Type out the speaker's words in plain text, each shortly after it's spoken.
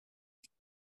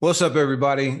What's up,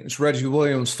 everybody? It's Reggie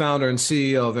Williams, founder and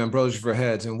CEO of Ambrosia for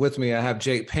Heads. And with me, I have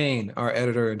Jake Payne, our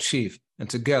editor-in-chief. And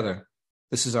together,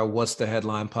 this is our What's the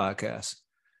Headline podcast.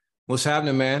 What's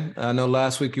happening, man? I know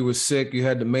last week you were sick. You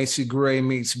had the Macy Gray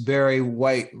meets Barry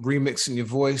White remix in your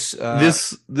voice.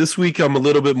 This week, I'm a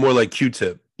little bit more like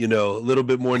Q-Tip, a little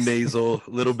bit more nasal,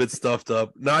 a little bit stuffed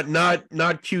up.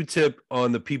 Not Q-Tip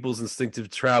on the People's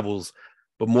Instinctive Travels,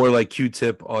 but more like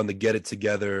Q-Tip on the Get It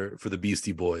Together for the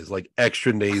Beastie Boys, like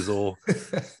extra nasal.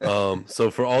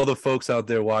 So for all the folks out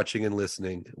there watching and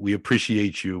listening, we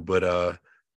appreciate you, but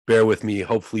bear with me.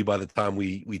 Hopefully by the time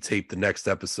we tape the next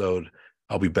episode,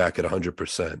 I'll be back at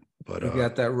 100%. But you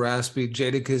got that raspy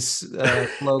Jadakiss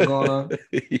flow going on.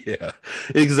 Yeah,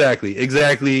 exactly.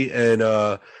 And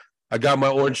I got my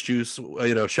orange juice.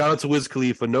 Shout out to Wiz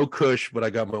Khalifa, no Kush, but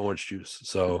I got my orange juice.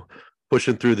 So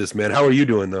pushing through this, man. How are you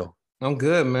doing though? I'm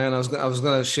good, man. I was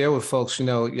going to share with folks,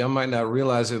 y'all might not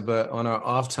realize it, but on our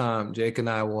off time, Jake and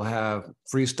I will have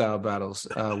freestyle battles,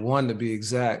 one to be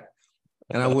exact.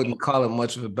 And I wouldn't call it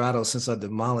much of a battle since I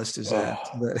demolished his ass.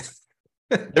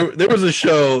 But there was a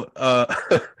show.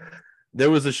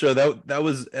 There was a show that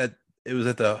was at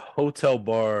the hotel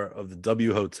bar of the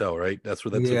W Hotel, right? That's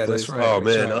where that took place. That's right. Oh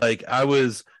man, right. Like I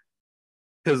was.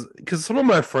 Because some of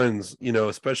my friends,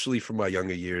 especially from my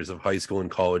younger years of high school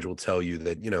and college, will tell you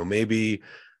that, maybe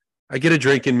I get a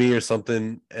drink in me or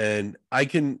something and I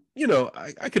can,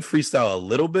 I could freestyle a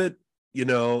little bit,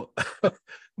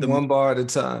 one bar at a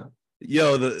time.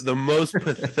 The most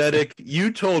pathetic,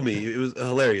 you told me, it was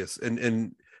hilarious.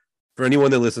 And for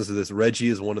anyone that listens to this, Reggie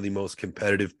is one of the most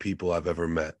competitive people I've ever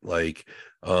met. Like,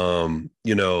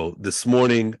 this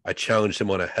morning I challenged him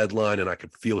on a headline and I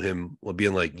could feel him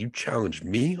being like, you challenged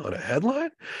me on a headline?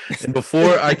 And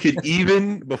before I could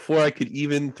even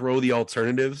throw the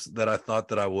alternatives that I thought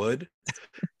that I would,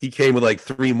 he came with like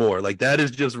three more. Like that is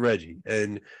just Reggie.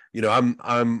 And,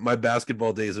 I'm my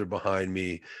basketball days are behind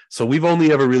me. So we've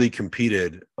only ever really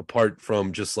competed apart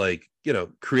from just like,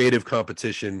 creative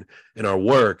competition in our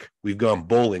work. We've gone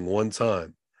bowling one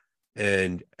time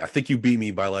and I think you beat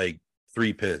me by like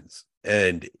 3 pins.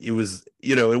 And it was,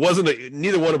 it wasn't,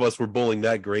 neither one of us were bowling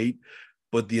that great,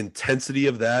 but the intensity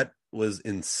of that was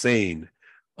insane.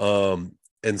 And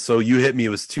so you hit me, it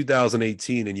was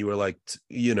 2018 and you were like,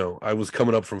 I was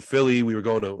coming up from Philly. We were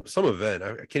going to some event.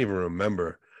 I can't even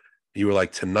remember. You were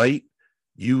like, tonight,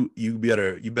 you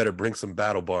better bring some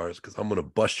battle bars because I'm gonna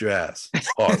bust your ass.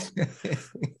 Pause.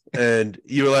 And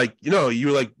you were like,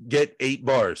 get 8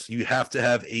 bars. You have to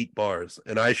have 8 bars.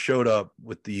 And I showed up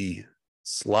with the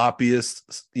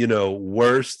sloppiest,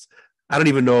 worst. I don't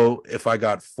even know if I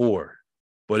got 4,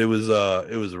 but it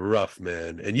was rough,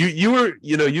 man. And you were,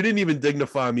 you didn't even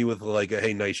dignify me with like a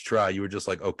hey, nice try. You were just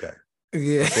like, okay.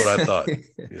 Yeah, that's what I thought.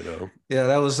 Yeah,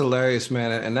 that was hilarious,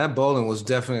 man. And that bowling was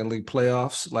definitely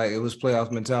playoffs. Like it was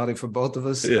playoff mentality for both of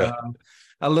us. Yeah.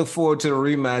 I look forward to the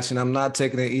rematch, and I'm not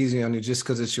taking it easy on you just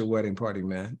because it's your wedding party,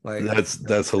 man. Like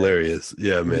that's hilarious.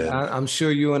 Yeah, man. I'm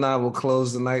sure you and I will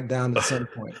close the night down at some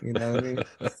point. You know what I mean?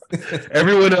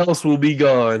 Everyone else will be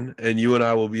gone, and you and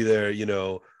I will be there.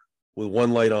 With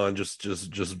one light on, just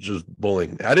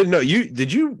bowling. I didn't know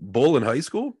did you bowl in high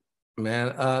school?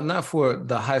 Man, not for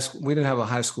the high school. We didn't have a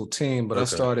high school team, but okay. I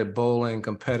started bowling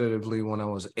competitively when I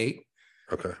was 8.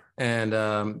 Okay. And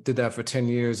did that for 10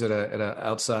 years at a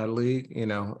outside league.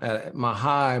 At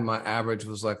my average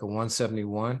was like a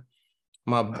 171.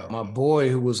 My boy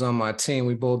who was on my team,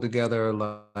 we bowled together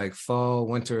like fall,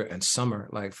 winter, and summer,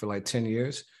 like for like 10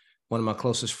 years. One of my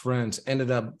closest friends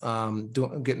ended up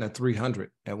getting a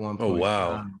 300 at one point. Oh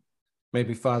wow.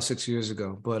 Maybe 5-6 years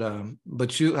ago.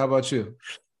 But you, how about you?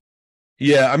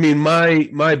 Yeah, I mean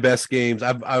my best games,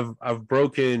 I've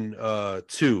broken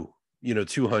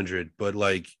 200, but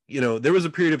like, there was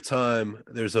a period of time,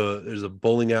 there's a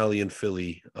bowling alley in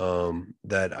Philly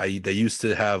that they used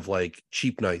to have like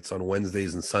cheap nights on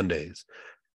Wednesdays and Sundays.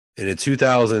 And in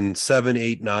 2007,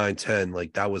 8, 9, 10,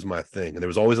 like that was my thing. And there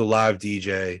was always a live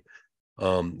DJ.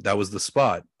 That was the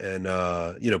spot. And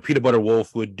Peanut Butter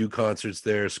Wolf would do concerts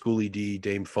there, Schoolie D,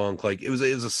 Dame Funk, like it was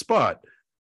a spot.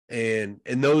 And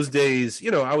in those days,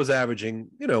 I was averaging,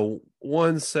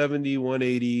 170,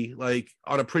 180, like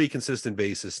on a pretty consistent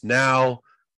basis. Now,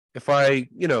 if I,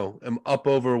 am up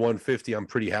over 150, I'm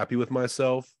pretty happy with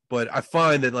myself. But I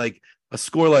find that like a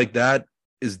score like that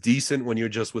is decent when you're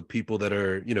just with people that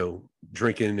are,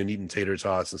 drinking and eating tater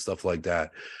tots and stuff like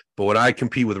that. But when I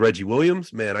compete with Reggie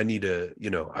Williams, man, I need to,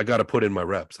 I got to put in my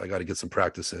reps. I got to get some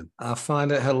practice in. I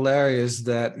find it hilarious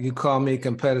that you call me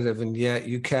competitive and yet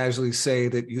you casually say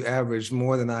that you averaged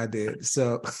more than I did.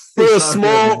 So for a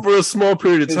small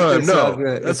period of time.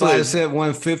 If I had said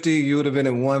 150, you would have been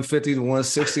at 150 to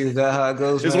 160. Is that how it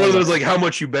goes? It's one of those like how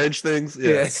much you bench things.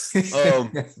 Yeah.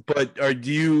 But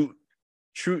do you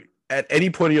at any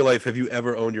point in your life have you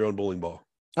ever owned your own bowling ball?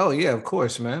 Oh yeah, of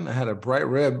course, man. I had a bright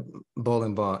red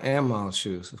bowling ball and my own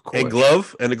shoes, of course. And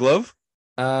a glove?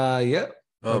 Yep.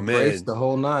 Oh man, the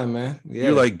whole nine, man. Yeah.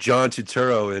 You're like John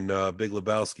Turturro in Big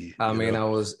Lebowski. I mean, I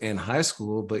was in high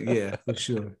school, but yeah, for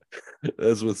sure.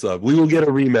 That's what's up. We will get a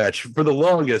rematch. For the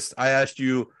longest, I asked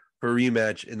you for a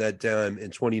rematch in that time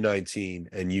in 2019,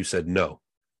 and you said no.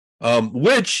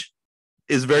 Which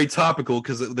is very topical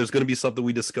because there's going to be something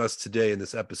we discussed today in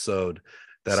this episode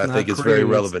that I think is very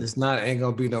relevant. It's not ain't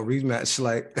gonna be no rematch.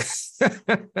 Like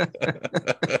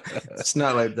it's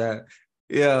not like that.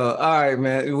 Yeah. All right,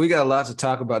 man. We got a lot to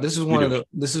talk about. This is one of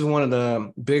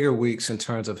the bigger weeks in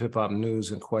terms of hip hop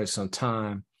news in quite some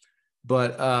time.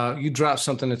 But you dropped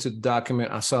something into the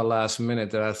document I saw last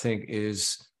minute that I think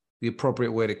is the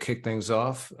appropriate way to kick things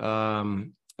off. We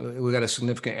got a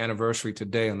significant anniversary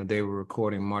today on the day we're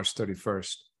recording, March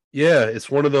 31st. Yeah, it's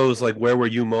one of those like where were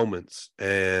you moments,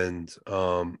 and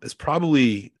it's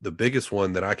probably the biggest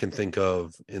one that I can think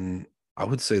of in, I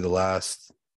would say, the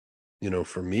last,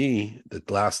 for me, the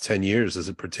last 10 years as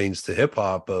it pertains to hip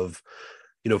hop. Of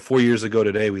 4 years ago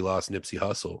today we lost Nipsey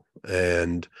Hussle,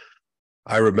 and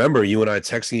I remember you and I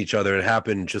texting each other. It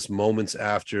happened just moments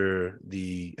after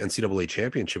the NCAA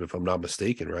championship, if I'm not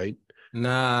mistaken, right?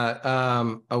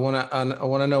 Nah, I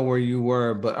wanna know where you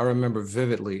were, but I remember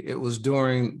vividly. It was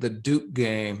during the Duke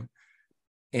game,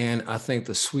 and I think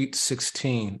the Sweet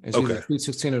 16. It's either Sweet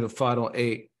 16 or the Final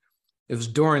 8. It was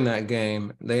during that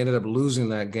game. They ended up losing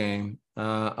that game.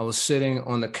 I was sitting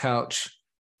on the couch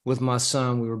with my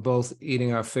son. We were both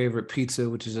eating our favorite pizza,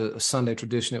 which is a Sunday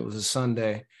tradition. It was a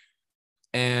Sunday.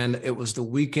 And it was the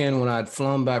weekend when I'd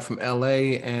flown back from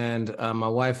LA, and my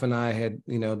wife and I had,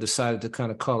 decided to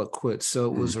kind of call it quits. So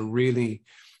it was a really,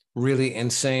 really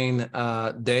insane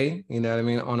day, you know what I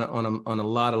mean, on a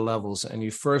lot of levels. And you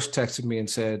first texted me and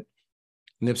said,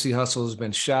 Nipsey Hussle has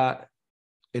been shot.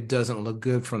 It doesn't look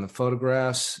good from the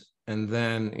photographs. And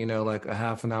then, like a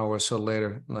half an hour or so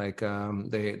later, like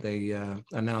they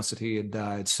announced that he had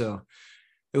died. So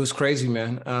it was crazy,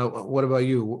 man. What about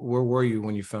you? Where were you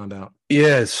when you found out?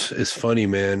 Yeah, it's funny,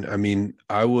 man. I mean,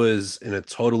 I was in a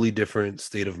totally different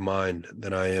state of mind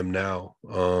than I am now.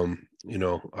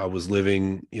 I was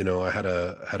living, I had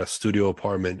a studio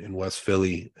apartment in West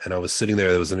Philly, and I was sitting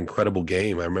there. It was an incredible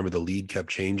game. I remember the lead kept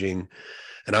changing,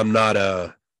 and I'm not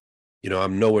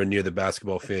I'm nowhere near the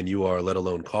basketball fan you are, let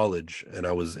alone college. And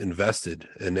I was invested.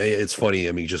 And it's funny.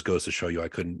 I mean, it just goes to show you, I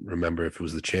couldn't remember if it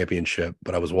was the championship,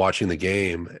 but I was watching the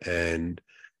game and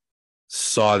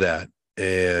saw that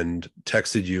and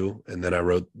texted you. And then I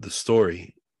wrote the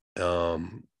story, which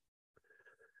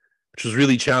was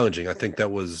really challenging. I think it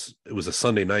was a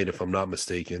Sunday night, if I'm not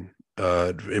mistaken.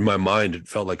 In my mind, it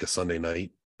felt like a Sunday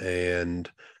night. And,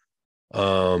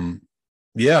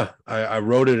 yeah, I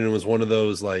wrote it, and it was one of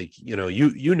those, like, you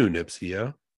knew Nipsey,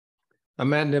 yeah? I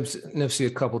met Nipsey a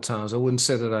couple times. I wouldn't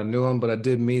say that I knew him, but I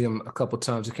did meet him a couple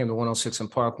times. He came to 106 in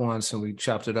Park once, and we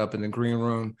chopped it up in the green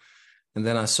room. And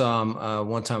then I saw him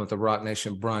one time at the Rock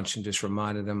Nation brunch and just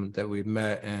reminded him that we'd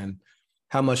met and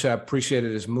how much I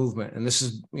appreciated his movement. And this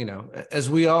is, as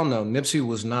we all know, Nipsey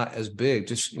was not as big.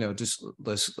 Just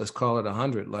let's call it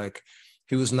 100. Like,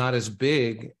 he was not as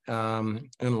big in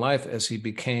life as he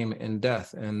became in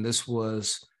death. And this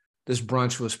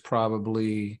brunch was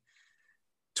probably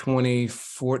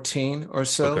 2014 or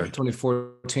so,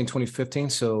 2014, 2015.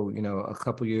 So, a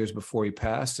couple years before he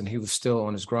passed, and he was still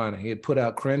on his grind. He had put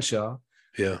out Crenshaw.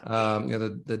 Yeah.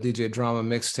 The DJ Drama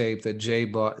mixtape that Jay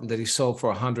bought, that he sold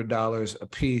for $100 a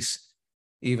piece,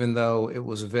 even though it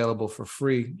was available for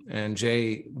free. And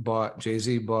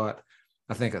Jay-Z bought,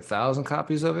 I think, 1,000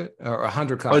 copies of it, or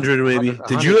 100 copies. 100 maybe.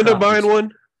 Did you end up buying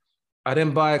one? I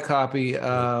didn't buy a copy,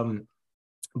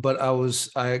 but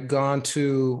I had gone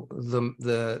to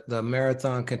the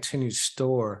Marathon Continued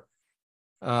store,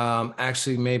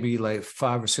 actually maybe like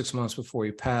 5 or 6 months before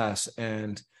he passed,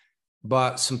 and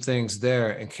bought some things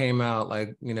there, and came out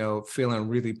like, feeling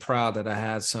really proud that I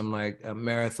had some like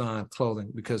Marathon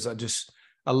clothing, because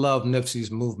I love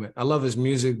Nipsey's movement. I love his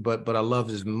music, but I love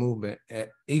his movement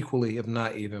equally, if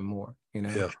not even more.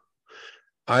 Yeah.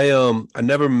 I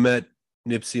never met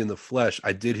Nipsey in the flesh.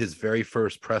 I did his very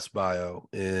first press bio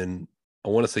in I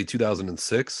want to say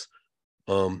 2006.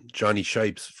 Johnny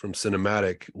Shipes from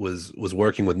Cinematic was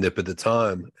working with Nip at the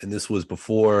time, and this was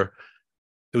before.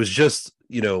 It was just,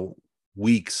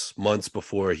 weeks, months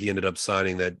before he ended up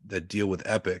signing that deal with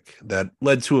Epic that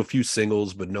led to a few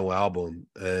singles but no album.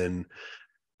 And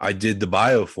I did the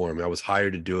bio for him. I was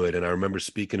hired to do it, and I remember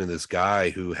speaking to this guy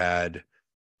who had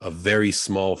a very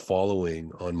small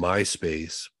following on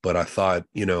MySpace, but I thought,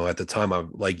 at the time,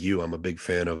 I'm a big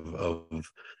fan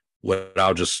of what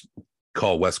I'll just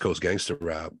call West Coast gangster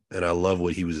rap. And I love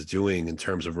what he was doing in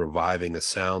terms of reviving a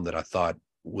sound that I thought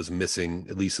was missing,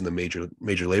 at least in the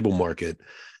major label market.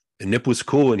 And Nip was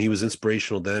cool and he was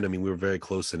inspirational then. I mean, we were very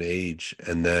close in age.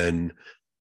 And then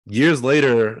years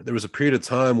later, there was a period of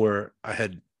time where I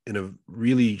had, in a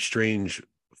really strange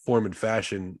form and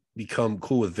fashion, become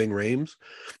cool with Ving Rhames.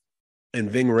 And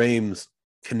Ving Rhames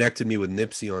connected me with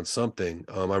Nipsey on something.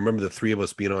 I remember the three of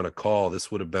us being on a call.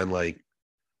 This would have been like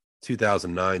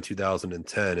 2009,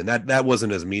 2010. And that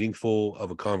wasn't as meaningful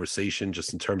of a conversation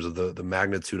just in terms of the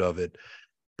magnitude of it.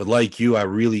 But like you, I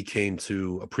really came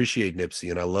to appreciate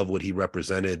Nipsey, and I love what he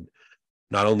represented,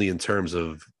 not only in terms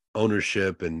of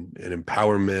ownership and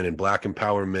empowerment and Black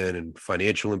empowerment and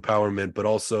financial empowerment, but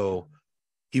also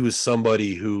he was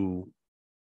somebody who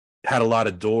had a lot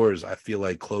of doors, I feel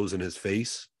like, close in his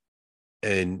face.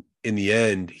 And in the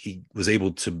end, he was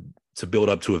able to build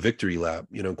up to a victory lap,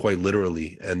 quite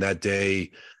literally. And that day,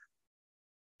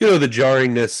 the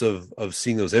jarringness of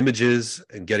seeing those images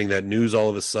and getting that news all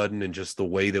of a sudden, and just the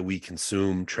way that we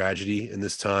consume tragedy in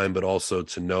this time, but also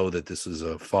to know that this is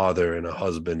a father and a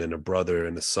husband and a brother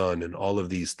and a son and all of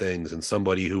these things, and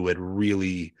somebody who had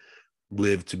really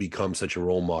lived to become such a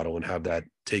role model and have that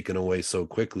taken away so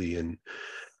quickly. And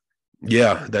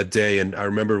yeah, that day. And I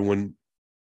remember when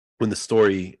the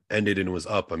story ended and was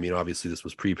up, I mean, obviously this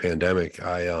was pre-pandemic.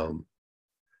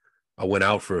 I went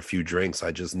out for a few drinks.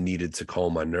 I just needed to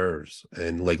calm my nerves,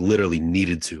 and literally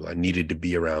I needed to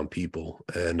be around people.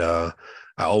 And I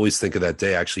always think of that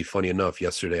day. Actually, funny enough,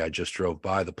 yesterday I just drove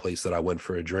by the place that I went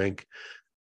for a drink.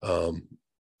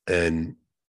 And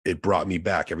it brought me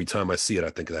back. Every time I see it,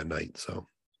 I think of that night. So,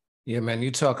 yeah, man,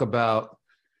 you talk about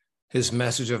his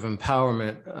message of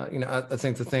empowerment. I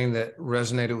think the thing that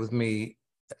resonated with me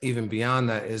even beyond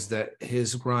that is that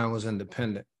his grind was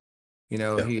independent.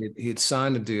 Yeah. He had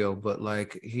signed a deal, but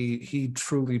he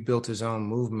truly built his own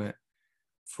movement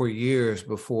for years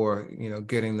before,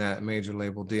 getting that major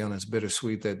label deal. And it's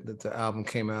bittersweet that the album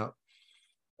came out.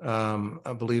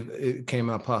 I believe it came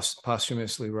out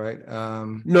posthumously, right?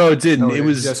 No, it didn't. No, it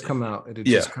was just come out. It had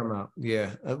just come out.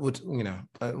 Yeah.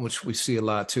 Which we see a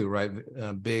lot too, right?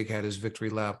 Big had his victory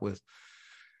lap with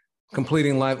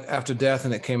Completing Life After Death,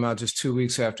 and it came out just 2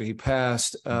 weeks after he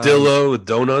passed. Dillo with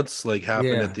Donuts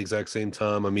happened at the exact same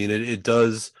time. I mean, it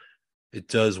does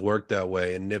work that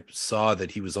way. And Nip saw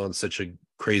that he was on such a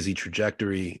crazy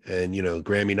trajectory, and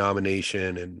Grammy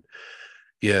nomination, and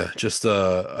yeah, just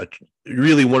a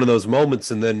really one of those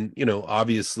moments. And then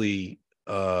obviously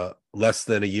less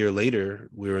than a year later,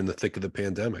 we were in the thick of the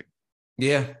pandemic.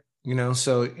 Yeah,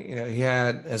 so he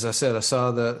had, as I said, I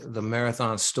saw the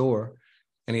Marathon store.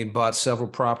 And he bought several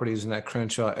properties in that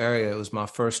Crenshaw area. It was my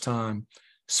first time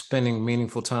spending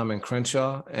meaningful time in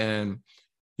Crenshaw, and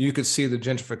you could see the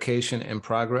gentrification in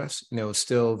progress. It's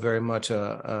still very much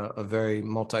a very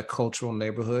multicultural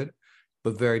neighborhood,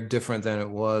 but very different than it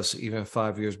was even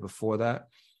 5 years before that.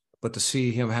 But to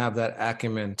see him have that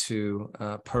acumen to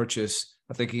purchase,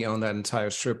 I think he owned that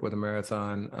entire strip where the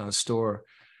Marathon store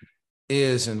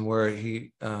is and where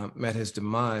he met his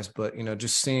demise. But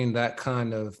just seeing that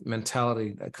kind of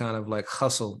mentality, that kind of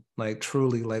hustle,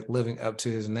 truly living up to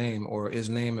his name, or his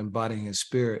name embodying his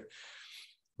spirit,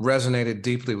 resonated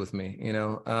deeply with me.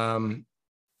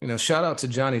 Shout out to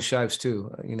Johnny Shipes too.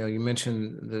 You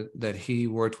mentioned that he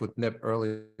worked with Nip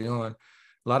early on.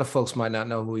 A lot of folks might not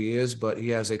know who he is, but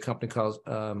he has a company called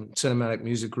Cinematic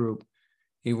Music Group.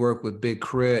 He worked with Big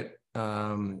Crit,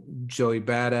 Joey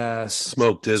Badass,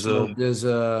 Smoke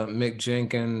DZA, Mick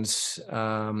Jenkins,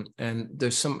 and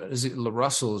there's is it La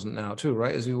Russell's now too,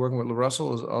 right? Is he working with La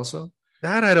Russell also?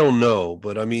 That I don't know,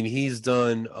 but I mean, he's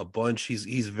done a bunch.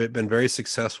 He's been very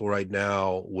successful right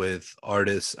now with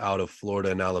artists out of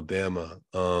Florida and Alabama.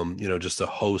 Just a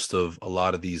host of a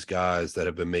lot of these guys that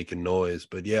have been making noise.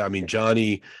 But yeah, I mean,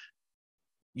 Johnny,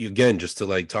 again, just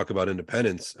to talk about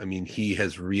independence, I mean, he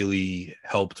has really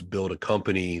helped build a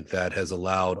company that has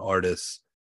allowed artists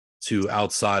to,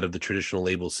 outside of the traditional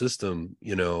label system,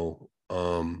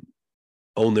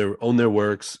 own their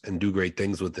works and do great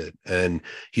things with it. And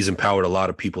he's empowered a lot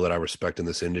of people that I respect in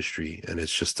this industry. And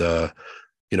it's just I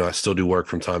still do work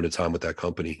from time to time with that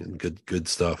company, and good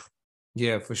stuff.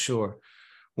 Yeah, for sure.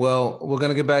 Well, we're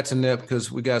going to get back to Nip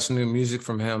because we got some new music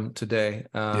from him today,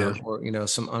 Yeah. or,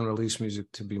 some unreleased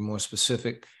music to be more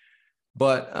specific.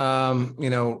 But,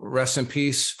 rest in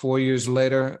peace 4 years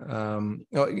later.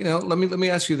 Let me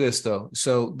ask you this, though.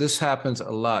 So this happens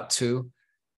a lot, too,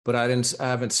 but I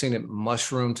haven't seen it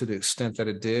mushroom to the extent that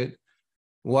it did.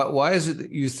 Why is it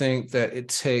that you think that it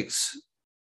takes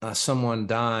someone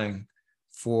dying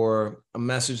for a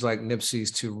message like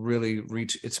Nipsey's to really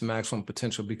reach its maximum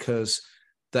potential? Because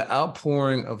the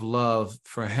outpouring of love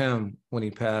for him when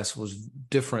he passed was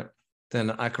different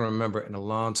than I can remember in a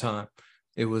long time.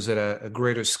 It was at a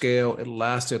greater scale. It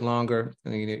lasted longer. I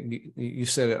mean, you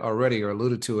said it already or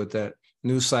alluded to it, that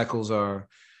news cycles are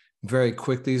very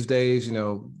quick these days.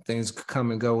 Things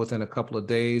come and go within a couple of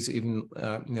days, even,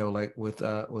 like with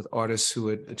artists who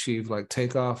had achieved like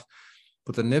takeoff.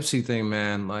 But the Nipsey thing,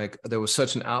 man, like there was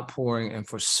such an outpouring and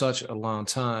for such a long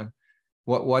time.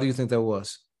 Why do you think that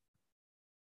was?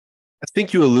 I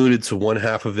think you alluded to one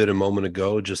half of it a moment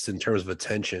ago, just in terms of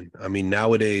attention. I mean,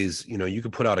 nowadays, you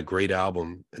could put out a great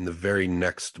album and the very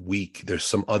next week, there's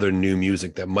some other new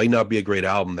music that might not be a great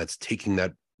album that's taking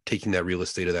that real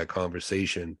estate of that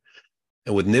conversation.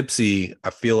 And with Nipsey, I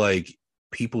feel like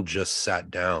people just sat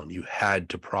down. You had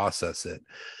to process it.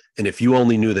 And if you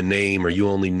only knew the name, or you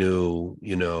only knew,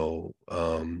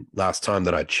 last time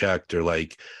that I checked, or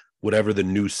like whatever the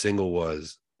new single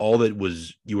was, all that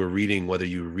was you were reading, whether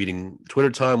you were reading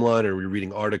Twitter timeline or you're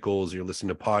reading articles, you're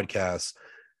listening to podcasts,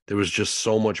 there was just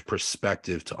so much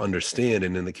perspective to understand.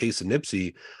 And in the case of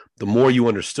Nipsey, the more you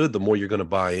understood, the more you're going to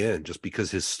buy in, just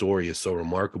because his story is so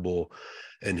remarkable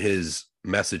and his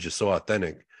message is so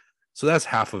authentic. So that's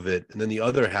half of it. And then the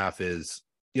other half is,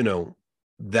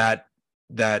 that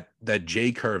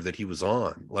J curve that he was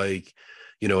on. Like,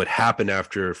 it happened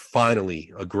after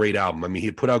finally a great album. I mean, he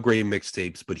had put out great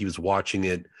mixtapes, but he was watching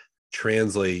it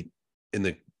translate in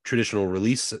the traditional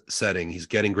release setting. He's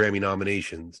getting Grammy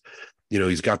nominations.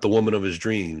 He's got the woman of his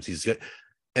dreams.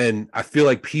 And I feel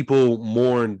like people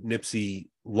mourn Nipsey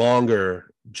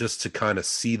longer just to kind of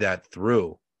see that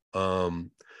through.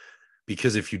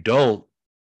 Because if you don't,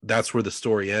 that's where the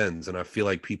story ends. And I feel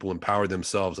like people empower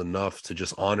themselves enough to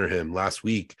just honor him. Last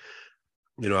week,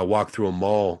 I walked through a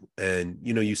mall and,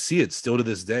 you see it still to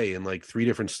this day in like 3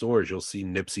 different stores. You'll see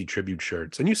Nipsey tribute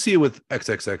shirts, and you see it with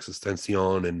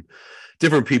XXXTentacion and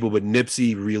different people, but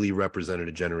Nipsey really represented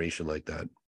a generation like that.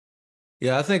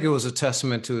 Yeah, I think it was a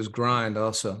testament to his grind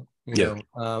also.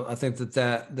 I think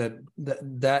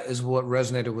that is what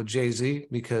resonated with Jay-Z,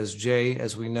 because Jay,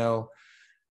 as we know,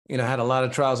 had a lot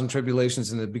of trials and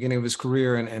tribulations in the beginning of his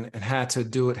career and had to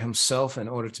do it himself in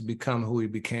order to become who he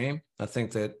became. I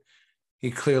think that he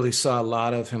clearly saw a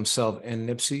lot of himself in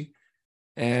Nipsey.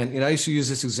 And, I used to use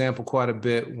this example quite a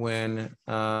bit when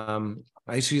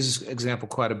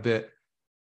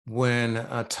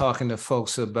talking to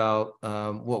folks about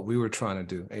what we were trying to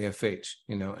do, AFH,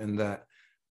 and that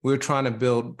we were trying to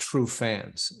build true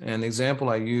fans. And the example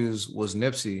I used was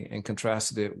Nipsey, and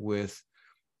contrasted it with,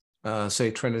 say,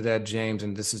 Trinidad James,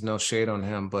 and this is no shade on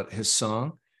him, but his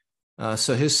song.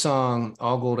 So his song,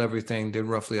 All Gold Everything, did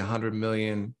roughly 100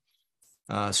 million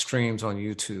streams on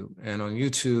YouTube. And on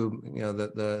YouTube,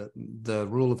 the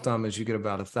rule of thumb is you get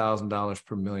about $1,000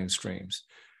 per million streams.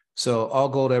 So All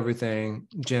Gold Everything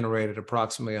generated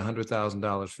approximately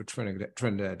 $100,000 for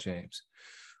Trinidad James.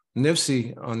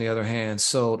 Nipsey, on the other hand,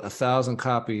 sold 1,000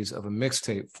 copies of a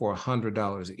mixtape for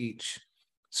 $100 each.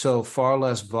 So far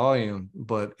less volume,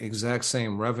 but exact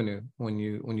same revenue when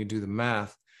you do the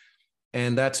math.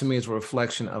 And that to me is a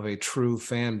reflection of a true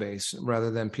fan base,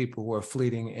 rather than people who are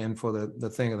fleeting in for the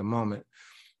thing of the moment.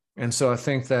 And so I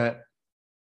think that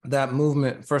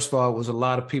movement, first of all, was a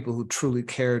lot of people who truly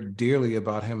cared dearly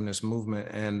about him in this movement.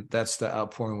 And that's the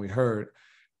outpouring we heard.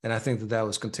 And I think that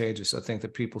was contagious. I think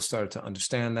that people started to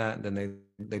understand that, and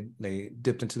then they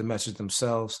dipped into the message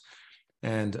themselves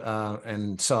and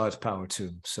saw its power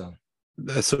too. So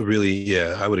that's I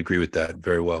would agree with that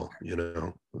very well.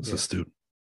 It's astute.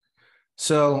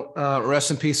 So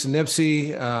rest in peace to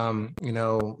Nipsey.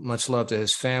 Much love to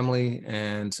his family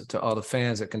and to all the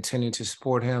fans that continue to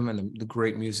support him, and the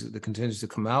great music that continues to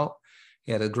come out.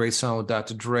 He had a great song with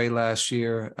Dr. Dre last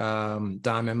year,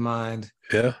 Diamond Mind.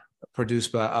 Yeah.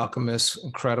 Produced by Alchemist.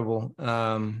 Incredible.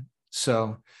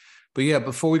 But yeah,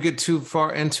 before we get too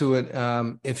far into it,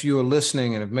 if you are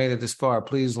listening and have made it this far,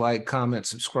 please like, comment,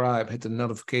 subscribe, hit the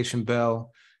notification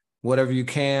bell, whatever you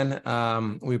can.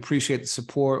 We appreciate the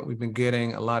support. We've been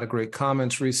getting a lot of great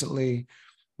comments recently.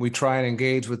 We try and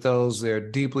engage with those. They're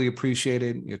deeply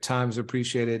appreciated. Your time is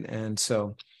appreciated. And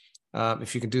so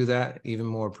if you can do that, even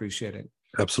more appreciated.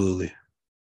 Absolutely.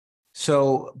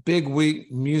 So big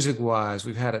week music wise,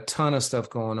 we've had a ton of stuff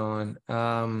going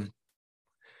on.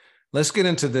 Let's get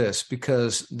into this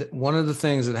because one of the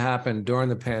things that happened during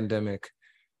the pandemic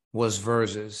was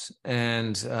Verzuz.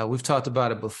 And we've talked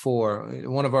about it before.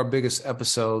 One of our biggest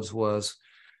episodes was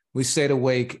we stayed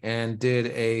awake and did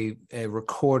a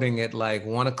recording at like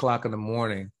 1 o'clock in the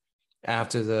morning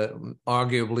after the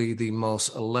arguably the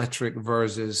most electric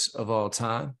Verzuz of all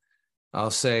time. I'll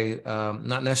say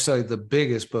not necessarily the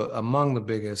biggest, but among the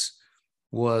biggest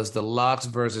was the LOX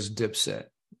versus Dipset.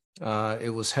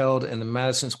 It was held in the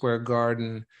Madison Square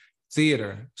Garden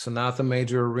Theater, so not the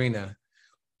major arena.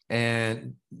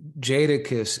 And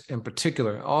Jadakiss in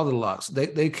particular, all the LOX,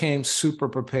 they came super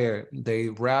prepared. They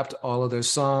rapped all of their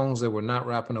songs. They were not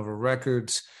rapping over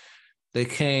records. They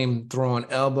came throwing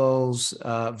elbows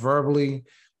verbally.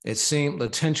 It seemed the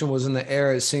tension was in the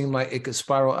air. It seemed like it could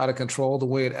spiral out of control the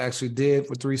way it actually did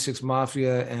for 3 6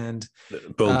 Mafia and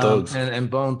Bone Thugs. And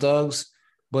Bone Thugs,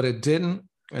 but it didn't.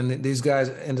 And these guys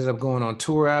ended up going on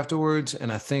tour afterwards.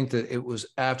 And I think that it was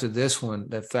after this one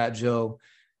that Fat Joe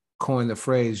coined the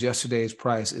phrase, yesterday's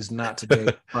price is not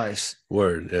today's price.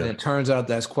 Word, yeah. And it turns out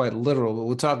that's quite literal, but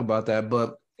we'll talk about that.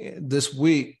 But this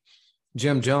week,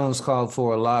 Jim Jones called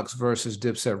for a LOX versus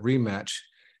Dipset rematch.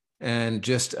 And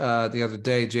just the other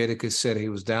day, Jadakiss said he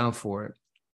was down for it.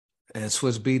 And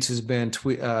Swiss Beats has been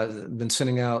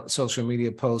sending out social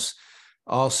media posts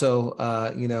also,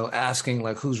 asking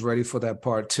like who's ready for that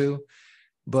part 2.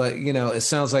 But it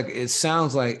sounds like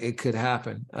it could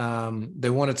happen. They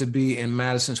want it to be in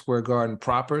Madison Square Garden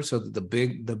proper, so the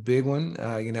big one,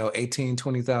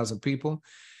 18,000-20,000 people.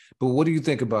 But what do you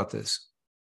think about this?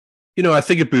 I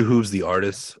think it behooves the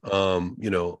artists.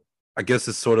 I guess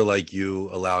it's sort of like you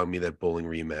allowing me that bowling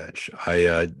rematch.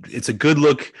 It's a good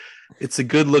look. It's a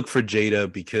good look for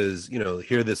Jada because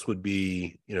here this would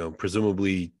be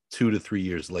presumably 2 to 3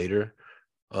 years later.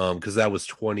 Because that was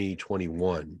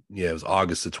 2021. Yeah, it was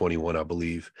August of 21, I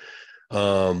believe.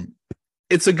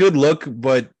 It's a good look,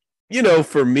 but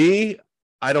for me,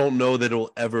 I don't know that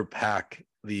it'll ever pack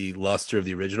the luster of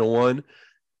the original one,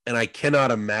 and I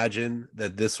cannot imagine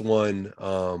that this one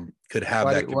could have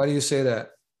that. Why do you say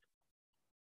that?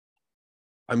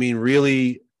 I mean,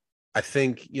 really, I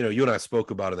think you and I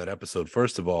spoke about in that episode.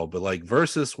 First of all, but like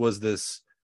Verzuz was this,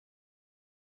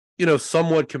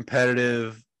 somewhat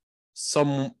competitive.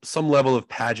 Some level of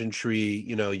pageantry,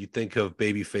 you think of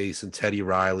Babyface and Teddy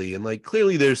Riley, and like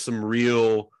clearly there's some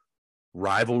real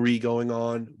rivalry going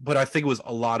on, but I think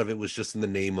a lot of it was just in the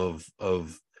name of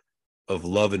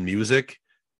love and music.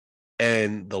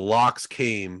 And the LOX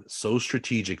came so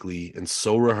strategically and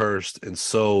so rehearsed and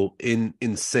so in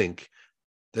sync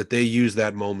that they used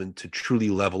that moment to truly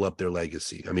level up their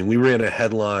legacy. I mean, we ran a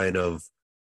headline of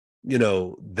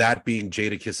that being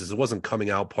Jadakiss's, it wasn't coming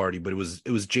out party, but it was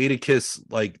Jadakiss,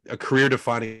 like a career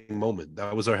defining moment.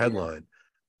 That was our headline.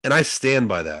 And I stand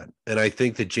by that. And I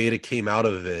think that Jada came out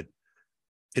of it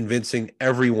convincing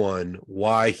everyone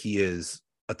why he is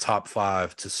a top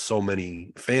 5 to so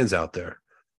many fans out there.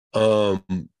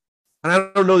 And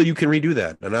I don't know that you can redo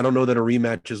that. And I don't know that a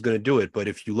rematch is going to do it. But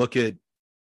if you look at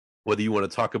whether you want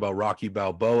to talk about Rocky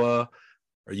Balboa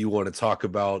or you want to talk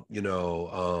about,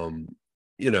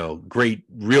 great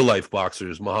real life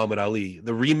boxers, Muhammad Ali,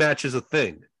 the rematch is a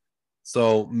thing.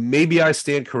 So maybe I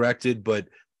stand corrected, but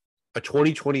a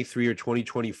 2023 or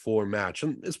 2024 match,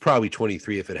 and it's probably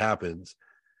 23 if it happens,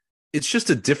 it's just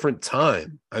a different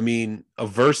time. I mean, a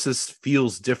Verzuz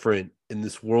feels different in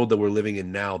this world that we're living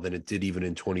in now than it did even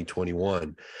in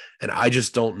 2021. And I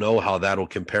just don't know how that'll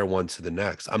compare one to the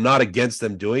next. I'm not against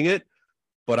them doing it,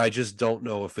 but I just don't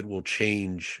know if it will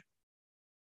change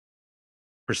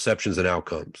perceptions and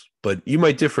outcomes. But you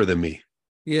might differ than me.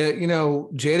 Yeah,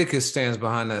 Jadakiss stands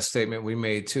behind that statement we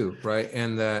made too, right?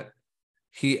 And that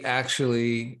he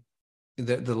actually,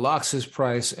 the LOX's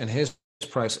price and his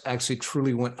price actually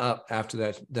truly went up after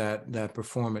that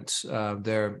performance.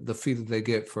 The fee that they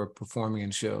get for performing in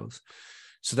shows.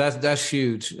 So that's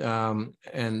huge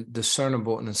and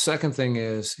discernible. And the second thing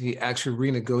is he actually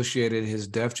renegotiated his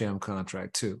Def Jam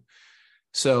contract too.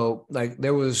 So like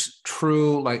there was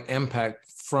true like impact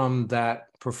from that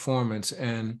performance,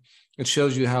 and it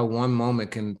shows you how one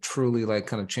moment can truly like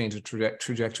kind of change the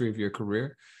trajectory of your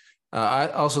career. I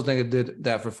also think it did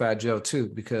that for Fat Joe too,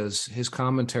 because his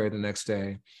commentary the next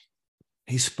day,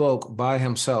 he spoke by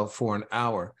himself for an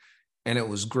hour, and it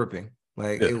was gripping.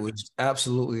 Like It was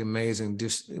absolutely amazing.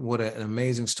 Just what an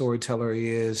amazing storyteller he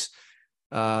is.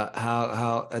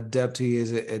 How adept he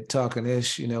is at talking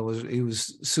ish. He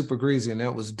was super greasy, and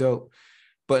that was dope.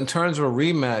 But in terms of a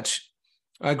rematch,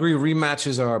 I agree.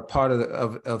 Rematches are a part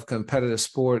of competitive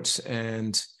sports,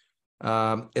 and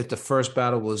If the first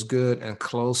battle was good and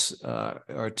close,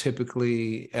 are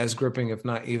typically as gripping, if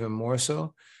not even more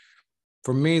so.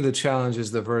 For me, the challenge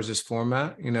is the Verzuz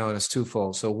format, and it's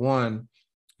twofold. So one,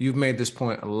 you've made this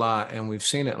point a lot, and we've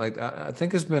seen it. Like I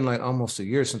think it's been like almost a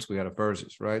year since we had a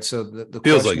Verzuz, right? So the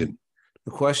Feels question, like it.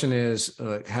 The question is,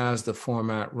 has the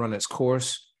format run its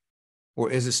course? Or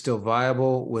is it still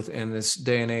viable within this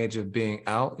day and age of being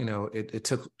out? It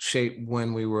took shape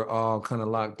when we were all kind of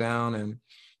locked down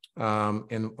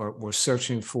and we're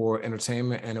searching for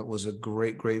entertainment, and it was a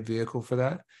great vehicle for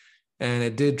that. And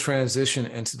it did transition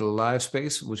into the live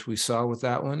space, which we saw with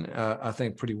that one, I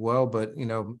think pretty well. But,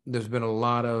 there's been a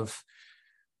lot of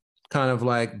kind of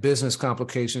like business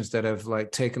complications that have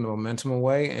like taken the momentum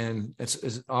away. And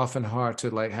it's often hard to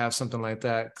like have something like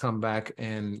that come back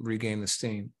and regain the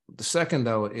steam. The second,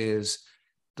 though, is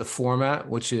the format,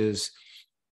 which is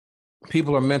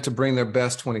people are meant to bring their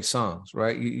best 20 songs,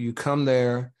 right? You come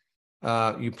there,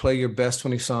 you play your best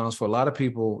 20 songs. For a lot of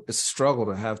people, it's a struggle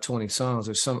to have 20 songs.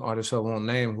 There's some artists I won't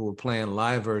name who are playing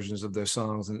live versions of their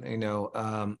songs and,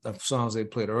 of songs they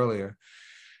played earlier.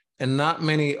 And not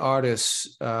many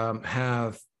artists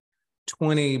have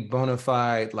 20 bona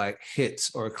fide like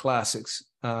hits or classics.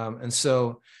 And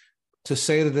so to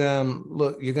say to them,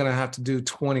 look, you're going to have to do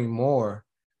 20 more,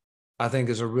 I think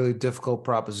is a really difficult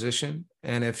proposition.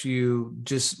 And if you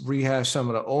just rehash some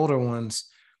of the older ones,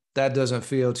 that doesn't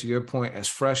feel, to your point, as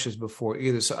fresh as before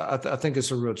either. So I think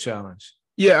it's a real challenge.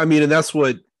 Yeah, I mean, and that's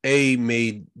what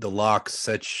made the LOX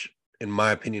such, in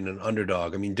my opinion, an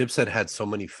underdog. I mean, Dipset had so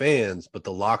many fans, but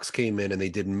the LOX came in and they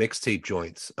did mixtape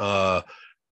joints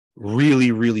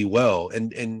really well.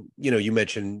 And you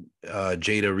mentioned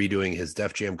Jada redoing his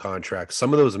Def Jam contract.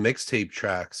 Some of those mixtape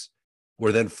tracks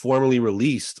were then formally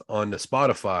released on the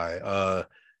Spotify.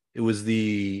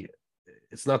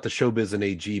 It's not the Showbiz and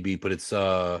AG beat, but it's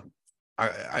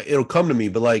it'll come to me,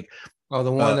 but like, oh,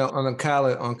 the one on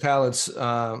Khaled's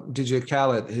DJ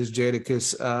Khaled, his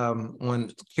Jadakiss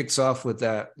one kicks off with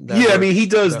that yeah, I mean, he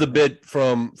does the bit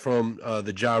from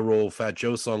the Ja Rule Fat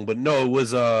Joe song, but no,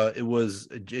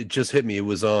 it just hit me. It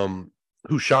was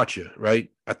Who Shot You, right?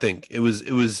 I think it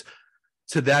was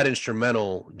to that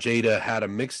instrumental. Jada had a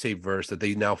mixtape verse that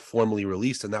they now formally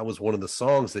released, and that was one of the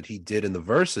songs that he did in the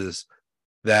verses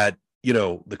that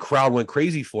the crowd went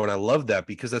crazy for. And I love that,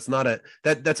 because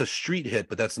that's a street hit,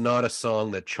 but that's not a song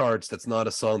that charts. That's not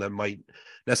a song that might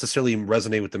necessarily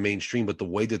resonate with the mainstream, but the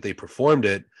way that they performed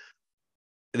it,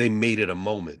 they made it a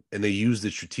moment and they used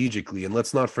it strategically. And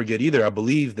let's not forget either, I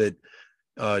believe that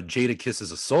Jadakiss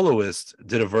as a soloist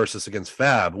did a versus against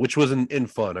Fab, which was in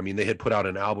fun. I mean, they had put out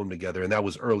an album together, and that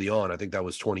was early on. I think that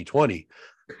was 2020.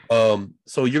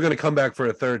 So you're going to come back for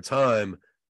a third time.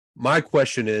 My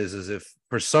question is if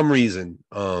for some reason,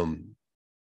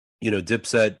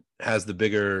 Dipset has the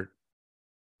bigger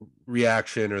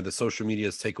reaction, or the social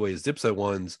media's takeaway is Dipset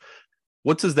ones,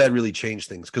 what does that really change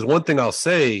things? Because one thing I'll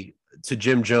say to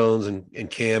Jim Jones and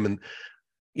Cam, and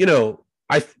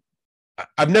I've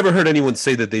never heard anyone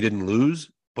say that they didn't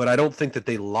lose, but I don't think that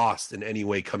they lost in any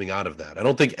way coming out of that. I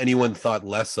don't think anyone thought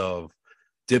less of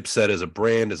Dipset as a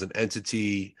brand, as an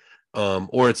entity,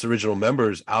 or its original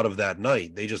members out of that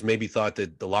night. They just maybe thought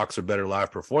that the LOX are better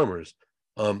live performers.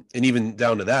 And even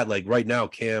down to that, like right now,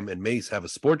 Cam and Mace have a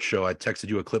sports show. I texted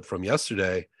you a clip from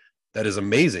yesterday that is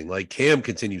amazing. Like, Cam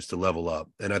continues to level up,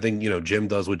 and I think Jim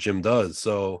does what Jim does.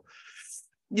 So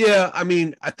yeah, I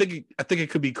mean, I think it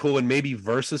could be cool, and maybe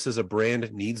Verzuz as a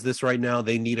brand needs this right now.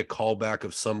 They need a callback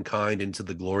of some kind into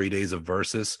the glory days of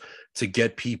Verzuz to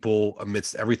get people,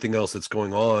 amidst everything else that's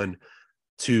going on,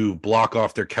 to block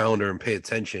off their calendar and pay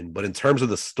attention. But in terms of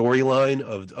the storyline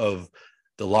of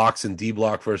the LOX and D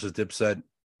Block versus Dipset,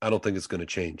 I don't think it's going to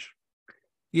change.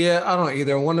 Yeah, I don't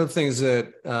either. One of the things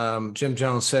that Jim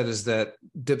Jones said is that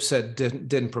Dipset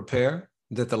didn't prepare,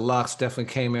 that the LOX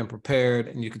definitely came in prepared,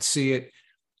 and you could see it,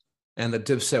 and the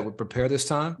Dipset would prepare this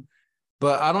time.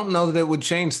 But I don't know that it would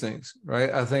change things, right?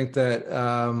 I think that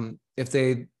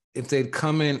if they'd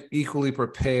come in equally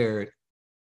prepared,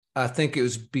 I think it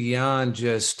was beyond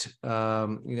just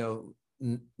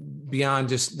beyond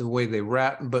just the way they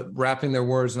rap, but rapping their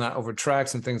words not over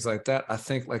tracks and things like that. I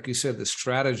think, like you said, the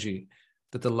strategy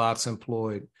that the LOX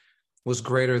employed was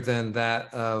greater than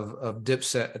that of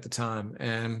Dipset at the time.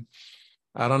 And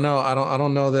I don't know. I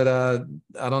don't know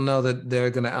that they're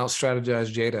going to out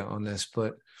strategize Jada on this.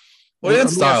 But well, let me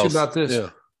ask you Styles about this. Yeah.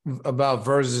 About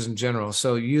Verzuz in general.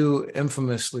 So you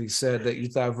infamously said that you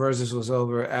thought Verzuz was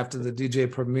over after the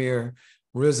DJ Premier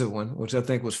RZA one, which I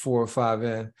think was 4 or 5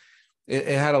 in. It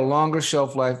had a longer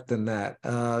shelf life than that.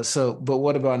 But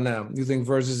what about now? You think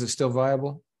Verzuz is still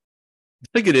viable? I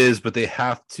think it is, but they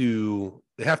have to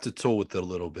tool with it a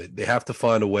little bit. They have to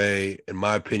find a way, in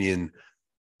my opinion,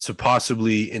 to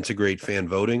possibly integrate fan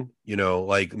voting,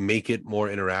 like make it more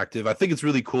interactive. I think it's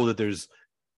really cool that there's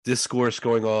discourse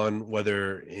going on,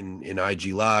 whether in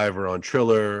IG Live or on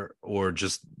Triller or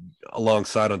just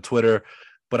alongside on Twitter.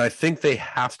 But I think they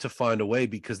have to find a way,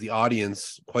 because the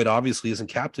audience quite obviously isn't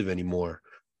captive anymore.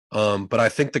 But I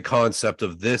think the concept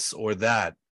of this or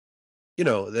that,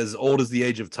 as old as the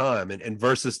age of time, and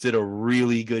Verzuz did a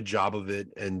really good job of it.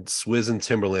 And Swizz and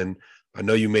Timberland, I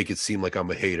know you make it seem like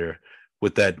I'm a hater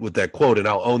with that quote, and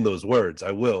I'll own those words.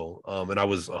 I will. And I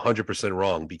was 100%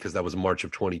 wrong, because that was March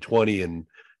of 2020, and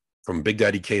from Big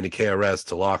Daddy Kane to KRS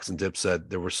to LOX and Dipset,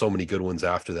 there were so many good ones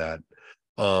after that.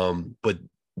 But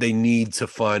they need to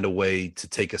find a way to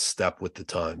take a step with the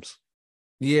times.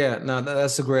 Yeah, no,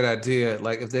 that's a great idea.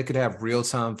 Like, if they could have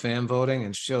real-time fan voting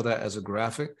and show that as a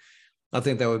graphic, I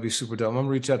think that would be super dope. I'm gonna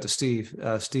reach out to Steve.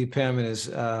 Steve Pammin is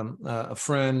a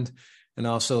friend, and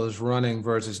also is running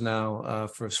Verzuz now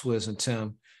for Swizz and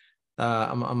Tim.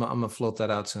 I'm gonna float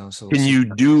that out to him. So can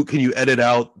you edit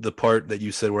out the part that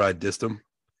you said where I dissed him?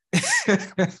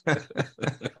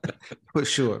 For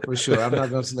sure. I'm not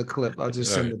going to send the clip. I'll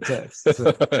just send the text.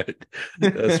 So. Right.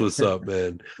 That's what's up,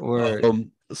 man. Word.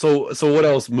 So what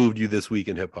else moved you this week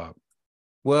in hip hop?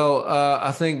 Well,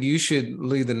 I think you should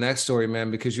lead the next story, man,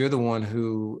 because you're the one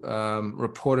who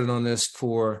reported on this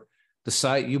for the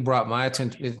site. You brought my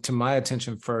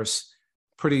attention first.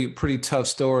 Pretty tough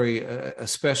story,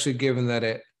 especially given that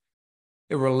it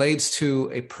relates to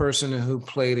a person who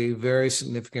played a very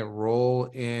significant role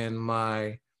in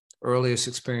my earliest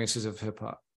experiences of hip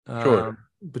hop. Sure.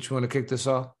 But you want to kick this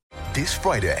off? This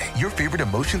Friday, your favorite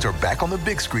emotions are back on the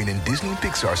big screen in Disney and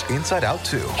Pixar's Inside Out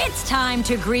 2. It's time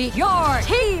to greet your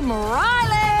Team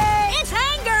Riley. It's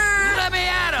anger. Let me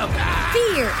at him.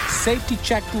 Fear. Safety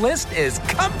checklist is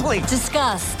complete.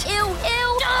 Disgust. Ew.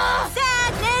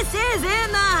 Sadness is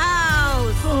in the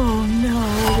house. Oh, no.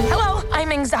 Hello,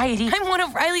 I'm anxiety. I'm one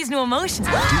of Riley's new emotions.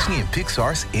 Disney and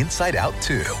Pixar's Inside Out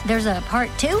 2. There's a part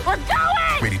 2? We're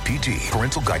going! Rated PG.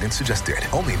 Parental guidance suggested.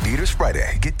 Only in theaters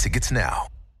Friday. Get tickets now.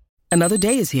 Another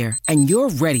day is here, and you're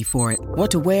ready for it.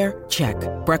 What to wear? Check.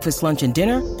 Breakfast, lunch, and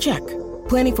dinner? Check.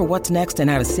 Planning for what's next and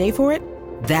how to save for it?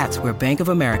 That's where Bank of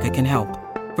America can help.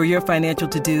 For your financial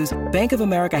to-dos, Bank of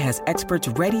America has experts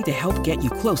ready to help get you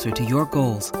closer to your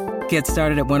goals. Get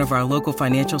started at one of our local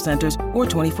financial centers or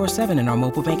 24/7 in our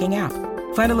mobile banking app.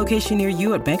 Find a location near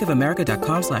you at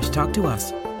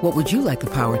bankofamerica.com/talktous. What would you like the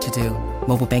power to do?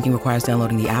 Mobile banking requires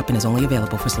downloading the app and is only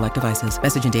available for select devices.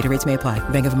 Message and data rates may apply.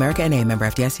 Bank of America NA, member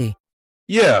FDIC.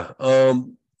 Yeah,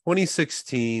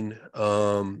 2016,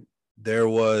 there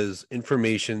was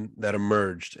information that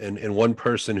emerged, and one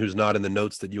person who's not in the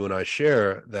notes that you and I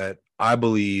share that I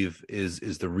believe is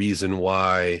the reason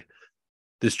why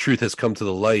this truth has come to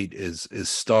the light is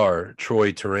Star,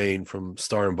 Troy Terrain from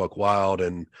Star and Buck Wild,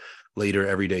 and later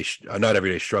not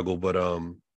Everyday Struggle, but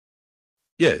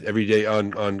Everyday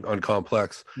on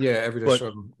Complex. Yeah, Everyday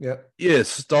Struggle. Yeah,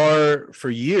 Star for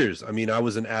years. I mean, I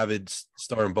was an avid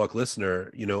Star and Buck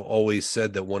listener, always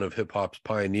said that one of hip hop's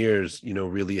pioneers,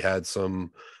 really had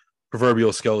some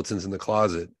proverbial skeletons in the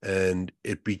closet. And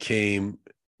it became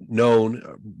known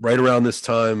right around this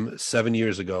time, 7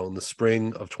 years ago, in the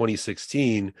spring of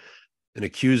 2016, an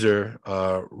accuser,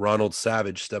 Ronald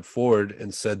Savage, stepped forward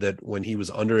and said that when he was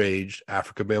underage,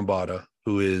 Afrika Bambaataa,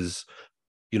 who is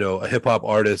a hip hop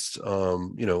artist,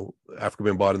 Afrika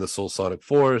Bambaataa and the Soul Sonic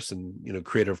Force, and,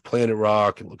 creator of Planet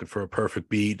Rock and Looking for a Perfect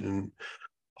Beat, and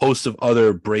host of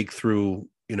other breakthrough,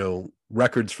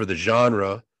 records for the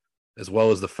genre, as well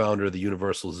as the founder of the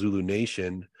Universal Zulu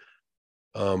Nation.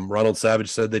 Ronald Savage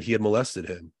said that he had molested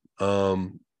him.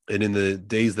 And in the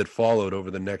days that followed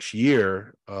over the next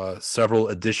year, several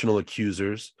additional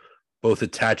accusers, both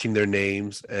attaching their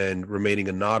names and remaining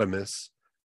anonymous,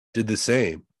 did the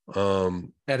same.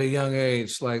 At a young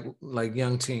age, like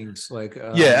young teens,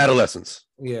 adolescents.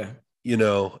 Yeah.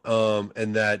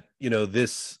 And that,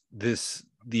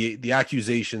 the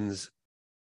accusations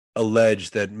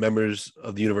allege that members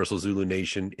of the Universal Zulu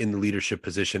Nation in the leadership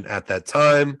position at that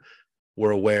time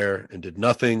were aware and did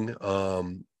nothing.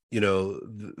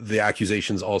 The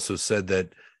accusations also said that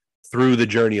through the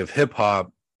journey of hip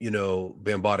hop,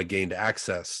 Bambaataa gained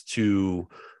access to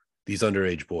these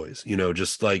underage boys,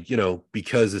 just like,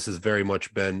 because this has very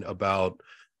much been about,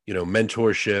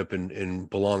 mentorship and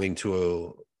belonging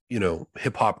to a,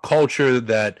 hip hop culture,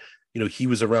 that, he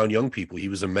was around young people. He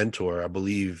was a mentor. I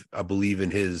believe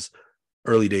in his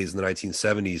early days in the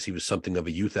 1970s, he was something of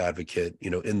a youth advocate,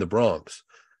 in the Bronx.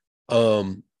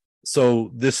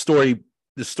 So this story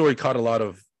caught a lot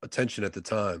of attention at the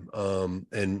time.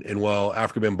 And while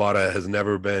Afrika Bambaataa has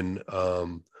never been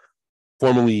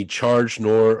formally charged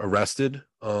nor arrested,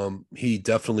 he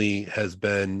definitely has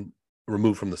been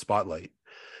removed from the spotlight.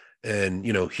 And,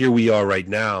 you know, here we are right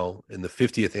now in the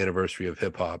 50th anniversary of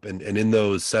hip hop. And in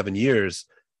those 7 years,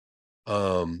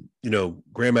 you know,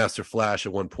 Grandmaster Flash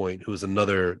at one point, who was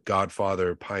another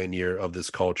godfather pioneer of this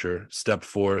culture, stepped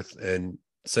forth and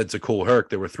said to Kool Herc,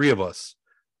 there were three of us.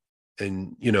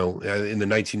 And, you know, in the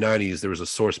 1990s, there was a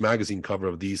Source magazine cover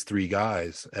of these three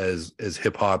guys as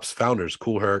hip hop's founders: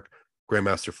 Kool Herc,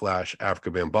 Grandmaster Flash,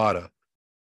 Afrika Bambaataa.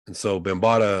 And so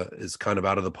Bambaataa is kind of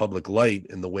out of the public light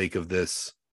in the wake of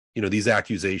this, you know, these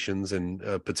accusations and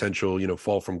potential, you know,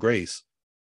 fall from grace.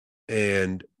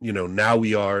 And, you know, now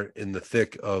we are in the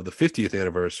thick of the 50th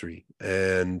anniversary.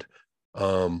 And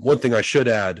one thing I should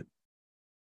add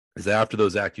is that after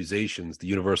those accusations, the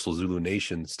Universal Zulu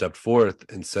Nation stepped forth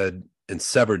and said, and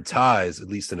severed ties, at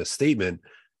least in a statement,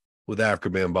 with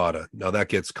Afrika Bambaataa. Now that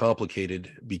gets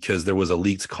complicated because there was a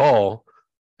leaked call,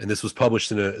 and this was published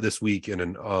this week in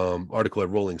an article at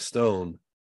Rolling Stone,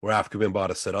 where Afrika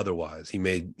Bambaataa said otherwise. He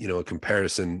made, you know, a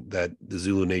comparison that the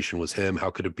Zulu Nation was him.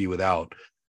 How could it be without?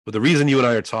 But the reason you and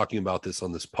I are talking about this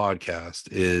on this podcast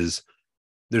is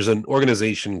there's an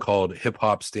organization called Hip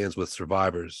Hop Stands with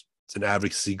Survivors. It's an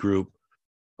advocacy group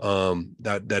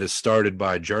that is started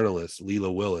by journalist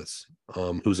Leela Willis,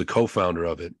 who's a co-founder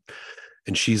of it.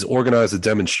 And she's organized a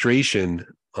demonstration.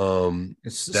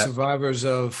 It's survivors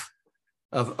of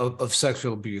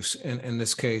sexual abuse in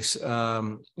this case. I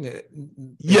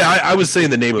was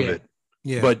saying the name of it.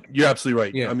 Yeah. But you're absolutely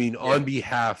right. Yeah. I mean, on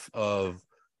behalf of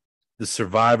the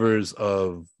survivors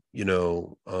of, you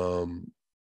know,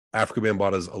 Afrika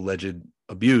Bambaataa's alleged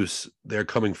abuse, they're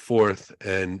coming forth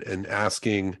and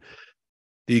asking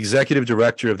the executive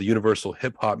director of the Universal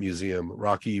Hip Hop Museum,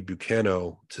 Rocky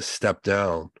Buchanan, to step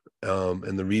down.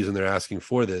 And the reason they're asking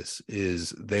for this is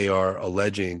they are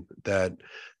alleging that,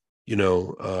 you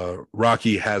know,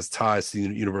 Rocky has ties to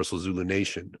the Universal Zulu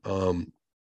Nation. And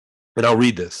I'll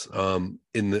read this. According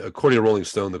to Rolling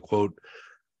Stone, the quote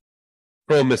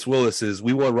from Miss Willis is,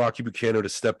 "We want Rocky Buchanan to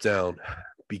step down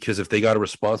because if they got a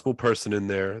responsible person in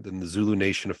there, then the Zulu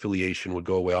Nation affiliation would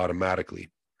go away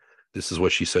automatically." This is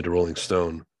what she said to Rolling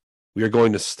Stone. "We are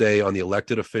going to stay on the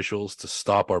elected officials to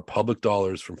stop our public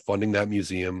dollars from funding that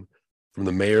museum, from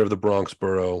the mayor of the Bronx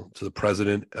borough to the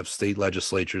president of state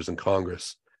legislatures and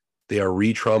Congress. They are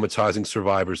re-traumatizing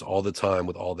survivors all the time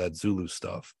with all that Zulu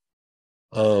stuff."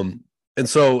 And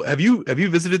so have you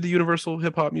visited the Universal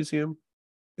Hip Hop Museum?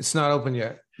 It's not open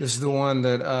yet. This is the one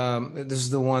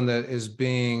that is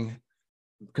being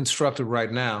constructed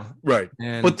right now. Right.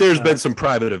 And, but there's been some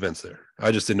private events there.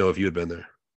 I just didn't know if you had been there.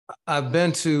 I've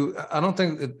been to, I don't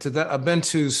think to that, I've been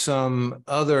to some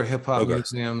other hip hop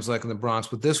museums like in the Bronx,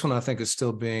 but this one I think is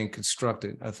still being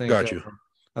constructed. I think Got you.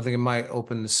 I think it might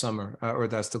open this summer, or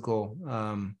that's the goal.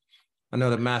 I know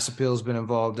that Mass Appeal's been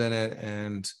involved in it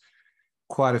and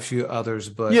quite a few others,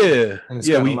 but and it's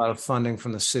got a lot of funding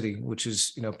from the city, which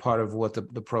is, you know, part of what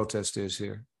the protest is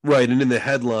here. Right. And in the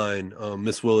headline,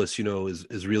 Miss Willis, you know,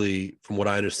 is really, from what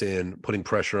I understand, putting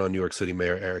pressure on New York City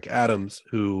Mayor Eric Adams,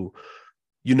 who,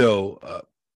 you know,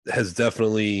 has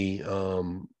definitely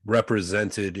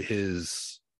represented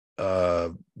his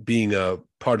being a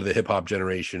part of the hip hop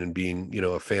generation and being, you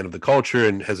know, a fan of the culture,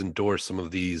 and has endorsed some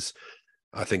of these,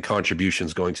 I think,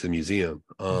 contributions going to the museum.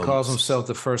 He calls himself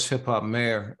the first hip hop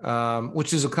mayor,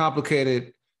 which is a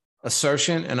complicated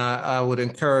assertion. And I would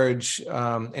encourage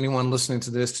anyone listening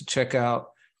to this to check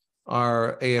out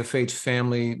our AFH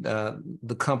family,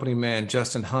 the company man,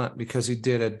 Justin Hunt, because he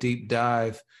did a deep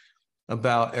dive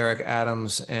about Eric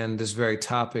Adams and this very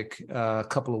topic a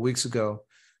couple of weeks ago,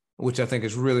 which I think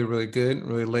is really, really good. It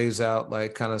really lays out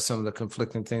like kind of some of the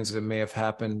conflicting things that may have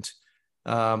happened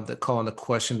that call into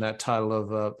question that title of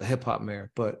the hip hop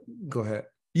mayor. But go ahead.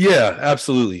 Yeah,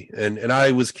 absolutely. And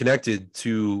I was connected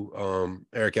to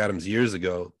Eric Adams years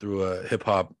ago through a hip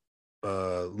hop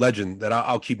legend that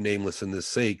I'll keep nameless in this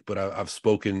sake, but I've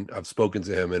spoken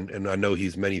to him, and I know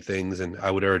he's many things, and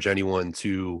I would urge anyone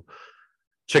to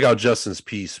check out Justin's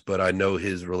piece, but I know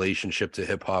his relationship to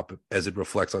hip hop as it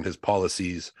reflects on his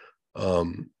policies,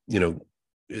 you know,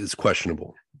 is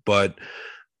questionable. But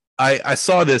I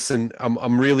saw this, and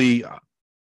I'm really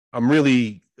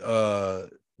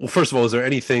well, first of all, is there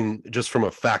anything just from a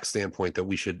fact standpoint that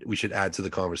we should add to the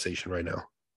conversation right now?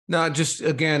 No, just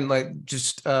again,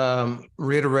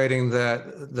 reiterating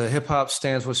that the Hip Hop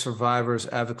Stands with Survivors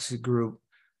advocacy group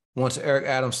wants Eric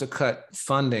Adams to cut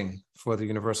funding for the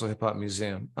Universal Hip Hop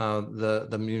Museum.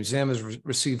 The museum has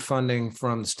received funding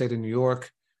from the state of New York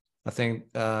I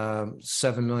think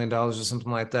 $7 million or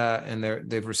something like that, and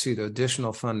they've received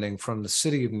additional funding from the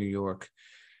city of New York.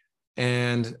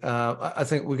 And I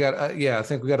think we got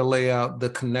to lay out the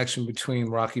connection between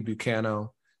Rocky Buchanan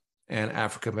and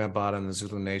Afrika Bambaataa and the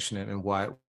Zulu Nation, and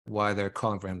why they're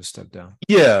calling for him to step down.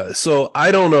 Yeah, so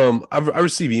I don't I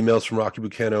received emails from Rocky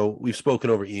Buchanan. We've spoken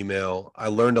over email. I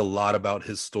learned a lot about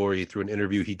his story through an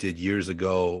interview he did years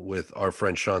ago with our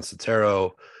friend Sean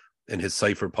Sotero and his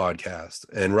Cypher podcast.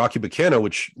 And Rocky Buchanan,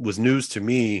 which was news to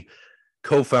me,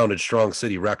 co-founded Strong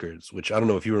City Records, which I don't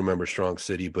know if you remember Strong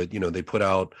City, but they put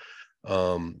out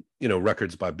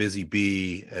records by Busy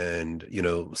B and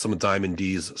some of Diamond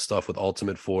D's stuff with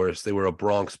Ultimate Force. They were a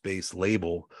Bronx-based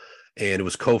label, and it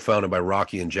was co-founded by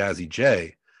Rocky and Jazzy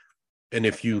J. And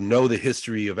if you know the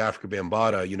history of Afrika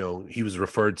Bambaataa, he was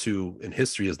referred to in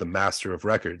history as the master of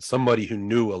records, somebody who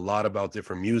knew a lot about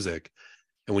different music.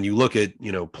 And when you look at,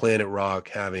 Planet Rock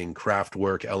having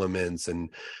Kraftwerk elements and,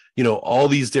 all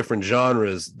these different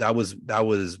genres, that was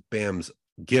Bam's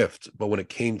gift. But when it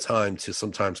came time to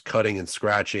sometimes cutting and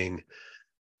scratching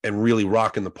and really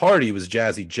rocking the party, it was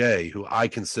Jazzy J, who I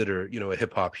consider, a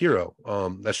hip hop hero.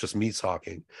 That's just me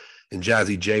talking. And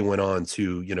Jazzy J went on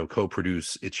to,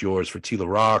 co-produce It's Yours for Tila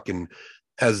Rock and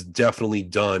has definitely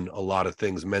done a lot of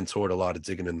things, mentored a lot of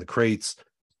Digging in the Crates.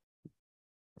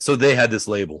 So they had this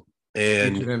label.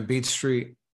 And Beat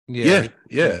Street. Yeah,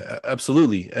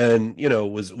 absolutely. And,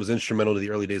 was instrumental to the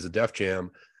early days of Def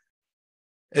Jam.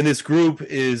 And this group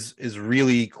is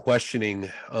really questioning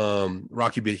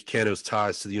Rocky Buchanan's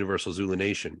ties to the Universal Zulu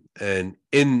Nation. And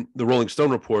in the Rolling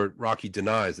Stone report, Rocky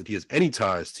denies that he has any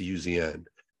ties to UZN.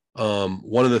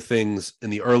 One of the things in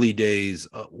the early days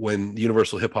when the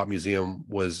Universal Hip Hop Museum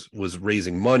was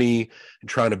raising money and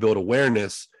trying to build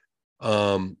awareness,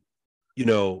 one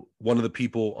of the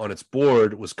people on its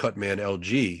board was Cutman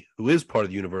LG, who is part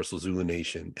of the Universal Zulu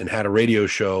Nation and had a radio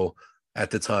show at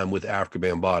the time with Afrika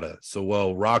Bambaataa. So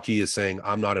while Rocky is saying,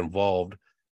 I'm not involved,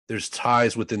 there's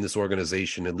ties within this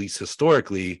organization, at least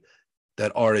historically,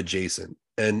 that are adjacent.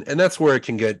 And that's where it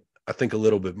can get, I think, a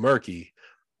little bit murky.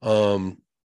 I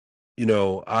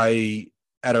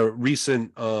at a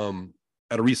recent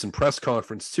press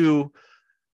conference too,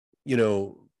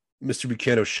 Mr.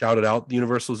 Buchanan shouted out the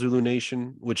Universal Zulu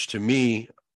Nation, which to me,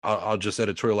 I'll just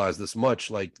editorialize this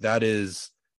much, like that is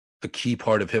a key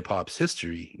part of hip hop's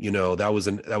history. That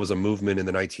was a movement in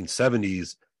the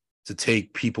 1970s to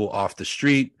take people off the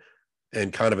street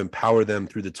and kind of empower them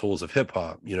through the tools of hip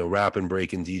hop, rap and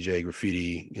break and DJ,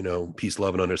 graffiti, peace,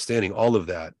 love, and understanding, all of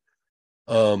that.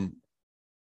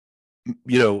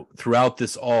 Throughout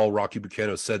this all, Rocky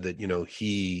Buchanan said that,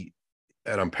 he,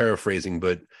 and I'm paraphrasing,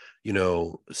 but,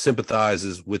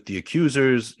 sympathizes with the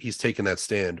accusers. He's taken that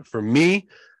stand. For me,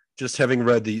 just having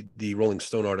read the Rolling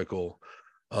Stone article,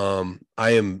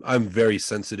 I'm very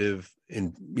sensitive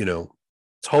and,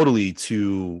 totally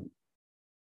to,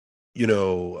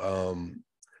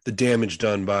 the damage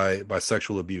done by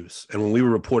sexual abuse. And when we were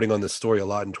reporting on this story a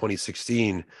lot in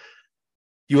 2016,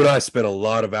 you and I spent a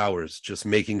lot of hours just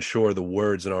making sure the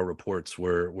words in our reports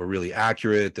were really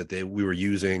accurate, that we were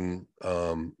using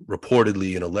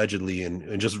reportedly and allegedly,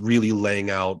 and just really laying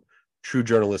out true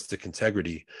journalistic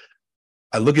integrity.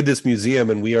 I look at this museum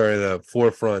and we are at the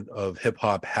forefront of hip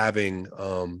hop having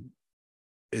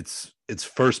its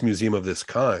first museum of this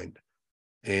kind.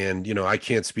 And, I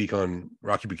can't speak on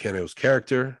Rocky Buchanan's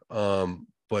character,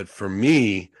 but for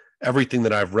me, everything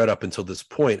that I've read up until this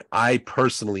point, I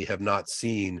personally have not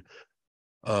seen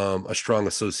a strong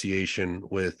association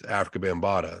with Afrika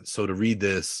Bambaataa. So to read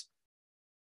this,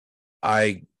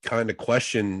 I kind of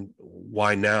question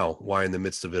why now, why in the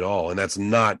midst of it all. And that's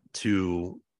not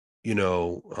to,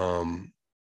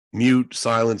 mute,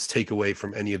 silence, take away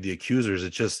from any of the accusers.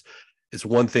 It's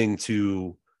one thing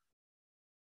to,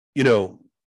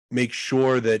 make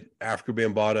sure that Afrika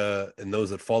Bambaataa and those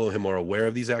that follow him are aware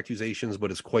of these accusations, but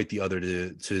it's quite the other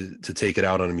to take it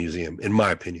out on a museum, in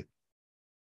my opinion.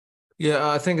 Yeah,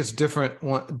 I think it's different.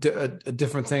 A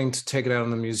different thing to take it out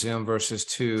on the museum versus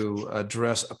to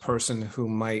address a person who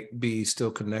might be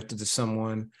still connected to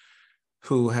someone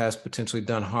who has potentially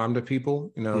done harm to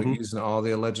people, using all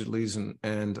the allegedlys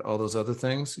and all those other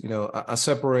things. I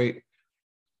separate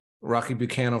Rocky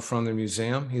Buchanan from the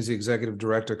museum. He's the executive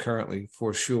director currently,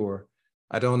 for sure.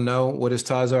 I don't know what his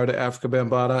ties are to Afrika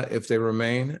Bambaataa, if they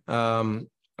remain.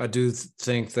 I do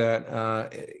think that,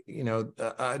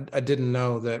 I didn't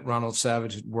know that Ronald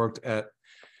Savage had worked at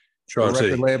a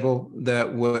record label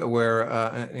that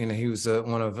where he was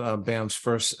one of Bam's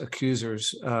first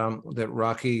accusers, that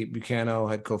Rocky Buchanan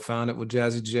had co-founded with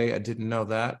Jazzy J. I didn't know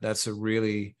that. That's a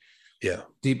really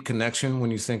deep connection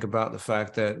when you think about the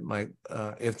fact that like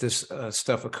if this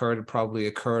stuff occurred, it probably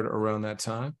occurred around that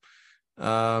time.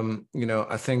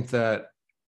 I think that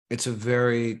it's a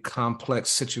very complex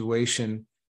situation,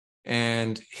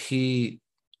 and he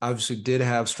obviously did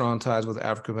have strong ties with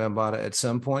Afrika Bambaataa at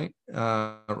some point,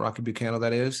 Rocky Buchanan,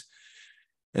 that is.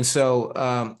 And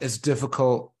so it's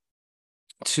difficult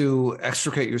to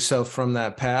extricate yourself from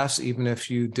that past, even if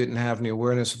you didn't have any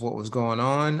awareness of what was going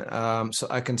on. So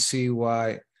I can see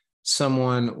why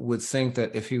someone would think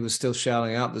that if he was still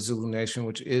shouting out the Zulu Nation,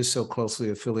 which is so closely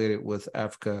affiliated with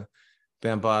Afrika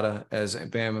Bambaataa, as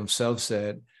Bam himself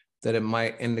said, that it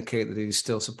might indicate that he's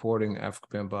still supporting Afrika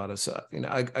Bambaataa. So,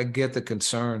 I get the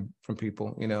concern from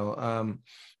people.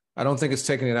 I don't think it's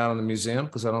taking it out on the museum,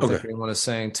 because I don't think anyone is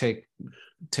saying take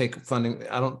funding.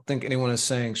 I don't think anyone is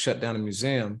saying shut down a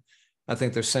museum. I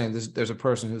think they're saying there's a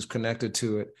person who's connected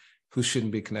to it who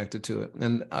shouldn't be connected to it.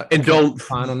 And don't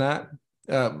fine on that.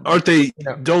 Aren't they?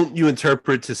 Don't you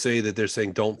interpret to say that they're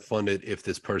saying don't fund it if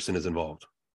this person is involved?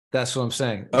 That's what I'm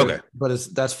saying. Okay, but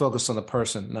that's focused on the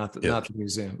person, not the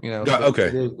museum. Okay,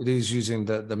 it is using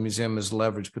the museum as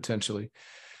leverage potentially.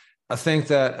 I think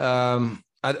that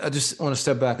I just want to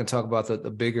step back and talk about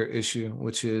the bigger issue,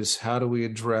 which is how do we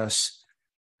address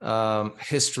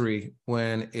history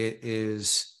when it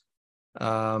is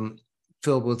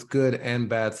filled with good and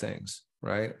bad things,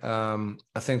 right? I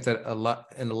think that a lot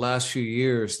in the last few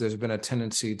years, there's been a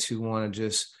tendency to want to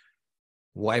just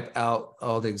wipe out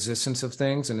all the existence of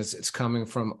things, and it's coming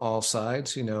from all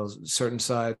sides. Certain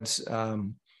sides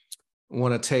want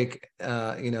to take.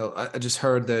 I just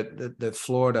heard that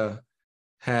Florida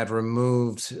had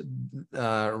removed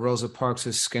Rosa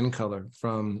Parks' skin color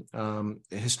from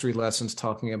history lessons,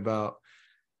 talking about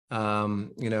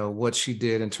what she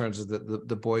did in terms of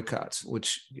the boycotts,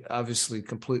 which obviously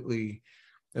completely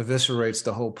eviscerates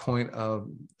the whole point of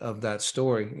that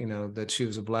story. That she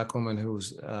was a Black woman who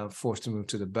was forced to move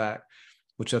to the back,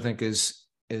 which I think is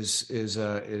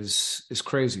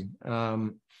crazy.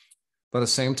 By the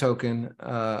same token,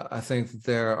 I think that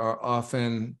there are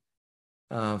often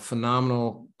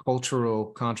phenomenal cultural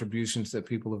contributions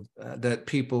that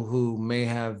people who may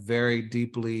have very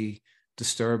deeply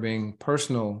disturbing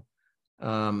personal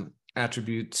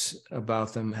attributes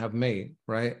about them have made,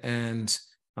 right? And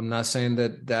I'm not saying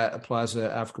that applies to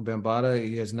Afrika Bambaataa.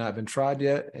 He has not been tried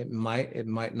yet. It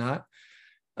might not.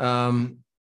 The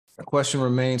question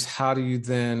remains, how do you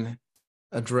then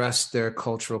address their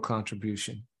cultural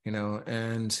contribution?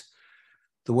 And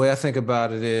the way I think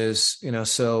about it is,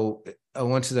 so I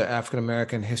went to the African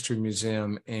American History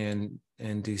Museum in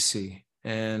DC,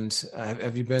 and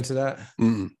have you been to that?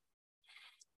 Mm-hmm.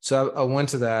 So I went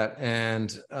to that,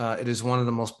 and it is one of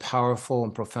the most powerful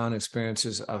and profound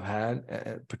experiences I've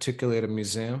had, particularly at a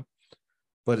museum.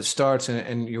 But it starts,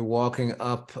 and you're walking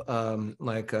up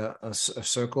like a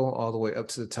circle all the way up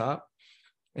to the top,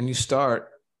 and you start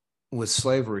with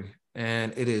slavery,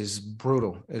 and it is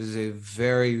brutal. It is a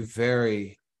very,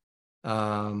 very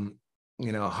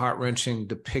heart-wrenching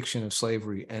depiction of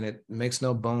slavery, and it makes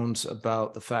no bones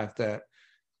about the fact that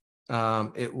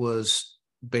it was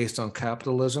based on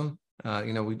capitalism. We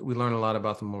learn a lot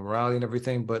about the morality and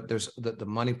everything, but there's the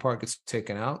money part gets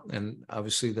taken out, and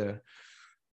obviously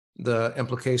the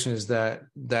implication is that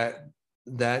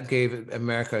gave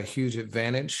America a huge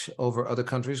advantage over other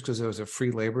countries because there was a free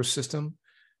labor system,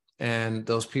 and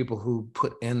those people who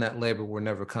put in that labor were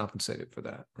never compensated for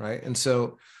that, right? And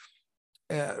so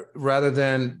rather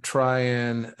than try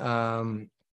and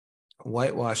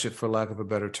whitewash it, for lack of a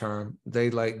better term,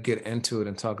 they get into it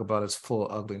and talk about its full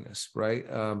ugliness, right?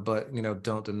 But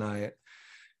don't deny it.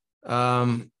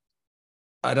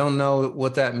 I don't know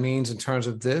what that means in terms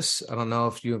of this. I don't know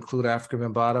if you include Afrika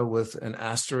Bambaataa with an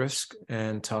asterisk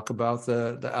and talk about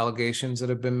the allegations that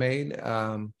have been made.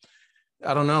 I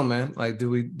don't know, man. Do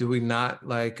we not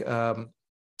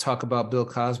talk about Bill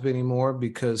Cosby anymore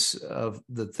because of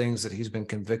the things that he's been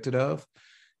convicted of?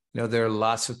 There are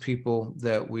lots of people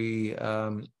that we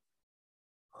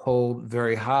hold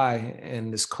very high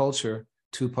in this culture.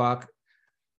 Tupac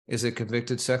is a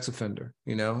convicted sex offender.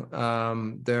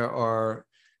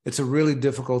 It's a really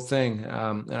difficult thing.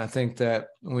 And I think that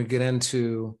when we get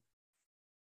into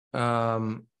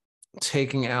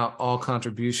taking out all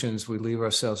contributions, we leave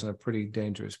ourselves in a pretty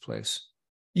dangerous place.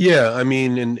 Yeah, I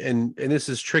mean, and this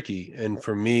is tricky. And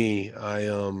for me, I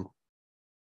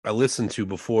listened to,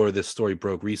 before this story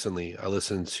broke recently, I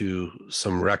listened to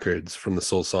some records from the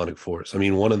Soul Sonic Force. I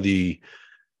mean, one of the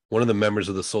members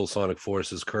of the Soul Sonic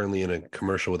Force is currently in a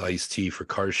commercial with Ice-T for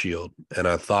Car Shield. And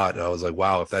I was like,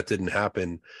 wow, if that didn't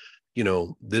happen,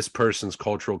 this person's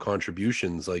cultural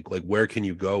contributions, like where can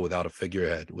you go without a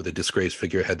figurehead, with a disgraced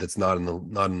figurehead that's not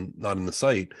in the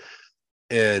site?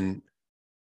 And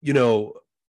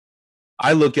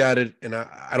I look at it, and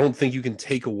I don't think you can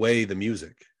take away the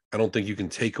music. I don't think you can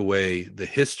take away the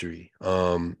history.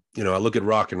 I look at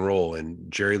rock and roll, and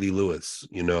Jerry Lee Lewis,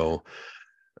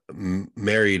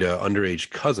 married an underage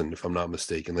cousin, if I'm not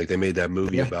mistaken. Like, they made that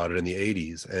movie about it in the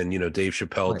 80s. And, Dave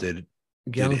Chappelle did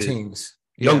teens.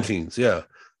 Young Teens, yeah.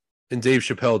 And Dave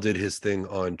Chappelle did his thing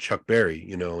on Chuck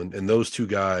Berry, and those two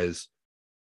guys,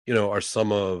 are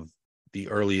some of the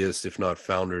earliest, if not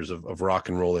founders of rock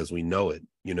and roll as we know it,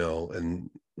 and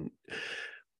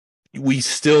we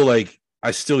still,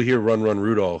 I still hear Run Run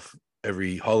Rudolph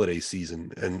every holiday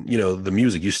season. And, the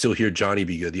music, you still hear Johnny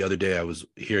B. Good. The other day I was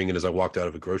hearing it as I walked out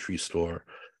of a grocery store,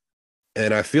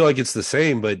 and I feel like it's the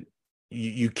same, but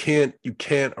you can't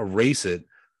erase it.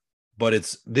 But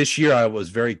it's this year, I was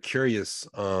very curious,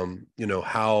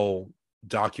 how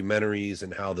documentaries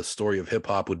and how the story of hip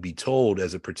hop would be told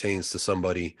as it pertains to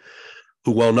somebody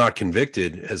who, while not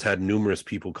convicted, has had numerous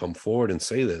people come forward and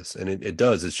say this. And it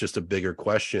does. It's just a bigger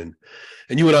question.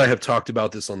 And you and I have talked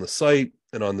about this on the site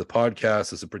and on the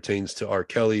podcast as it pertains to R.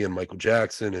 Kelly and Michael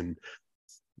Jackson, and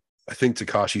I think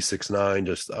Tekashi 6ix9ine,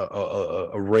 just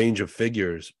a range of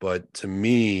figures. But to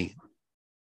me,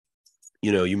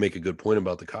 you make a good point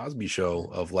about the Cosby Show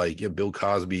of Bill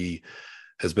Cosby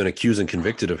has been accused and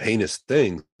convicted of heinous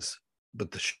things,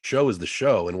 but the show is the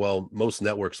show. And while most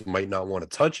networks might not want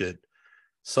to touch it,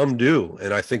 some do.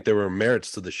 And I think there were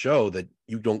merits to the show that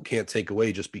you can't take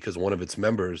away just because one of its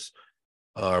members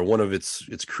or one of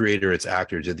its creator, its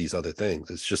actor did these other things.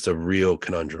 It's just a real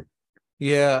conundrum.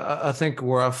 Yeah, I think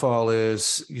where I fall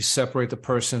is you separate the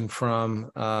person from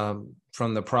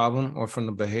the problem or from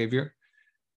the behavior,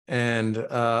 and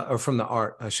or from the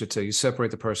art, I should say. You separate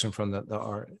the person from the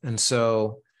art. And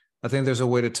so I think there's a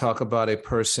way to talk about a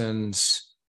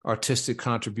person's artistic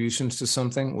contributions to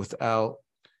something without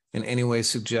in any way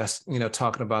suggest,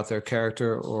 talking about their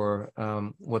character or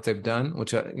what they've done,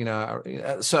 which,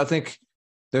 so I think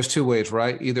there's two ways,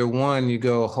 right? Either one, you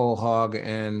go whole hog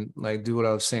and do what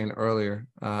I was saying earlier.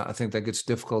 I think that gets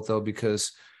difficult though,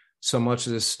 because so much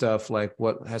of this stuff, like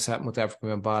what has happened with Afrika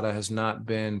Bambaataa, has not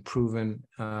been proven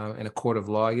in a court of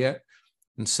law yet.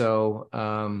 And so,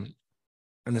 and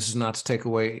this is not to take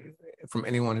away from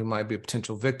anyone who might be a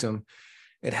potential victim,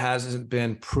 it hasn't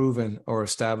been proven or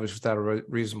established without a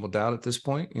reasonable doubt at this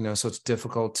point, so it's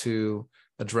difficult to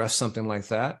address something like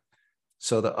that.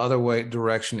 So the other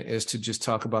direction is to just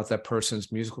talk about that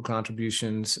person's musical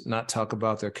contributions, not talk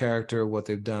about their character, what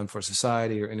they've done for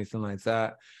society or anything like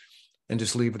that, and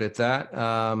just leave it at that,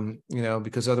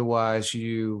 because otherwise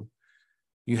you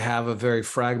have a very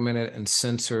fragmented and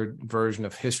censored version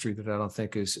of history that I don't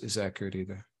think is accurate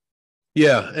either.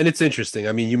 Yeah, and it's interesting.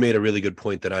 I mean, you made a really good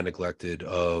point that I neglected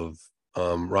of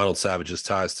Ronald Savage's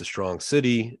ties to Strong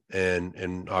City,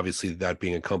 and obviously that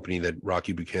being a company that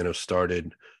Rocky Buchanan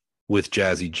started with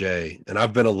Jazzy J. And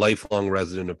I've been a lifelong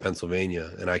resident of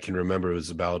Pennsylvania, and I can remember it was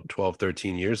about 10,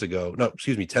 11 years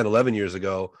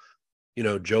ago.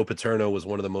 Joe Paterno was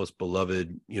one of the most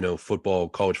beloved,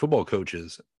 college football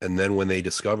coaches. And then when they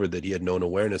discovered that he had known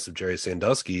awareness of Jerry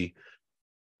Sandusky,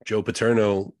 Joe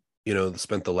Paterno,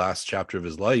 spent the last chapter of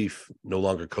his life no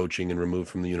longer coaching and removed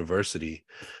from the university.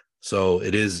 So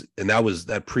it is, and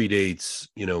that predates,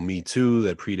 Me Too,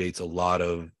 that predates a lot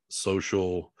of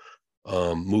social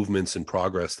movements and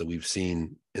progress that we've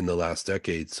seen in the last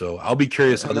decade. So I'll be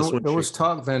curious how this one. There was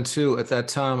talk then too at that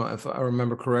time, if I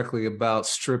remember correctly, about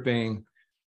stripping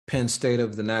Penn State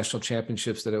of the national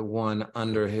championships that it won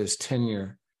under his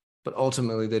tenure, but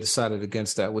ultimately they decided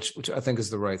against that, which I think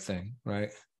is the right thing, right?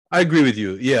 I agree with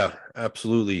you. Yeah,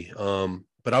 absolutely.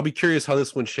 But I'll be curious how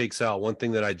this one shakes out. One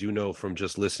thing that I do know from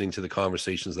just listening to the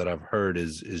conversations that I've heard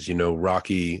is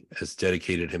Rocky has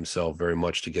dedicated himself very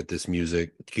much to get this museum,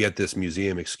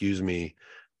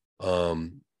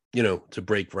 to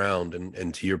break ground.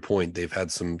 And to your point, they've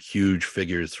had some huge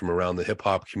figures from around the hip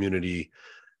hop community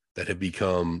that have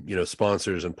become,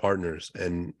 sponsors and partners.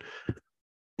 And,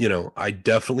 I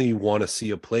definitely want to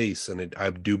see a place, and I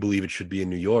do believe it should be in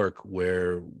New York,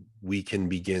 where we can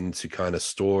begin to kind of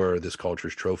store this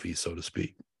culture's trophies, so to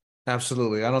speak.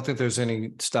 Absolutely. I don't think there's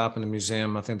any stop in the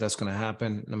museum. I think that's going to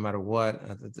happen no matter what.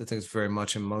 I think it's very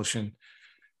much in motion,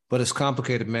 but it's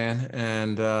complicated, man.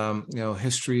 And,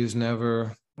 history is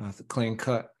never clean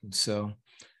cut. So,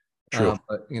 true.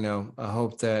 But, I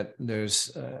hope that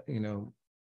there's,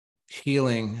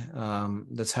 healing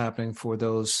that's happening for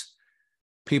those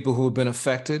people who have been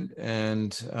affected,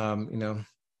 and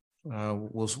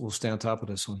we'll stay on top of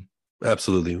this one.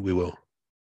 Absolutely, we will.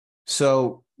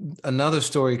 So another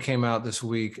story came out this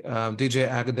week. DJ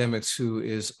Akademiks, who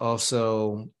is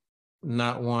also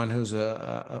not one who's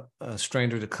a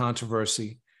stranger to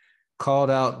controversy,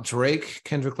 called out Drake,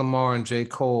 Kendrick Lamar, and J.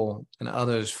 Cole and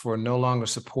others for no longer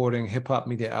supporting hip-hop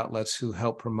media outlets who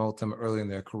helped promote them early in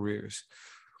their careers.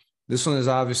 This one is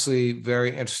obviously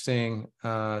very interesting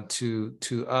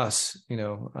to us. You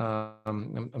know,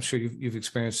 I'm sure you've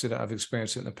experienced it. I've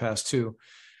experienced it in the past too.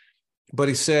 But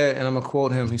he said, and I'm going to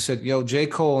quote him, he said, "Yo, J.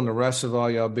 Cole and the rest of all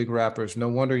y'all big rappers, no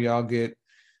wonder y'all get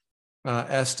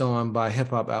essed on by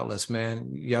hip-hop outlets,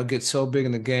 man. Y'all get so big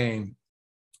in the game.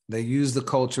 They use the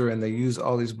culture and they use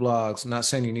all these blogs. I'm not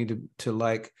saying you need to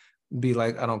like, be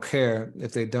like, I don't care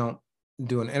if they don't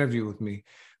do an interview with me.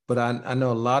 But I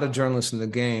know a lot of journalists in the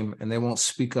game and they won't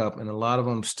speak up. And a lot of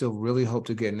them still really hope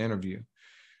to get an interview.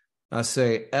 I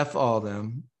say, F all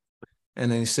them. And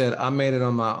then he said, I made it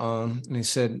on my own. And he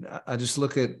said, I just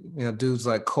look at, you know, dudes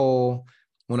like Cole.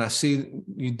 When I see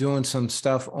you doing some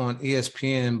stuff on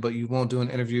ESPN, but you won't do an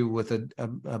interview with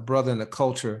a brother in the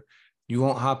culture, you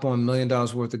won't hop on $1 million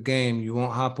worth of game, you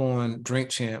won't hop on Drink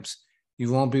Champs, you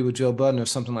won't be with Joe Budden or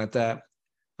something like that.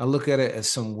 I look at it as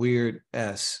some weird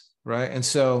S, right? And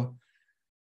so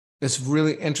it's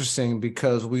really interesting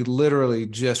because we literally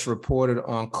just reported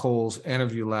on Cole's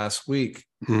interview last week.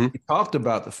 Mm-hmm. He talked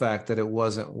about the fact that it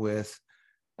wasn't with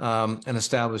an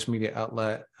established media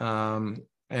outlet.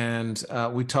 And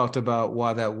we talked about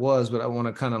why that was, but I want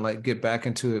to kind of like get back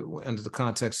into it, into the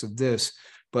context of this.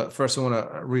 But first, I want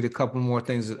to read a couple more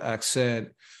things that Ak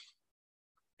said.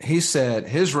 He said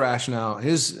his rationale,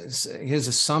 his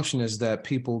assumption is that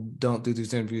people don't do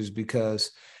these interviews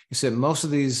because he said most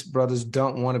of these brothers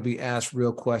don't want to be asked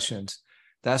real questions.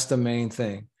 That's the main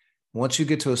thing. Once you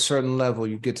get to a certain level,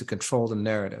 you get to control the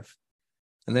narrative.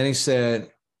 And then he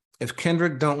said, if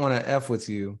Kendrick don't want to F with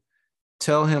you,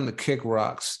 tell him to kick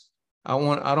rocks. I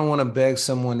don't want to beg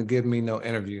someone to give me no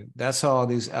interview. That's how all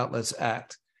these outlets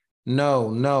act.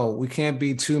 No, we can't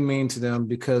be too mean to them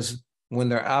because when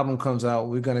their album comes out,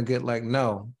 we're going to get like,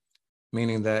 no,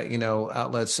 meaning that, you know,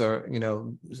 outlets are, you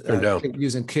know,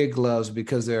 using kid gloves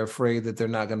because they're afraid that they're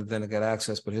not going to then get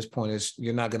access. But his point is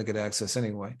you're not going to get access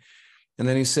anyway. And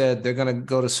then he said they're going to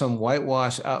go to some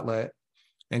whitewash outlet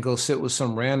and go sit with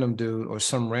some random dude or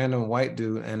some random white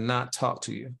dude and not talk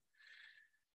to you.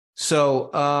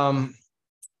 So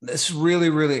it's really,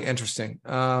 really interesting.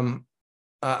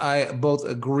 I both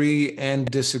agree and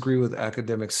disagree with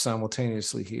Akademiks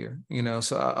simultaneously here, you know,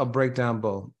 so I'll break down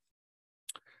both.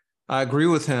 I agree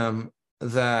with him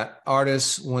that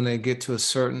artists, when they get to a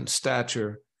certain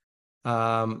stature,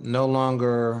 no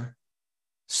longer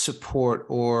support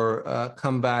or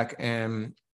come back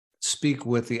and speak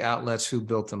with the outlets who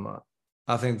built them up.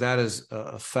 I think that is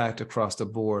a fact across the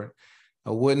board.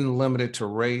 I wouldn't limit it to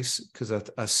race because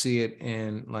I see it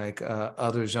in like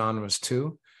other genres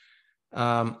too.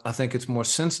 I think it's more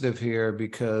sensitive here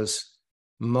because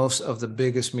most of the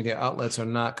biggest media outlets are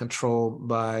not controlled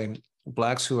by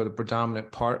Blacks who are the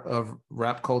predominant part of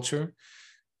rap culture.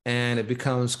 And it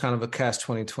becomes kind of a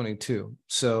catch-22.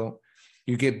 So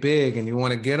you get big and you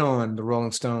want to get on the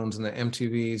Rolling Stones and the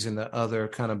MTVs and the other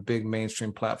kind of big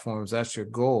mainstream platforms. That's your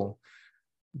goal.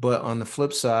 But on the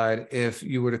flip side, if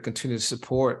you were to continue to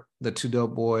support the Two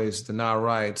Dope Boys, the Nah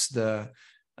Rights, the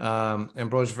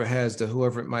Ambrosia for Heads, the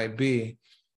whoever it might be,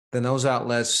 then those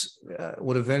outlets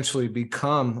would eventually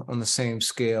become on the same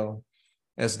scale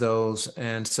as those.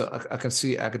 And so I can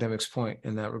see Akademiks' point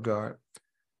in that regard.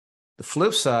 The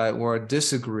flip side where I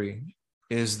disagree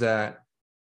is that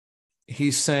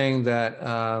he's saying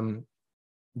that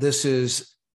this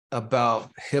is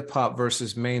about hip hop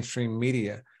versus mainstream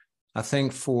media. I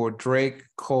think for Drake,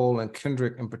 Cole, and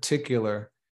Kendrick in particular,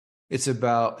 it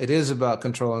is about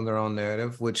controlling their own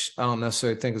narrative, which I don't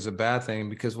necessarily think is a bad thing,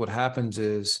 because what happens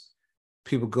is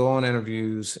people go on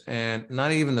interviews and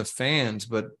not even the fans,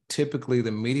 but typically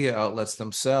the media outlets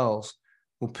themselves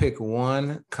will pick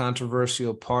one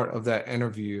controversial part of that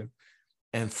interview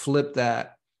and flip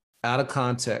that out of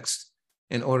context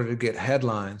in order to get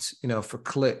headlines, you know, for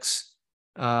clicks.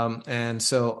 And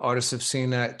so artists have seen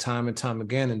that time and time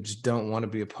again and just don't want to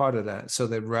be a part of that. So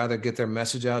they'd rather get their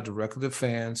message out directly to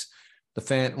fans.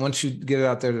 Once you get it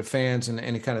out there to fans in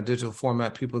any kind of digital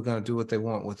format, people are going to do what they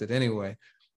want with it anyway.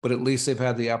 But at least they've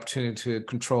had the opportunity to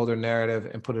control their narrative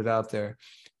and put it out there.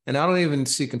 And I don't even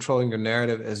see controlling your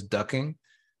narrative as ducking.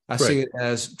 I see it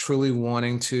as truly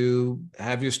wanting to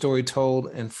have your story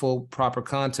told in full, proper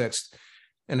context.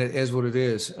 And it is what it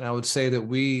is. And I would say that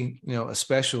we, you know,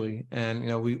 especially, and, you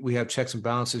know, we have checks and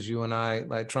balances, you and I,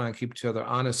 like, try and keep each other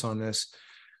honest on this.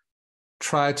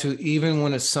 try to, even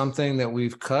when it's something that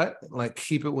we've cut, like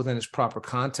keep it within its proper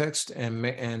context and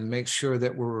make sure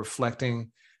that we're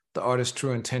reflecting the artist's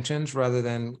true intentions rather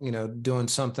than, doing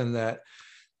something that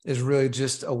is really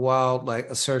just a wild like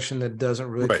assertion that doesn't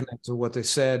really connect to what they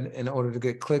said in order to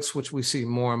get clicks, which we see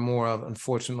more and more of,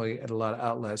 unfortunately, at a lot of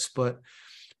outlets. But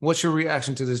what's your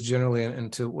reaction to this generally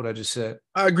and to what I just said?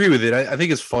 I agree with it. I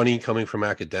think it's funny coming from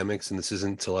Akademiks, and this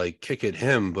isn't to like kick at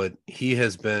him, but he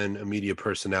has been a media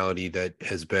personality that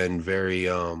has been very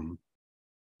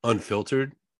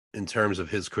unfiltered in terms of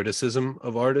his criticism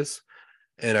of artists.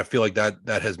 And I feel like that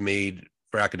has made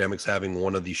for Akademiks having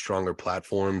one of the stronger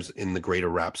platforms in the greater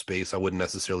rap space. I wouldn't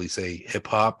necessarily say hip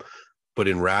hop, but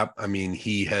in rap, I mean,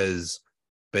 he has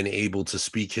been able to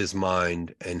speak his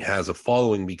mind and has a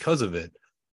following because of it.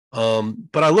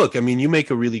 But you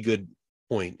make a really good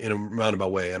point in a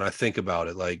roundabout way. And I think about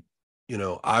it like,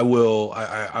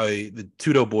 the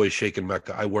Two Dope Boys, Shake and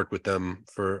Mecca, I worked with them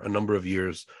for a number of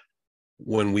years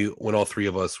when all three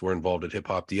of us were involved at Hip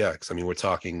Hop DX. I mean, we're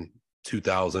talking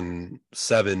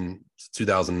 2007,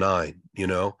 2009,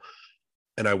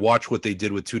 and I watched what they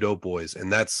did with Two Dope Boys.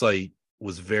 And that site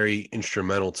was very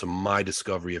instrumental to my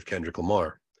discovery of Kendrick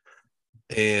Lamar.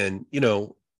 And,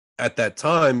 at that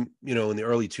time, in the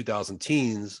early 2000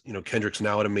 teens, Kendrick's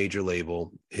now at a major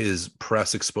label. His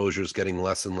press exposure is getting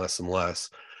less and less and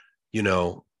less,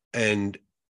 and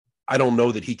I don't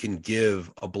know that he can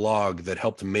give a blog that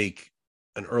helped make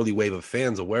an early wave of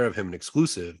fans aware of him an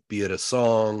exclusive, be it a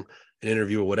song, an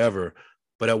interview, or whatever.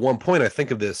 But at one point, I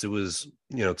think of this, it was,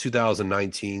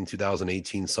 2019,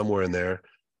 2018, somewhere in there,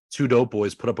 Two Dope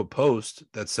Boys put up a post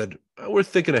that said, we're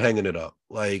thinking of hanging it up.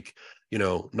 Like,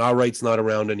 Nah Right's not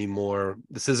around anymore.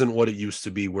 This isn't what it used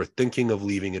to be. We're thinking of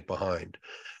leaving it behind.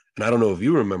 And I don't know if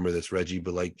you remember this, Reggie,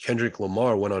 but like Kendrick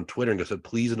Lamar went on Twitter and just said,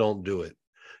 please don't do it.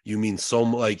 You mean so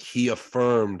much. Like he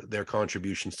affirmed their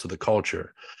contributions to the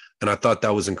culture. And I thought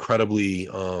that was incredibly,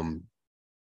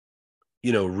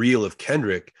 real of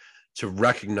Kendrick to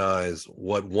recognize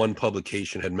what one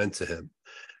publication had meant to him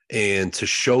and to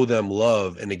show them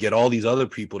love and to get all these other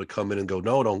people to come in and go,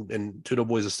 no, don't. And Two Dope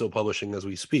Boys is still publishing as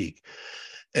we speak.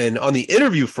 And on the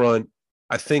interview front,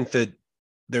 I think that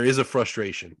there is a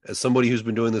frustration. As somebody who's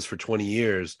been doing this for 20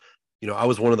 years, I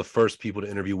was one of the first people to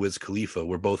interview Wiz Khalifa.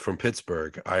 We're both from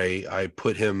Pittsburgh. I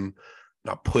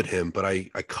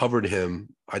covered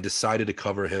him. I decided to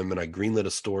cover him, and I greenlit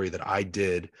a story that I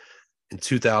did in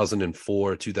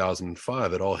 2004,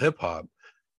 2005 at All Hip Hop.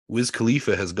 Wiz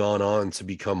Khalifa has gone on to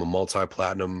become a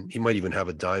multi-platinum. He might even have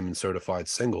a diamond certified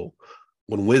single.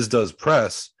 When Wiz does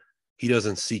press, he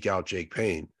doesn't seek out Jake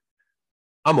Payne.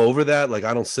 I'm over that. Like,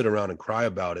 I don't sit around and cry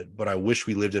about it, but I wish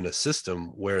we lived in a system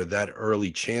where that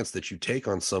early chance that you take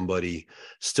on somebody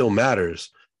still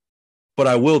matters. But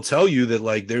I will tell you that,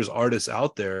 like, there's artists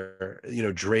out there,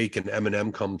 Drake and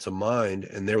Eminem come to mind,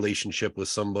 and their relationship with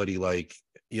somebody like,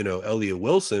 Elliot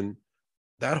Wilson,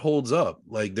 that holds up.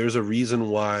 Like, there's a reason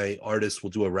why artists will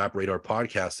do a Rap Radar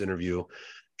podcast interview.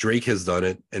 Drake has done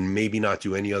it and maybe not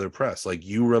do any other press. Like,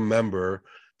 you remember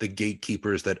the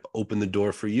gatekeepers that opened the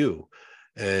door for you.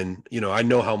 And, I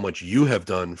know how much you have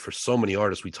done for so many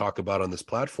artists we talk about on this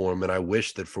platform. And I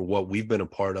wish that for what we've been a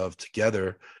part of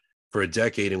together for a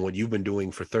decade and what you've been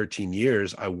doing for 13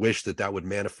 years, I wish that would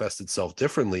manifest itself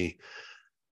differently.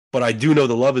 But I do know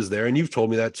the love is there. And you've told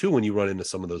me that too when you run into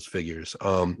some of those figures.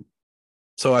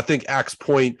 So I think Axe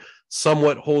Point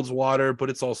somewhat holds water, but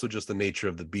it's also just the nature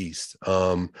of the beast.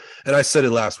 And I said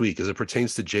it last week as it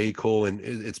pertains to J. Cole, and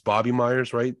it's Bobby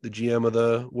Myers, right? The GM of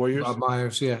the Warriors? Bob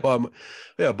Myers, yeah.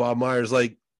 Bob Myers.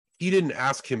 Like, he didn't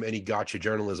ask him any gotcha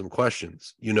journalism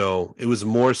questions. It was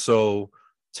more so,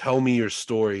 tell me your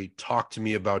story, talk to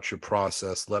me about your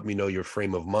process, let me know your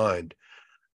frame of mind.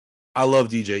 I love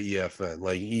DJ EFN.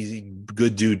 Like, he's a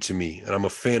good dude to me, and I'm a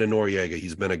fan of Noriega.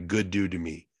 He's been a good dude to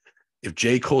me. If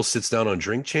J. Cole sits down on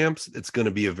Drink Champs, it's going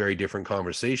to be a very different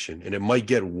conversation, and it might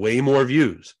get way more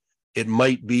views. It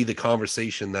might be the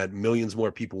conversation that millions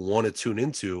more people want to tune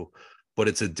into, but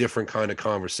it's a different kind of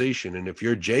conversation. And if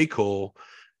you're J. Cole,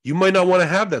 you might not want to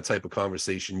have that type of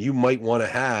conversation. You might want to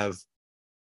have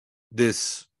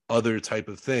this other type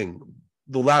of thing.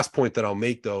 The last point that I'll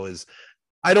make, though, is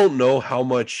I don't know how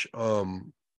much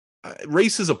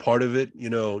race is a part of it.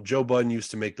 Joe Budden used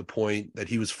to make the point that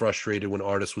he was frustrated when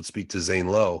artists would speak to Zane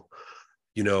Lowe,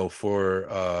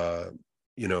 for,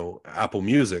 Apple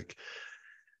Music.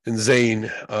 And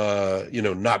Zane,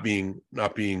 not being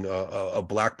a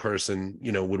black person,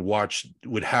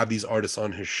 would have these artists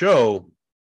on his show.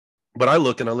 But I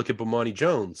look at Bomani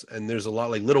Jones, and there's a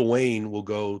lot, like Lil Wayne will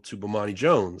go to Bomani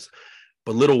Jones.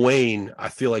 But Lil Wayne, I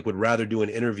feel like, would rather do an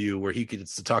interview where he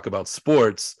gets to talk about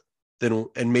sports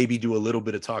and maybe do a little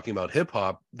bit of talking about hip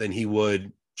hop than he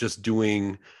would just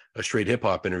doing a straight hip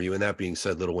hop interview. And that being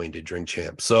said, Lil Wayne did Drink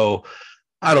Champs. So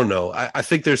I don't know. I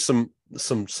think there's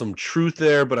some truth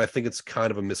there, but I think it's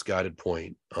kind of a misguided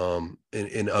point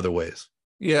in other ways.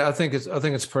 Yeah, I think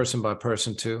it's person by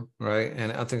person too, right?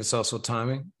 And I think it's also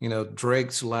timing. You know,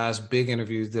 Drake's last big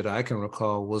interview that I can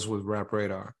recall was with Rap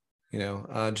Radar. You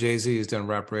know, Jay-Z has done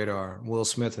Rap Radar. Will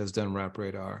Smith has done Rap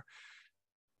Radar.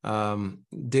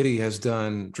 Diddy has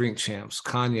done Drink Champs.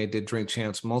 Kanye did Drink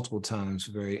Champs multiple times,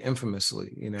 very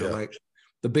infamously. You know, like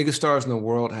the biggest stars in the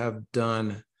world have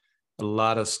done a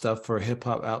lot of stuff for hip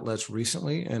hop outlets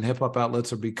recently, and hip hop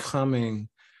outlets are becoming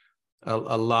a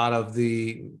lot of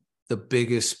the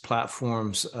biggest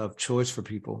platforms of choice for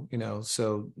people. You know,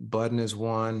 so Budden is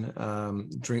one,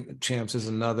 Drink Champs is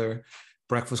another,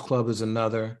 Breakfast Club is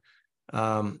another.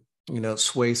 You know,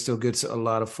 Sway still gets a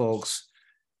lot of folks.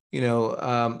 You know,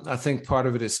 I think part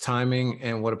of it is timing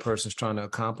and what a person's trying to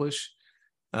accomplish.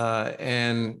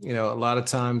 And, you know, a lot of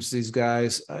times these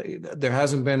guys, there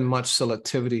hasn't been much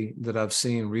selectivity that I've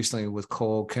seen recently with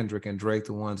Cole, Kendrick, and Drake,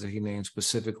 the ones that he named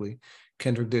specifically.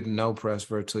 Kendrick did no press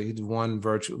virtually. He did one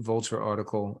Vulture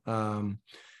article.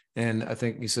 And I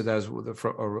think he said that was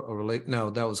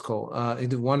that was Cole. He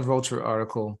did one Vulture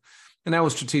article, and that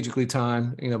was strategically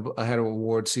timed, you know, ahead of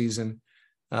award season.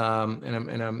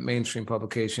 In a mainstream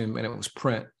publication, and it was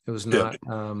print. It was not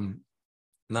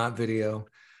video.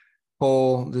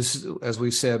 Cole, this is, as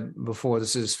we said before,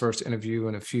 this is his first interview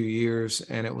in a few years,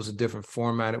 and it was a different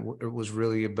format. It was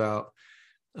really about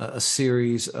a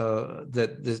series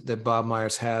that Bob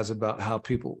Myers has about how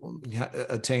people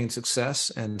attain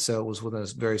success, and so it was within a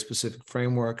very specific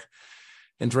framework.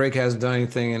 And Drake hasn't done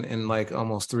anything in like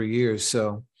almost 3 years,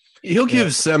 so. He'll give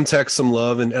Semtex some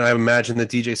love, and I imagine that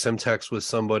DJ Semtex was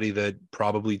somebody that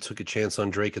probably took a chance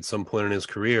on Drake at some point in his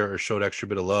career or showed extra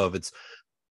bit of love.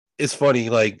 It's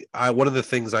funny, like one of the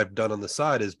things I've done on the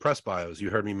side is press bios. You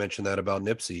heard me mention that about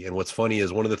Nipsey, and what's funny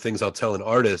is one of the things I'll tell an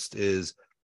artist is,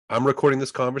 I'm recording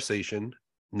this conversation,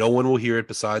 no one will hear it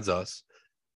besides us,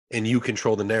 and you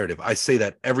control the narrative. I say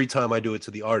that every time I do it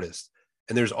to the artist,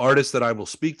 and there's artists that I will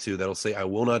speak to that'll say, I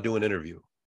will not do an interview.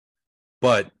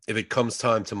 But if it comes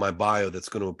time to my bio that's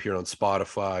going to appear on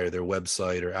Spotify or their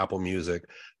website or Apple Music,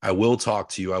 I will talk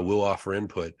to you. I will offer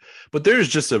input. But there's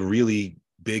just a really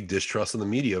big distrust in the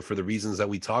media for the reasons that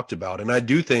we talked about. And I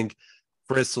do think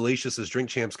for as salacious as Drink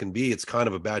Champs can be, it's kind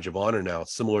of a badge of honor now,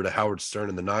 similar to Howard Stern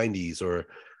in the 90s, or,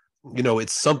 you know,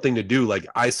 it's something to do. Like,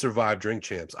 I survived Drink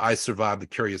Champs. I survived the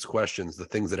curious questions, the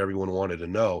things that everyone wanted to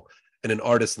know. And an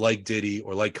artist like Diddy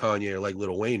or like Kanye or like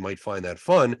Lil Wayne might find that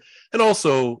fun. And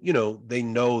also, you know, they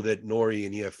know that Nori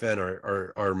and EFN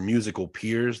are musical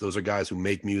peers. Those are guys who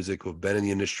make music, who have been in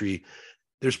the industry.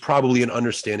 There's probably an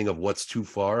understanding of what's too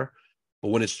far. But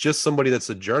when it's just somebody that's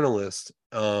a journalist,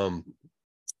 or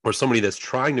somebody that's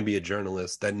trying to be a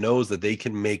journalist that knows that they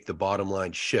can make the bottom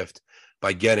line shift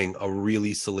by getting a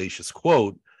really salacious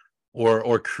quote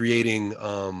or creating,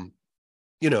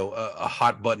 you know, a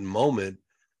hot button moment,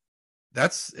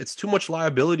 it's too much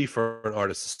liability for an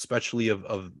artist, especially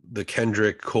of the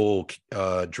Kendrick, Cole,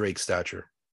 Drake stature.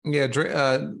 Yeah,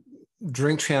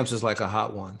 Drink Champs is like a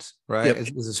Hot Ones, right? Yep.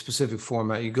 It's a specific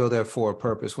format. You go there for a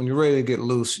purpose. When you're ready to get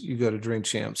loose, you go to Drink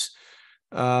Champs.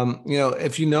 You know,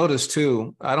 if you notice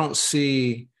too, I don't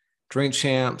see Drink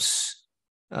Champs,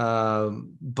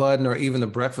 Budden, or even the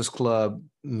Breakfast Club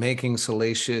making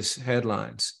salacious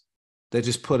headlines. They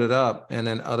just put it up, and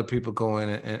then other people go in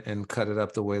and cut it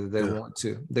up the way that they want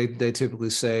to. They typically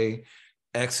say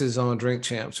X is on Drink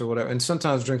Champs or whatever. And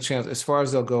sometimes Drink Champs, as far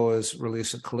as they'll go, is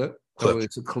release a clip. So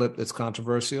it's a clip that's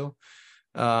controversial.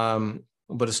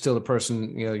 But it's still the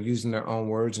person, you know, using their own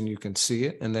words, and you can see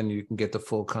it, and then you can get the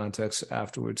full context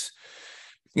afterwards.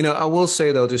 You know, I will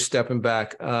say, though, just stepping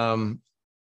back,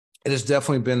 it has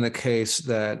definitely been the case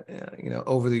that, you know,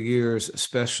 over the years,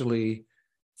 especially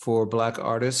for Black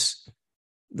artists,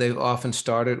 they've often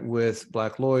started with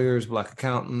Black lawyers, Black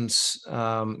accountants, you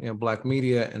know, Black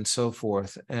media, and so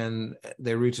forth. And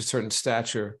they reach a certain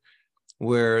stature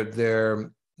where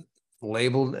they're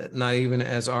labeled not even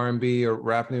as R&B or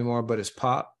rap anymore, but as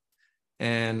pop.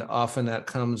 And often that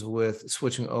comes with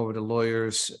switching over to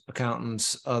lawyers,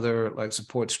 accountants, other like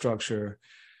support structure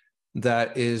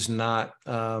that is not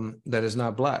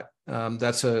Black.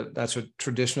 That's a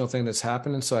traditional thing that's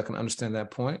happening, so I can understand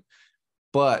that point.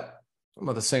 But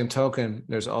by the same token,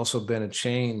 there's also been a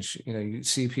change. You know, you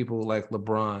see people like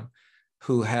LeBron,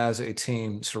 who has a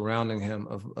team surrounding him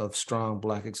of strong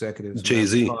Black executives.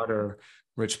 Jay-Z. Carter,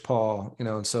 Rich Paul, you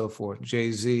know, and so forth,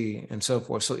 Jay-Z and so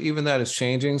forth. So even that is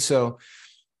changing. So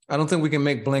I don't think we can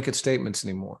make blanket statements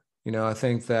anymore. I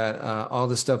think that all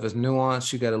this stuff is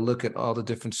nuanced. You got to look at all the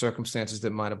different circumstances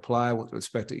that might apply with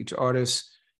respect to each artist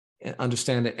and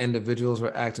understand that individuals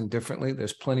are acting differently.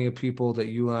 There's plenty of people that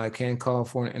you and I can call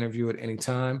for an interview at any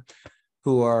time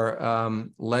who are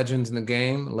legends in the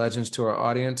game, legends to our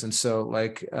audience. And so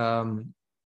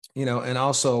and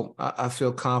also I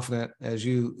feel confident, as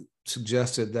you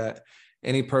suggested, that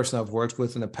any person I've worked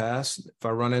with in the past, if I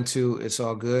run into, it's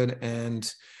all good.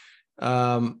 And,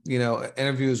 an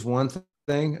interview is one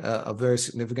thing, a very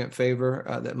significant favor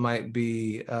that might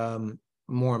be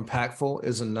more impactful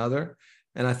is another.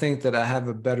 And I think that I have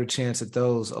a better chance at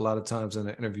those a lot of times in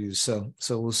the interviews. So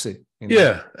we'll see.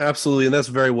 Yeah, absolutely. And that's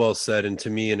very well said. And to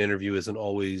me, an interview isn't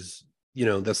always,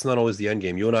 that's not always the end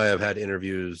game. You and I have had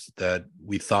interviews that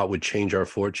we thought would change our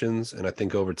fortunes. And I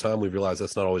think over time, we've realized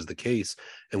that's not always the case.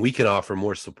 And we can offer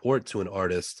more support to an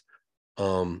artist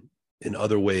in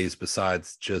other ways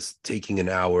besides just taking an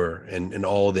hour and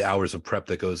all the hours of prep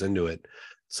that goes into it.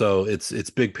 So it's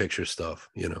big picture stuff,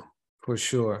 For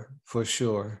sure.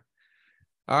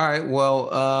 All right. Well,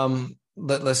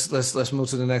 let's move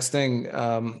to the next thing.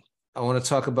 We're going to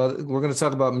talk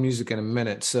about music in a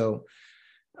minute. So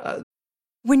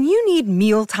when you need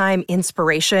mealtime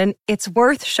inspiration, it's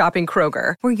worth shopping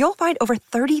Kroger, where you'll find over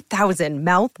 30,000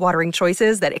 mouth-watering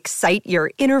choices that excite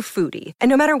your inner foodie. And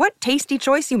no matter what tasty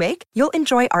choice you make, you'll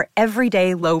enjoy our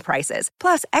everyday low prices,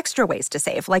 plus extra ways to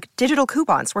save, like digital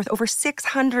coupons worth over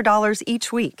 $600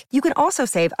 each week. You can also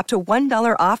save up to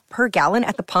 $1 off per gallon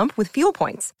at the pump with fuel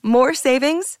points. More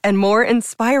savings and more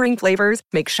inspiring flavors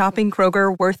make shopping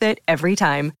Kroger worth it every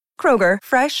time. Kroger,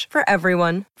 fresh for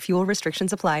everyone. Fuel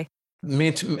restrictions apply.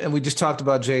 And we just talked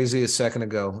about Jay-Z a second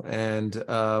ago, and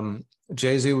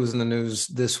Jay-Z was in the news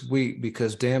this week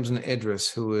because Damson Idris,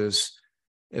 who is,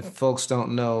 if folks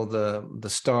don't know, the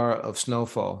star of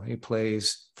Snowfall, he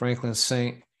plays Franklin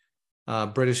Saint,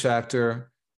 British actor,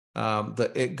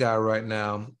 the it guy right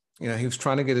now. He was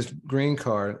trying to get his green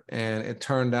card, and it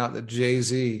turned out that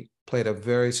Jay-Z played a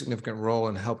very significant role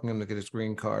in helping him to get his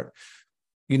green card.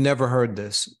 You never heard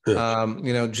this.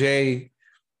 Jay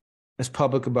is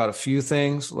public about a few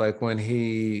things, like when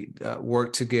he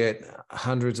worked to get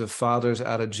hundreds of fathers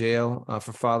out of jail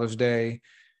for Father's Day,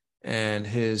 and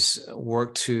his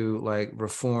work to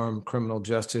reform criminal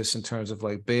justice in terms of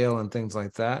bail and things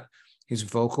like that. He's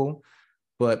vocal,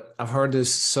 but I've heard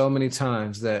this so many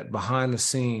times that behind the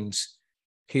scenes,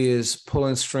 he is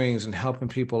pulling strings and helping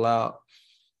people out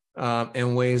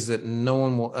in ways that no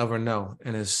one will ever know,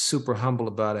 and is super humble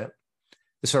about it.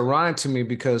 It's ironic to me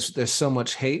because there's so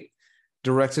much hate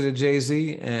directed at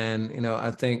Jay-Z. And, I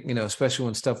think, especially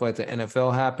when stuff like the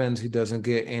NFL happens, he doesn't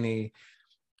get any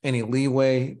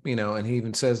leeway, and he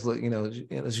even says,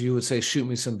 as you would say, shoot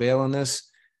me some bail on this.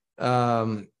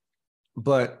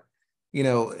 But,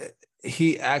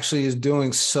 he actually is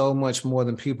doing so much more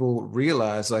than people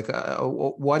realize.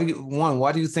 Why do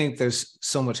you think there's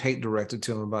so much hate directed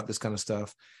to him about this kind of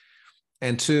stuff?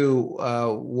 And two,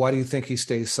 why do you think he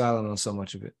stays silent on so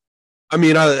much of it? I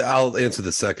mean, I'll answer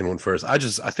the second one first. I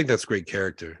think that's great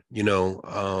character.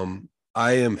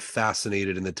 I am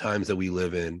fascinated in the times that we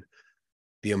live in,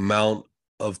 the amount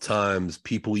of times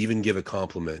people even give a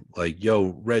compliment, like,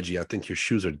 yo, Reggie, I think your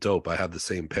shoes are dope. I have the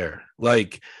same pair.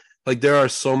 Like there are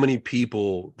so many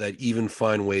people that even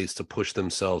find ways to push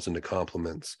themselves into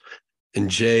compliments. And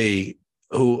Jay,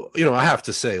 who, I have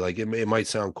to say, it might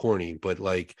sound corny, but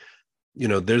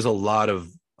there's a lot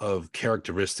of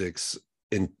characteristics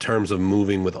in terms of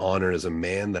moving with honor as a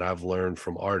man that I've learned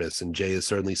from artists. And Jay is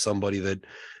certainly somebody that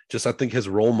just, I think, has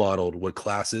role modeled what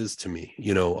class is to me,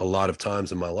 a lot of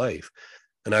times in my life.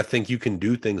 And I think you can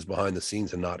do things behind the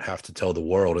scenes and not have to tell the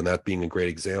world. And that being a great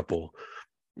example.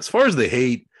 As far as the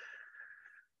hate,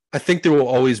 I think there will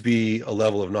always be a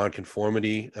level of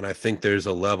nonconformity. And I think there's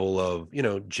a level of,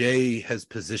 Jay has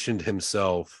positioned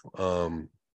himself,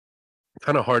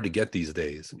 kind of hard to get these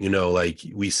days.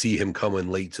 We see him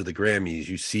coming late to the Grammys.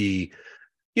 You see,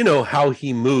 how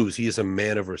he moves. He is a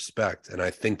man of respect. And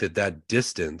I think that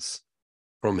distance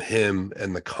from him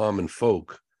and the common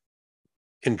folk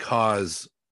can cause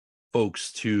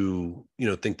folks to,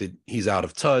 think that he's out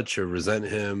of touch or resent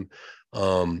him.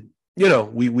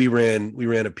 We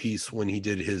ran a piece when he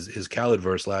did his Khaled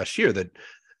verse last year that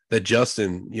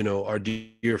Justin, our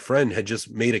dear friend, had just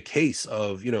made a case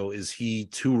of, is he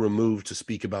too removed to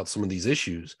speak about some of these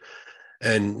issues?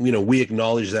 And, we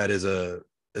acknowledge that as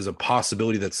a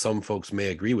possibility that some folks may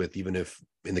agree with, even if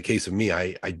in the case of me,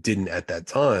 I didn't at that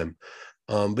time.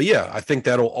 But yeah, I think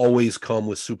that'll always come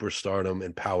with superstardom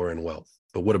and power and wealth.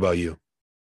 But what about you?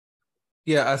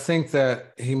 Yeah, I think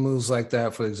that he moves like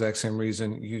that for the exact same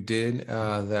reason you did,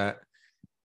 that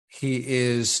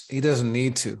he doesn't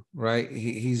need to, right?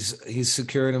 He's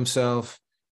secured himself.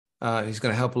 He's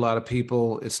going to help a lot of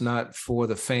people. It's not for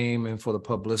the fame and for the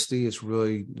publicity. It's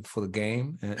really for the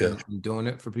game and doing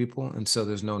it for people. And so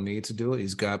there's no need to do it.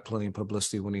 He's got plenty of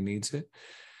publicity when he needs it.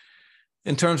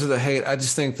 In terms of the hate, I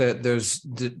just think that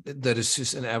that it's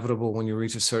just inevitable when you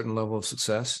reach a certain level of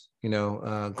success.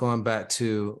 Going back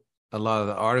to a lot of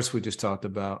the artists we just talked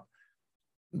about,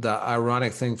 the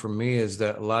ironic thing for me is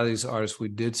that a lot of these artists we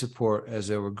did support as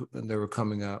they were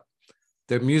coming up,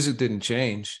 their music didn't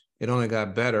change. It only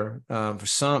got better for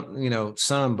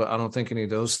some, but I don't think any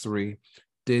of those three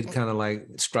did kind of like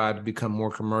strive to become more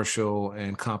commercial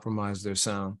and compromise their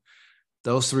sound.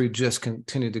 Those three just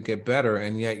continued to get better,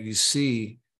 and yet you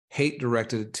see hate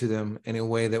directed to them in a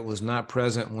way that was not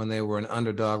present when they were an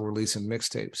underdog releasing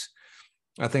mixtapes.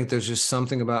 I think there's just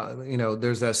something about,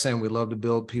 there's that saying, we love to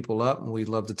build people up and we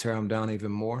love to tear them down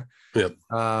even more. Yep.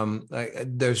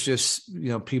 There's just,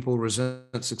 people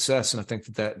resent success. And I think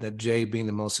that Jay being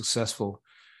the most successful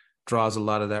draws a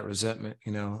lot of that resentment,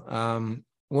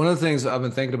 One of the things I've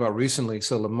been thinking about recently,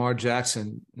 so Lamar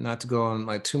Jackson, not to go on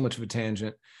like too much of a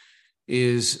tangent,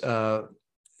 is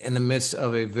in the midst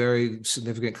of a very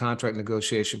significant contract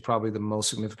negotiation, probably the most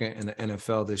significant in the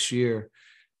NFL this year.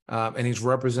 And he's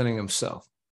representing himself,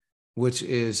 which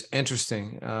is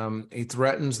interesting. He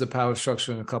threatens the power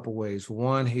structure in a couple of ways.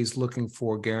 One, he's looking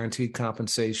for guaranteed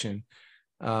compensation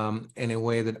in a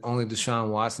way that only Deshaun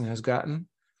Watson has gotten.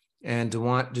 And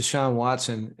Deshaun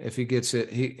Watson, if he gets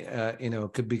it, he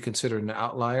could be considered an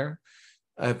outlier.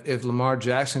 If Lamar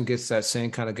Jackson gets that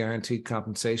same kind of guaranteed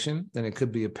compensation, then it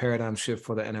could be a paradigm shift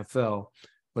for the NFL,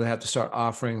 where they have to start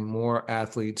offering more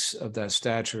athletes of that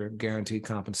stature guaranteed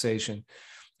compensation.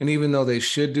 And even though they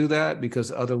should do that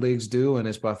because other leagues do, and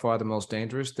it's by far the most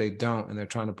dangerous, they don't, and they're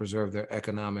trying to preserve their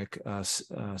economic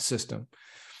system.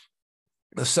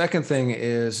 The second thing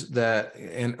is that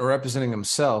in representing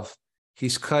himself,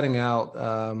 he's cutting out,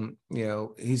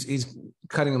 he's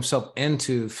cutting himself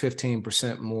into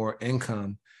 15% more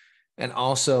income and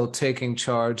also taking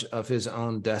charge of his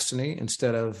own destiny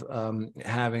instead of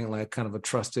having like kind of a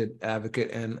trusted advocate.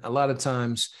 And a lot of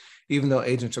times, even though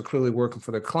agents are clearly working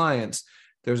for their clients,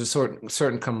 there's a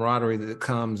certain camaraderie that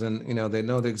comes, and, they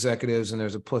know the executives and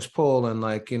there's a push-pull, and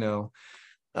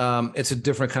it's a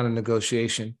different kind of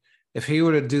negotiation. If he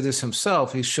were to do this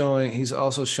himself, he's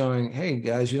also showing, hey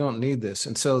guys, you don't need this.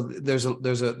 And so there's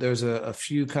a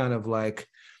few kind of like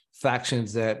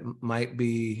factions that might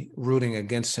be rooting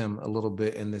against him a little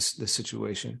bit in this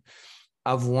situation.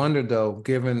 I've wondered though,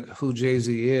 given who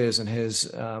Jay-Z is and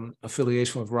his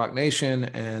affiliation with Roc Nation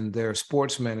and their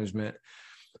sports management,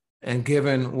 and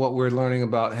given what we're learning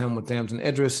about him with Damson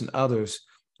Idris and others,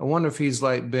 I wonder if he's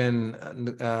like been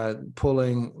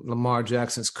pulling Lamar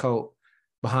Jackson's coat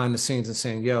behind the scenes and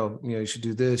saying, yo, you should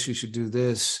do this, you should do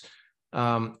this.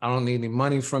 I don't need any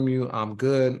money from you. I'm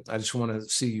good. I just want to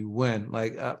see you win.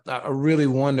 I really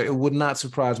wonder, it would not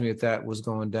surprise me if that was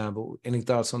going down, but any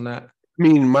thoughts on that? I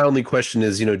mean, my only question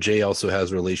is, Jay also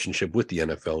has a relationship with the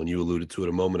NFL, and you alluded to it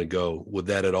a moment ago. Would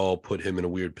that at all put him in a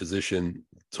weird position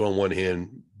to, on one hand,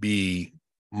 be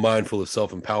mindful of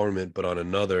self-empowerment, but on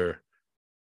another,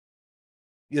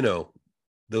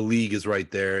 the league is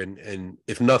right there. And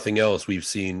if nothing else, we've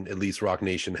seen at least Roc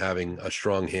Nation having a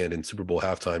strong hand in Super Bowl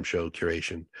halftime show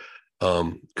curation.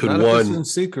 Could not one... if it's in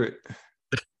secret.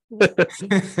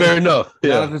 Fair enough.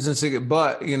 Yeah. Not if it's in secret.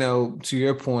 But, to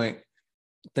your point,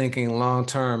 thinking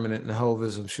long-term, and Hov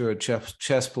is, I'm sure, a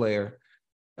chess player,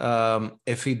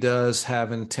 if he does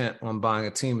have intent on buying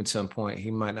a team at some point,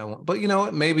 he might not want. But you know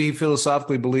what? Maybe he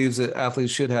philosophically believes that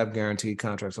athletes should have guaranteed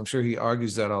contracts. I'm sure he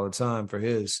argues that all the time for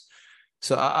his.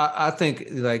 So I think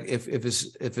like if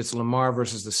it's Lamar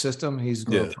versus the system, he's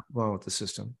going with the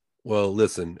system. Well,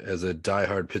 listen, as a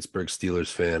diehard Pittsburgh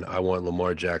Steelers fan, I want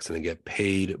Lamar Jackson to get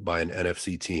paid by an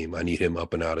NFC team. I need him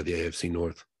up and out of the AFC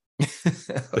North.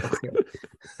 Okay.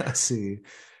 I see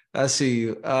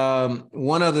you.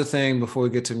 One other thing before we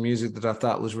get to music that I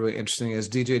thought was really interesting is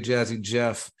DJ Jazzy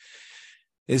Jeff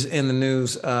is in the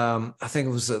news. I think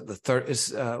it was the third.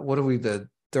 It's what are we, the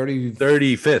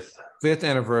 35th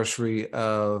anniversary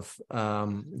of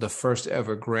the first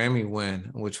ever Grammy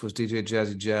win, which was DJ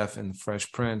Jazzy Jeff and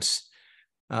Fresh Prince.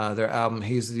 Their album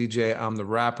 "He's the DJ, I'm the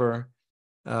Rapper."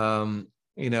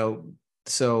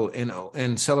 So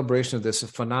in celebration of this, a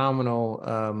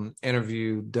phenomenal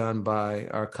interview done by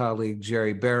our colleague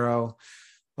Jerry Barrow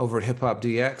over at Hip Hop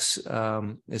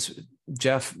DX. It's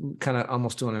Jeff kind of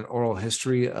almost doing an oral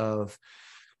history of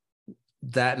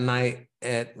that night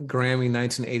at Grammy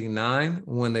 1989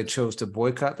 when they chose to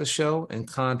boycott the show, in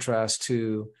contrast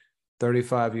to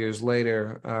 35 years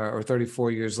later, or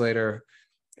 34 years later,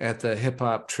 at the hip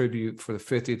hop tribute for the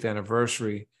 50th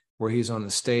anniversary, where he's on the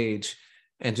stage,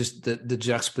 and just the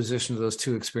juxtaposition of those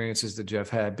two experiences that Jeff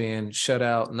had, being shut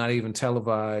out, not even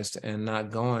televised, and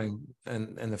not going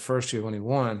in the first year when he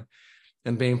won,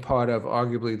 and being part of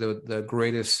arguably the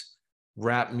greatest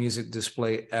rap music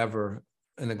display ever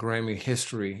in the Grammy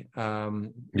history.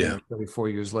 34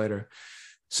 years later.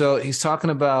 So he's talking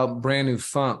about Brand New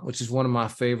Funk, which is one of my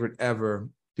favorite ever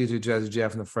DJ Jazzy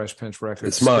Jeff and the Fresh Prince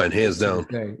records. It's mine, hands down.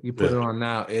 You put it on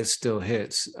now, it still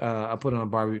hits. I put it on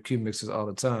barbecue mixes all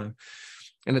the time.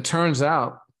 And it turns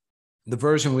out the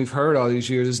version we've heard all these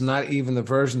years is not even the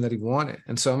version that he wanted.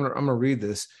 And so I'm gonna read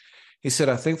this. He said,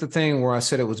 I think the thing where I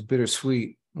said it was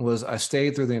bittersweet was I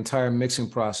stayed through the entire mixing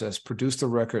process, produced the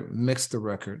record, mixed the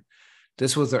record.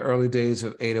 This was the early days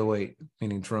of 808,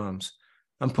 meaning drums.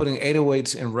 I'm putting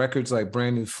 808s in records like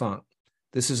Brand New Funk.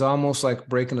 This is almost like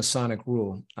breaking a sonic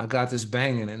rule. I got this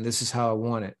banging, and this is how I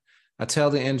want it. I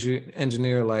tell the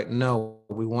engineer, like, no,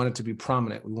 we want it to be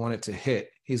prominent. We want it to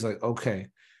hit. He's like, okay.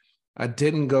 I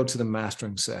didn't go to the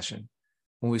mastering session.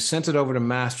 When we sent it over to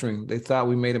mastering, they thought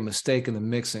we made a mistake in the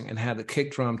mixing and had the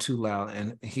kick drum too loud,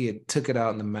 and he had took it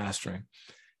out in the mastering.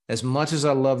 As much as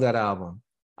I love that album,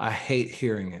 I hate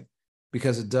hearing it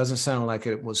because it doesn't sound like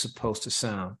it was supposed to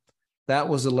sound. That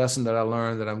was the lesson that I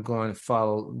learned, that I'm going to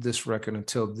follow this record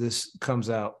until this comes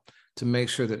out, to make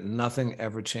sure that nothing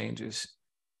ever changes.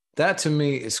 That to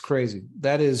me is crazy.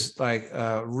 That is like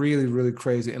really, really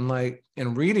crazy. And like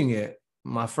in reading it,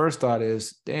 my first thought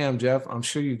is, damn, Jeff, I'm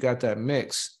sure you got that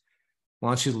mix. Why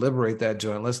don't you liberate that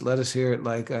joint? Let us hear it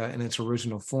like in its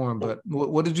original form. But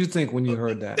what did you think when you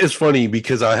heard that? It's funny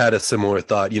because I had a similar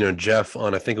thought. Jeff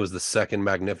on, I think it was the second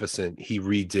Magnificent, he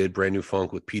redid Brand New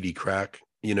Funk with PD Crack,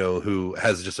 who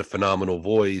has just a phenomenal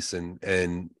voice,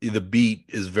 and the beat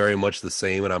is very much the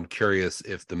same. And I'm curious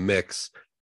if the mix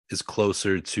is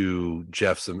closer to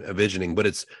Jeff's envisioning, but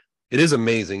it is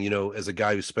amazing. As a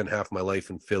guy who spent half my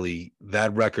life in Philly,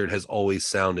 that record has always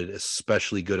sounded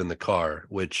especially good in the car,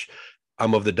 which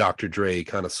I'm of the Dr. Dre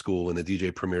kind of school and the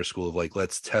DJ Premier school of like,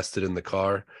 let's test it in the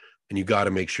car. And you got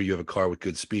to make sure you have a car with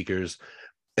good speakers.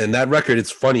 And that record, it's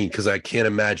funny because I can't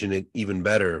imagine it even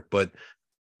better, but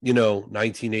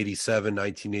 1987,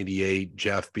 1988,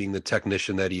 Jeff being the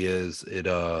technician that he is, it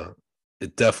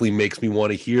definitely makes me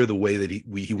want to hear the way that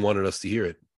he wanted us to hear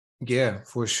it. Yeah,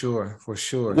 for sure.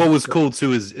 What was cool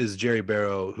too is Jerry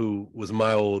Barrow, who was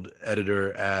my old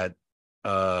editor at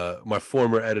my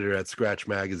former editor at Scratch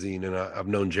Magazine, and I've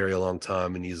known Jerry a long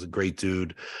time, and he's a great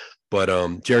dude.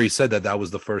 But Jerry said that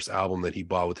was the first album that he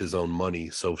bought with his own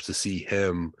money. So to see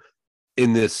him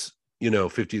in this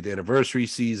 50th anniversary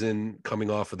season, coming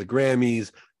off of the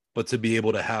Grammys, but to be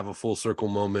able to have a full circle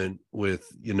moment with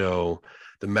the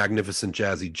magnificent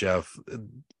Jazzy Jeff,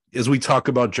 as we talk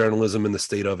about journalism and the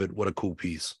state of it, what a cool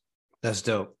piece. That's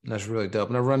dope. That's really dope.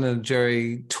 And I've run into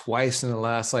Jerry twice in the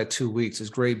last 2 weeks. It's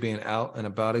great being out and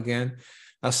about again.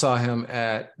 I saw him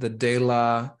at the De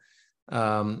La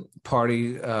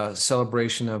party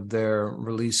celebration of their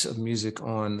release of music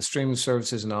on the streaming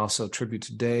services, and also tribute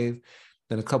to Dave.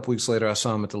 Then a couple weeks later, I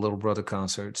saw him at the Little Brother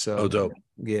concert. So, dope.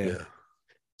 Yeah.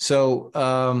 So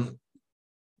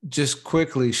just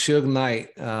quickly, Suge Knight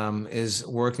is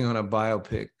working on a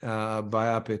biopic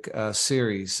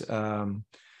series.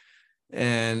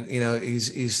 And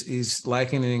he's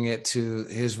likening it to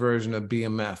his version of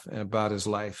BMF and about his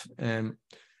life. And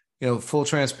full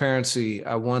transparency,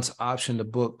 I once optioned a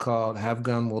book called Have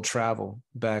Gun Will Travel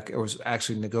back. I was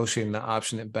actually negotiating to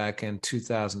option it back in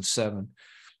 2007.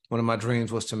 One of my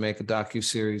dreams was to make a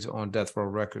docuseries on Death Row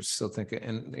Records. Still thinking,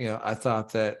 and I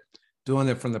thought that doing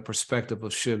it from the perspective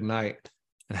of Suge Knight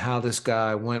and how this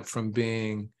guy went from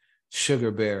being Sugar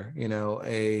Bear,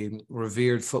 a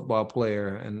revered football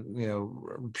player and,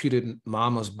 reputed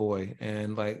mama's boy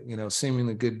and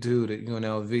seemingly good dude at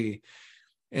UNLV,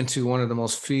 into one of the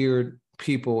most feared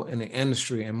people in the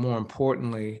industry. And more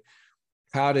importantly,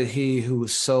 how did he, who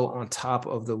was so on top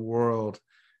of the world,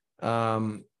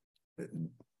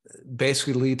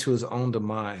 basically lead to his own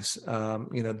demise?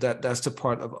 That's the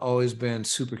part I've always been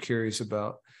super curious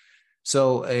about.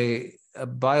 So a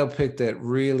biopic that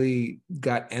really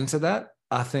got into that,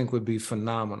 I think would be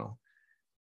phenomenal.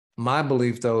 My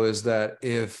belief, though, is that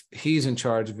if he's in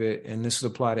charge of it, and this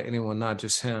would apply to anyone, not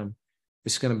just him,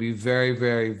 it's going to be very,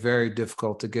 very, very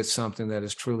difficult to get something that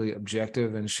is truly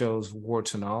objective and shows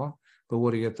warts and all. But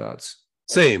what are your thoughts?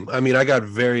 Same. I mean, I got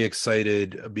very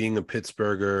excited being a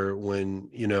Pittsburgher when,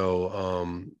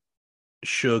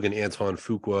 Suge and Antoine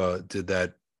Fuqua did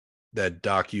that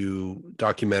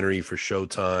documentary for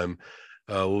Showtime.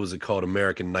 what was it called?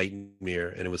 American Nightmare,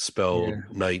 and it was spelled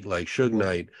Night like Suge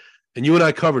Knight. And you and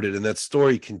I covered it, and that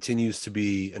story continues to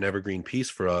be an evergreen piece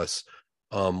for us,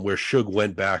 where Suge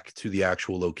went back to the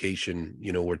actual location,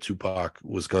 where Tupac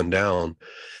was gunned down.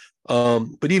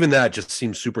 But even that just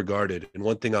seems super guarded. And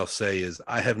one thing I'll say is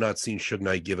I have not seen Suge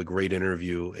Knight give a great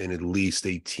interview in at least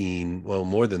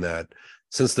more than that,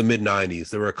 since the mid-90s.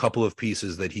 There were a couple of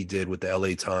pieces that he did with the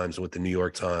LA Times and with the New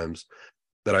York Times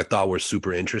that I thought were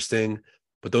super interesting,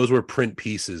 but those were print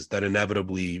pieces that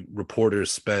inevitably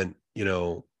reporters spent,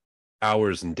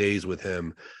 hours and days with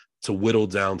him to whittle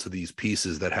down to these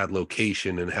pieces that had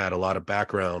location and had a lot of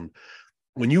background.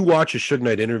 When you watch a Suge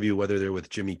Knight interview, whether they're with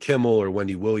Jimmy Kimmel or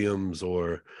Wendy Williams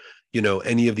or,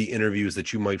 any of the interviews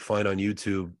that you might find on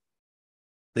YouTube,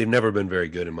 they've never been very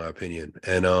good, in my opinion.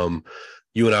 And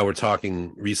you and I were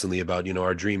talking recently about,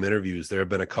 our dream interviews. There have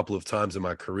been a couple of times in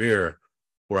my career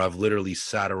where I've literally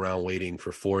sat around waiting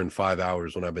for 4 and 5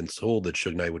 hours when I've been told that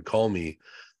Suge Knight would call me.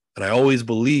 And I always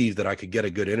believed that I could get a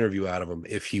good interview out of him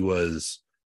if he was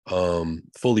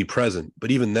fully present.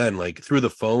 But even then, like through the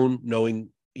phone, knowing,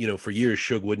 for years,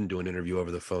 Suge wouldn't do an interview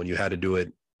over the phone. You had to do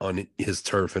it on his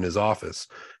turf in his office.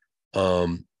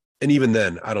 And even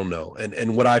then, I don't know.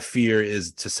 And what I fear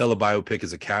is to sell a biopic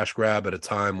as a cash grab at a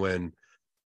time when,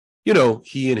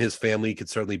 he and his family could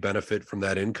certainly benefit from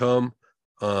that income.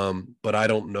 But I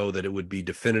don't know that it would be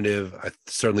definitive. I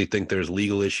certainly think there's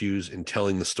legal issues in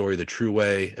telling the story the true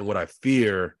way. And what I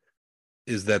fear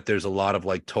is that there's a lot of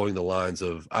like towing the lines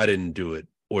of, I didn't do it,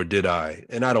 or did I?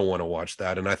 And I don't want to watch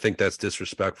that. And I think that's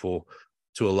disrespectful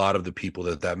to a lot of the people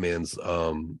that man's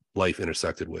life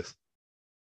intersected with.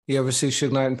 You ever see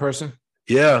Suge Knight in person?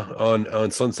 Yeah,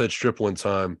 on Sunset Strip one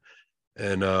time.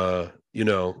 And,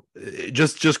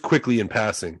 just quickly in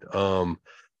passing.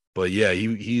 But yeah,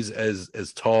 he's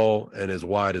as tall and as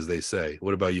wide as they say.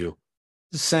 What about you?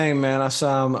 The same, man. I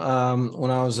saw him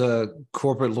when I was a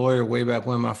corporate lawyer way back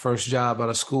when, my first job out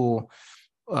of school.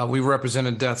 We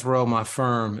represented Death Row, my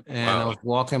firm, and I was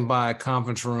walking by a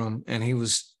conference room, and he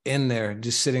was in there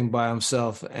just sitting by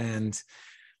himself. And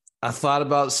I thought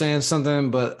about saying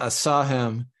something, but I saw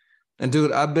him. And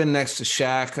dude, I've been next to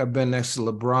Shaq. I've been next to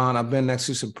LeBron. I've been next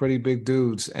to some pretty big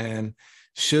dudes. And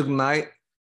Suge Knight,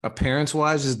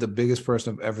 appearance-wise, is the biggest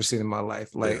person I've ever seen in my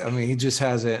life. Like, I mean, he just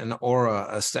has an aura,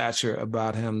 a stature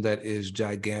about him that is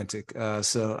gigantic.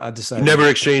 So I decided... You never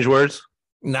exchange words?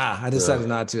 Nah, I decided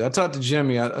not to. I talked to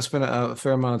Jimmy. I spent a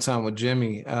fair amount of time with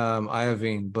Jimmy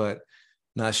Iovine, but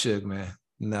not Suge, man.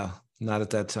 No, not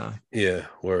at that time. Yeah,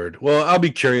 word. Well, I'll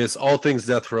be curious. All things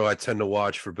Death Row I tend to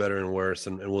watch for better and worse,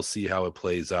 and we'll see how it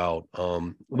plays out.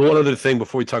 One other thing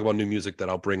before we talk about new music that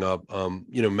I'll bring up,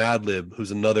 Madlib, who's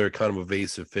another kind of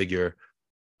evasive figure,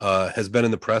 has been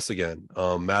in the press again.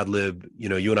 Madlib,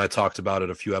 you and I talked about it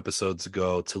a few episodes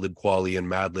ago. Talib Kweli and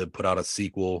Madlib put out a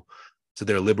sequel to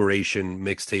their Liberation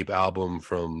mixtape album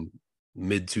from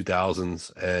mid-2000s,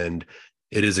 and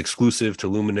it is exclusive to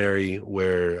Luminary,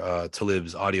 where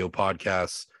Talib's audio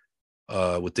podcasts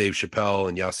with Dave Chappelle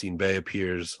and Yassine Bey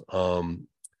appears, The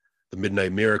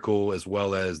Midnight Miracle, as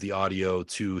well as the audio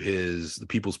to the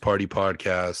People's Party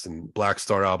podcast and Black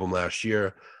Star album last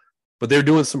year. But they're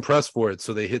doing some press for it,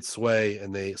 so they hit Sway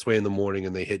in the morning,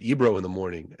 and they hit Ebro in the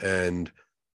morning. And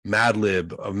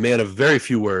Madlib, a man of very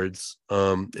few words,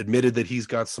 admitted that he's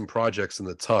got some projects in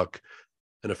the tuck,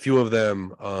 and a few of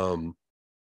them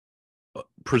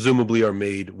presumably are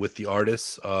made with the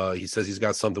artists. He says he's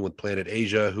got something with Planet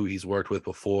Asia, who he's worked with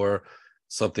before,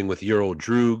 something with Euro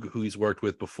Droog, who he's worked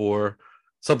with before,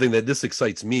 something that this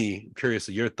excites me. I'm curious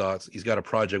of your thoughts. He's got a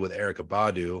project with Erykah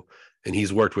Badu, and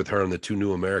he's worked with her on the 2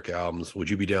 New America albums. Would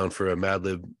you be down for a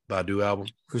Madlib Badu album?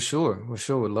 For sure.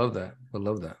 Would love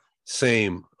that.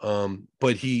 Same.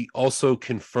 But he also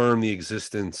confirmed the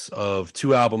existence of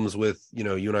 2 albums with,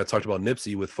 you and I talked about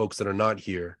Nipsey, with folks that are not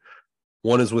here.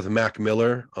 One is with Mac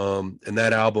Miller. And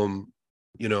that album,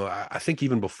 I think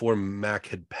even before Mac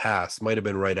had passed, might have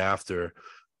been right after,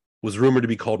 was rumored to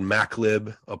be called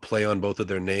Maclib, a play on both of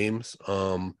their names.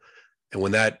 And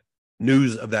when that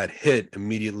news of that hit,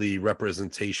 immediately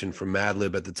representation from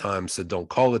Madlib at the time said, don't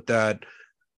call it that.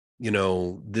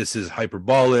 This is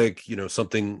hyperbolic,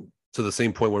 something to the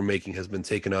same point we're making has been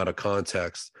taken out of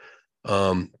context.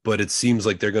 But it seems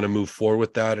like they're going to move forward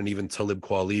with that. And even Talib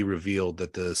Kweli revealed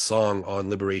that the song on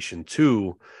Liberation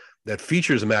 2 that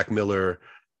features Mac Miller,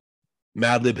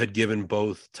 Madlib had given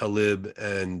both Talib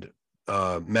and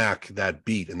Mac that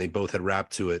beat, and they both had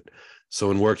rapped to it. So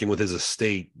in working with his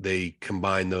estate, they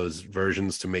combined those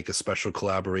versions to make a special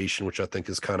collaboration, which I think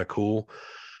is kind of cool.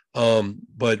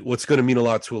 But what's going to mean a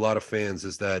lot to a lot of fans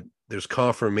is that there's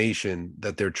confirmation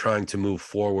that they're trying to move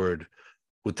forward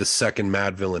with the second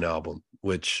Mad Villain album,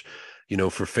 which, you know,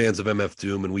 for fans of MF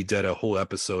Doom, and we did a whole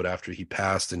episode after he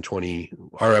passed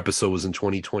our episode was in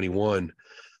 2021.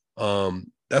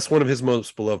 That's one of his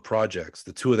most beloved projects.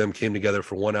 The two of them came together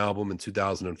for one album in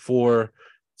 2004.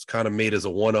 It's kind of made as a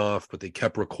one-off, but they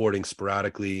kept recording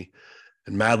sporadically.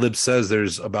 And Madlib says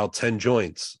there's about 10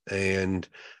 joints. And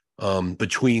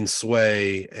between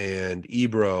Sway and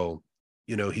Ebro,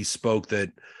 you know, he spoke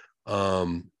that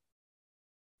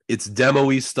it's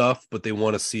demo-y stuff, but they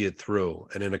want to see it through.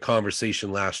 And in a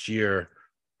conversation last year,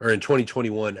 or in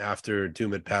 2021, after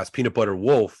Doom had passed, Peanut Butter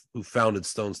Wolf, who founded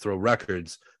Stones Throw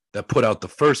Records, that put out the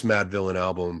first Mad Villain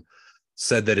album,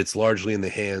 said that it's largely in the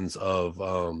hands of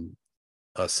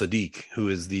Sadiq, who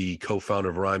is the co-founder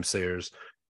of Rhymesayers,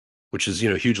 which is, you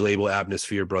know, huge label,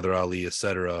 Atmosphere, Brother Ali,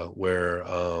 etc., where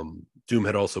Doom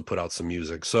had also put out some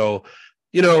music. So,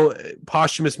 you know,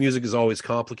 posthumous music is always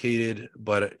complicated,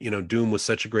 but, you know, Doom was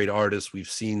such a great artist. We've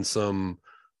seen some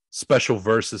special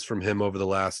verses from him over the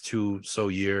last 2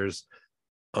 years.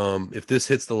 If this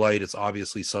hits the light, it's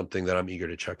obviously something that I'm eager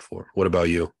to check for. What about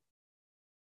you?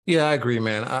 Yeah, I agree,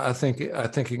 man. I think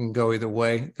it can go either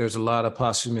way. There's a lot of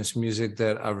posthumous music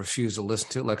that I refuse to listen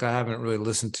to. Like, I haven't really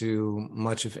listened to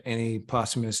much of any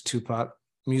posthumous Tupac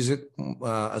music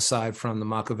aside from the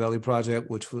Machiavelli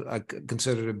Project, which I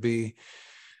consider to be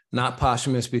not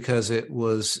posthumous because it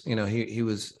was, you know, he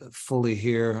was fully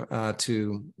here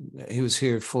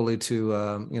fully to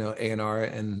you know, A&R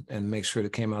and make sure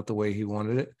it came out the way he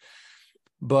wanted it.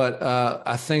 But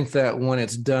I think that when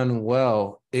it's done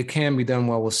well, it can be done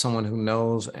well with someone who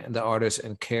knows the artist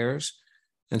and cares.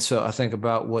 And so I think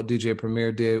about what DJ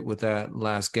Premier did with that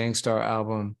last Gangstar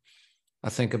album. I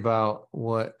think about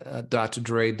what Dr.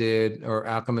 Dre did, or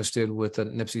Alchemist did, with the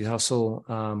Nipsey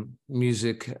Hussle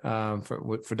music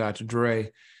for Dr.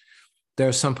 Dre. There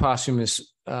are some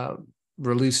posthumous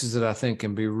releases that I think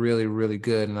can be really, really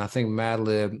good. And I think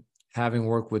Madlib, having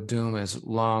worked with Doom as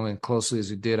long and closely as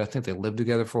he did, I think they lived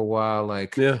together for a while.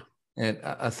 Like, yeah. And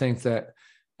I think that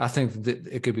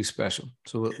it could be special.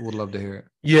 So we'd love to hear it.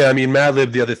 Yeah, I mean,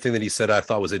 Madlib, the other thing that he said I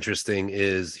thought was interesting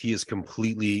is he is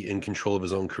completely in control of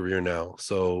his own career now.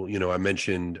 So, you know, I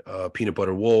mentioned Peanut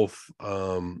Butter Wolf.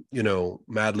 You know,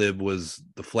 Madlib was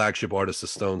the flagship artist of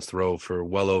Stones Throw for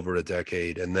well over a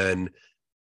decade. And then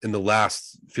in the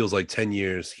last, feels like 10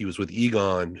 years, he was with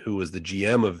Egon, who was the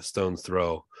GM of Stones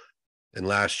Throw. And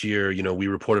last year, you know, we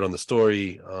reported on the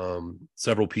story,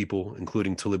 several people,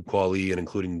 including Talib Kweli and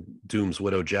including Doom's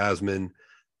widow, Jasmine,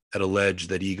 had alleged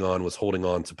that Egon was holding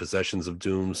on to possessions of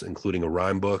Doom's, including a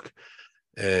rhyme book.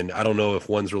 And I don't know if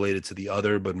one's related to the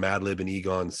other, but Madlib and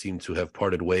Egon seem to have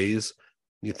parted ways.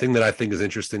 The thing that I think is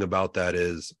interesting about that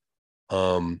is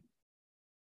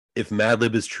if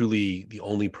Madlib is truly the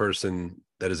only person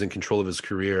that is in control of his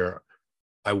career,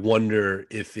 I wonder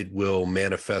if it will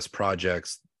manifest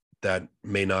projects that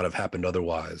may not have happened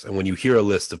otherwise. And when you hear a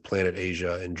list of Planet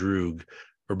Asia and Droog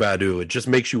or Badu, it just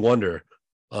makes you wonder.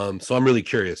 So I'm really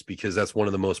curious, because that's one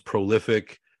of the most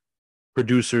prolific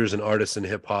producers and artists in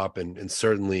hip hop, and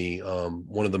certainly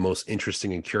one of the most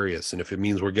interesting and curious. And if it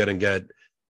means we're going to get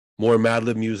more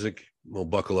Madlib music, well,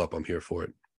 buckle up. I'm here for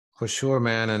it. For sure,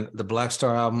 man. And the Black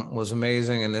Star album was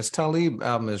amazing. And this Talib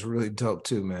album is really dope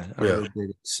too, man. I really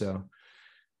dig it. So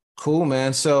cool,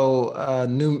 man. So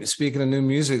speaking of new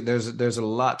music, there's a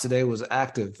lot today was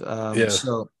active.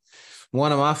 So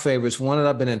one of my favorites, one that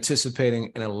I've been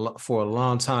anticipating for a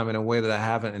long time in a way that I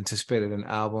haven't anticipated an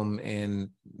album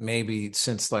in maybe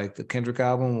since like the Kendrick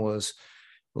album, was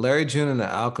Larry June and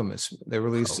the Alchemist. They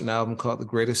released an album called The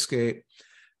Great Escape.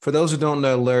 For those who don't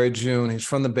know Larry June, he's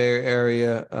from the Bay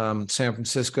Area, San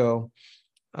Francisco.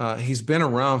 He's been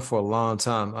around for a long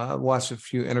time. I watched a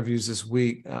few interviews this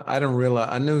week. I didn't realize,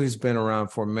 I knew he's been around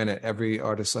for a minute. Every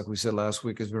artist, like we said last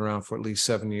week, has been around for at least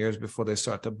 7 years before they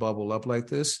start to bubble up like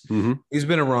this. Mm-hmm. He's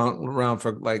been around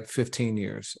for like 15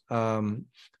 years.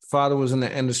 Father was in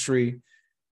the industry,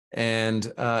 and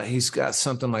he's got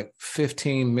something like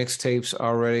 15 mixtapes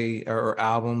already, or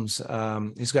albums.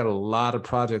 He's got a lot of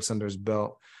projects under his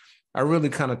belt. I really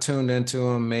kind of tuned into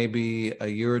him maybe a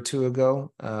year or two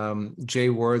ago. Jay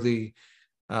Worthy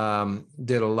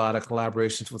did a lot of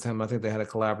collaborations with him. I think they had a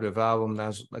collaborative album.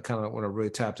 That's kind of when I really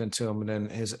tapped into him. And then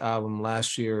his album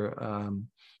last year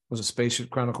was it Spaceship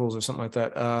Chronicles or something like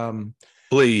that.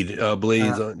 Blades, you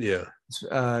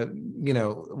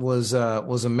know,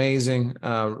 was amazing,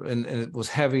 and it was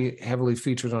heavily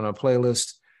featured on our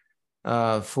playlist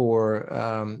for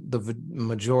the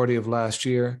majority of last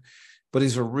year. But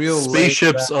he's a real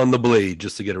Spaceships on the Blade,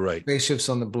 just to get it right. Spaceships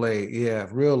on the Blade, yeah.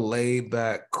 Real laid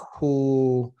back,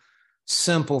 cool,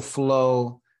 simple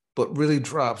flow. but really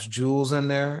drops jewels in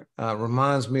there.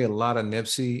 Reminds me a lot of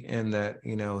Nipsey in that,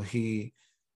 you know, he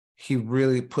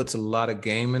really puts a lot of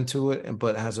game into it,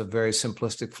 but has a very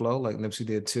simplistic flow like Nipsey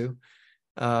did too.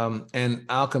 And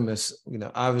Alchemist, you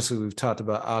know, obviously we've talked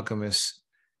about Alchemist.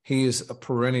 He is a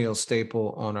perennial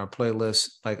staple on our playlist.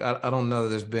 Like I don't know that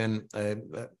there's been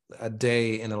a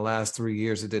day in the last 3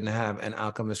 years that didn't have an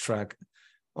Alchemist track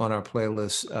on our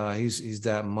playlist. He's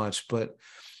that much. But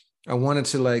I wanted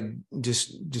to like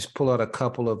just pull out a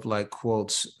couple of like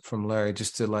quotes from Larry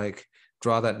just to like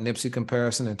draw that Nipsey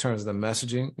comparison in terms of the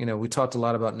messaging. You know, we talked a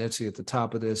lot about Nipsey at the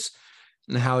top of this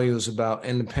and how he was about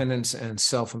independence and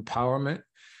self-empowerment.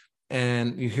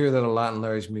 And you hear that a lot in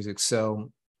Larry's music.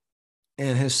 So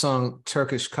in his song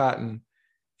Turkish Cotton,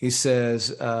 he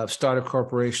says, start a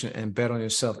corporation and bet on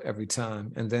yourself every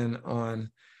time. And then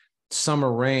on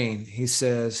Summer Rain, he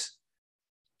says,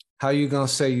 how you gonna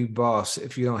say you boss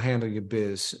if you don't handle your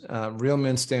biz? Real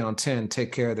men stay on 10,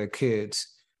 take care of their kids.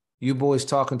 You boys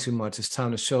talking too much. It's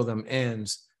time to show them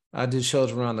ends. I did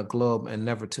shows around the globe and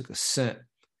never took a cent.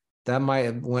 That might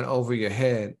have went over your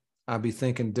head. I'd be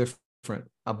thinking different.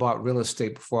 I bought real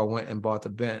estate before I went and bought the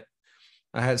Bent.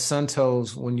 I had sun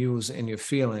toes when you was in your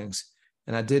feelings,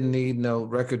 and I didn't need no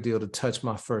record deal to touch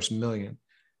my first million.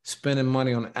 Spending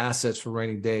money on assets for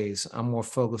rainy days. I'm more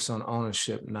focused on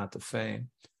ownership, not the fame.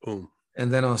 Boom.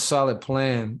 And then on Solid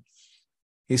Plan,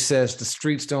 he says, the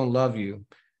streets don't love you.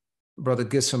 Brother,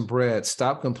 get some bread.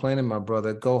 Stop complaining, my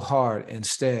brother. Go hard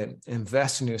instead.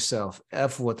 Invest in yourself.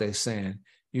 F what they saying.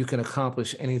 You can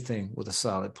accomplish anything with a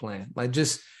solid plan. Like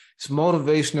just it's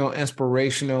motivational,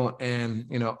 inspirational, and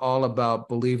you know, all about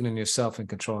believing in yourself and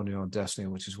controlling your own destiny,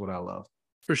 which is what I love.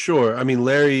 For sure. I mean,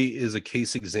 Larry is a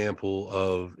case example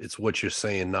of it's what you're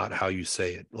saying, not how you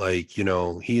say it. Like, you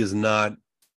know, he is not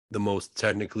the most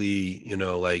technically, you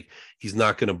know, like he's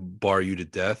not going to bar you to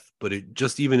death, but it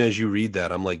just, even as you read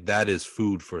that, I'm like, that is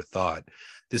food for thought.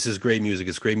 This is great music.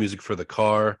 It's great music for the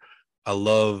car. I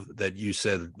love that you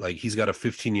said like he's got a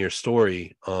 15-year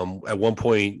story. At one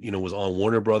point, you know, was on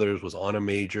Warner Brothers, was on a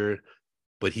major,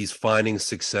 but he's finding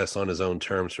success on his own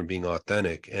terms from being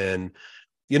authentic. And,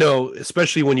 you know,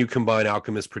 especially when you combine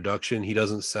Alchemist production, he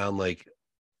doesn't sound like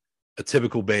a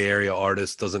typical Bay Area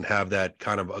artist, doesn't have that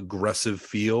kind of aggressive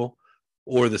feel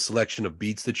or the selection of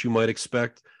beats that you might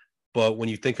expect. But when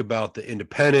you think about the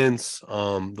independence,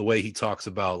 the way he talks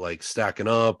about like stacking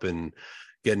up and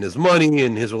getting his money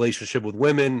and his relationship with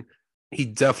women, he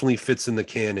definitely fits in the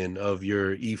canon of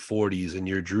your E40s and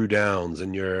your Drew Downs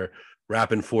and your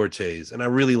Rappin' Fortes. And I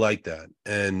really like that.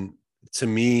 And to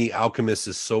me, Alchemist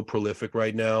is so prolific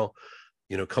right now,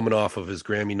 you know, coming off of his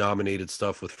Grammy nominated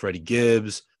stuff with Freddie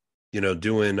Gibbs, you know,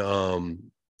 doing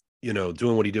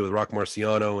what he did with Rock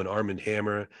Marciano and Armand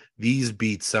Hammer. These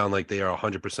beats sound like they are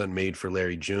 100% made for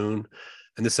Larry June.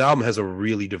 And this album has a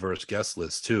really diverse guest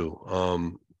list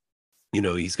too. You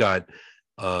know, he's got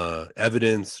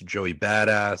Evidence, Joey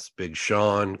Badass, Big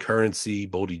Sean, Currency,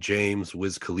 Boldy James,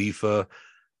 Wiz Khalifa,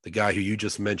 the guy who you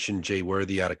just mentioned, Jay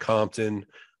Worthy out of Compton.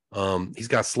 He's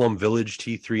got Slum Village,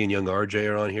 T3 and Young RJ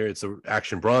are on here. It's a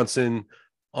Action Bronson,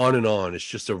 on and on. It's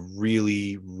just a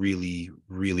really, really,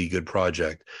 really good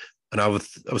project. And I was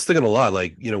thinking a lot,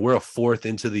 like, you know, we're a fourth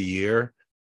into the year,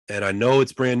 and I know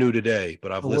it's brand new today,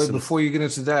 but I've listened. Before you get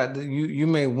into that, you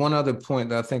made one other point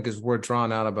that I think is worth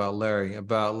drawing out about Larry,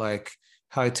 about like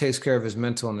how he takes care of his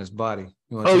mental and his body.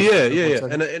 Oh yeah.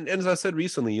 And as I said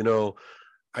recently, you know,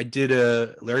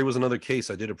 Larry was another case.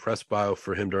 I did a press bio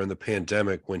for him during the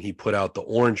pandemic when he put out the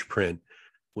orange print,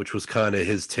 which was kind of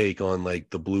his take on like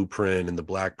the blue print and the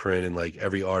black print and like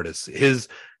every artist.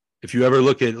 If you ever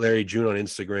look at Larry June on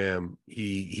Instagram,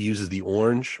 he uses the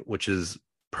orange, which is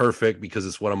perfect because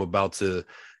it's what I'm about to.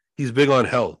 He's big on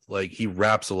health. Like he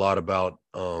raps a lot about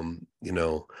you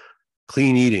know,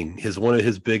 clean eating. One of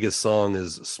his biggest song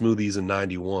is Smoothies in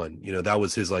 91. You know, that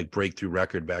was his like breakthrough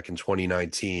record back in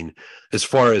 2019 as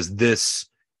far as this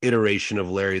iteration of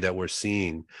Larry that we're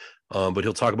seeing. But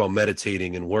he'll talk about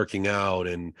meditating and working out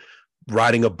and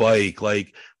riding a bike,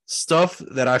 like stuff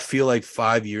that I feel like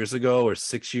 5 years ago or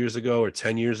 6 years ago or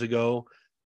 10 years ago,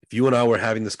 if you and I were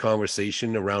having this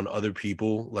conversation around other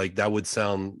people, like that would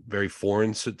sound very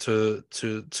foreign to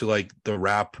like the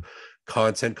rap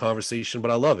content conversation.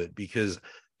 But I love it because,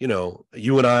 you know,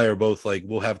 you and I are both like,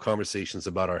 we'll have conversations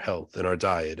about our health and our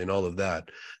diet and all of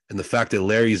that. And the fact that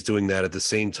Larry's doing that at the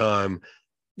same time,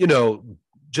 you know,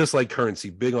 just like Currency,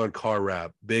 big on car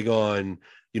rap, big on,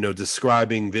 you know,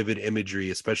 describing vivid imagery,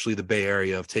 especially the Bay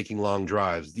Area, of taking long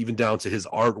drives, even down to his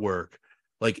artwork.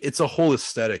 Like it's a whole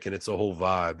aesthetic and it's a whole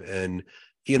vibe. And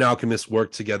he and Alchemist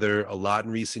worked together a lot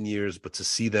in recent years, but to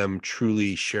see them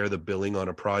truly share the billing on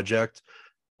a project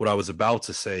what I was about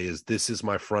to say is this is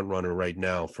my front runner right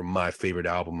now for my favorite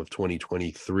album of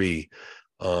 2023,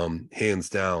 hands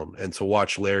down. And to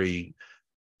watch Larry,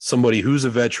 somebody who's a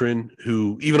veteran,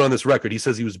 who even on this record, he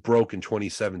says he was broke in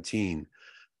 2017,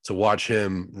 to watch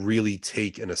him really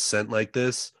take an ascent like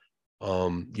this,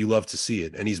 you love to see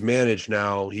it. And he's managed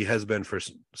now, he has been for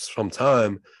some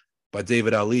time, by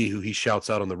David Ali, who he shouts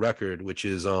out on the record, which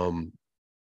is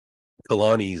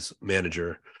Kalani's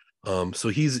manager. So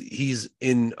he's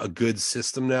in a good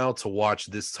system now to watch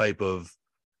this type of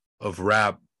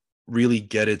rap really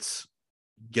get its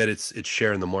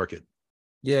share in the market.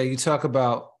 Yeah, you talk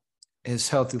about his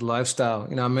healthy lifestyle.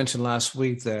 You know, I mentioned last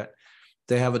week that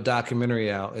they have a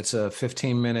documentary out. It's a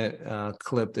 15-minute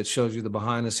clip that shows you the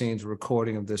behind-the-scenes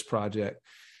recording of this project.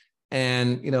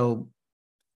 And, you know,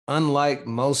 unlike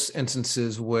most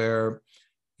instances where,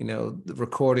 you know, the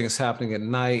recording is happening at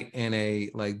night in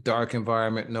a like dark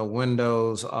environment, no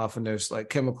windows, often there's like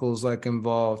chemicals like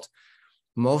involved.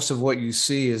 Most of what you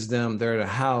see is they're at a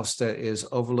house that is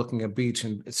overlooking a beach.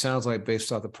 And it sounds like,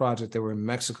 based off the project, they were in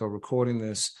Mexico recording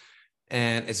this,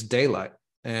 and it's daylight,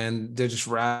 and they're just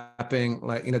rapping,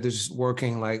 like, you know, they're just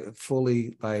working like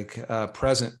fully like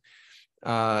present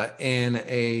in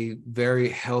a very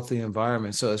healthy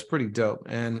environment. So it's pretty dope.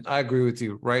 And I agree with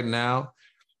you. Right now,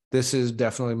 this is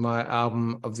definitely my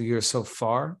album of the year so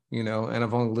far, you know, and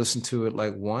I've only listened to it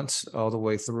like once all the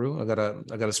way through. I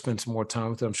gotta spend some more time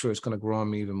with it. I'm sure it's gonna grow on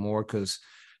me even more because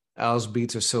Al's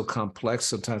beats are so complex.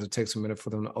 Sometimes it takes a minute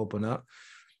for them to open up.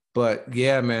 But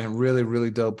yeah, man, really,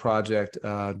 really dope project.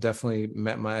 Definitely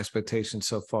met my expectations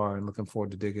so far, and looking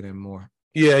forward to digging in more.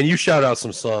 Yeah, and you shout out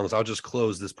some songs. I'll just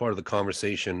close this part of the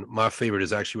conversation. My favorite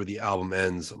is actually where the album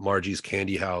ends, Margie's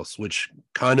Candy House, which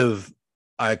kind of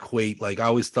I equate, like, I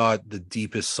always thought the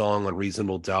deepest song on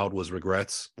Reasonable Doubt was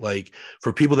Regrets. Like,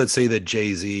 for people that say that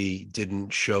Jay-Z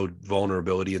didn't show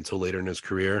vulnerability until later in his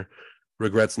career,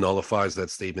 Regrets nullifies that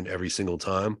statement every single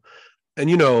time. And,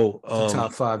 you know,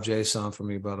 top 5 Jay song for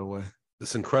me, by the way.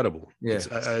 It's incredible. Yeah.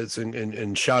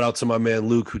 And shout out to my man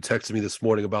Luke, who texted me this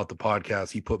morning about the podcast.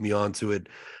 He put me onto it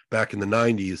back in the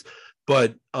 90s.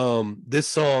 But this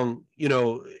song, you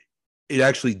know, it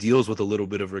actually deals with a little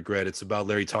bit of regret. It's about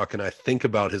Larry talking, I think,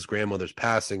 about his grandmother's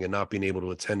passing and not being able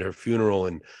to attend her funeral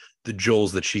and the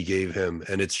jewels that she gave him.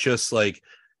 And it's just like,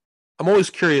 I'm always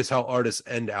curious how artists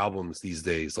end albums these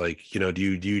days. Like, you know, do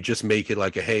you just make it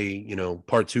like a, hey, you know,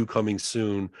 part 2 coming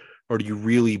soon, or do you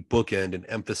really bookend and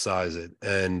emphasize it?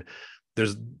 And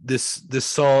there's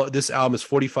this album is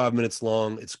 45 minutes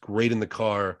long. It's great in the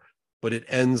car, but it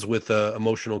ends with a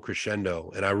emotional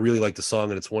crescendo. And I really like the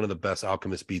song, and it's one of the best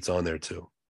Alchemist beats on there too.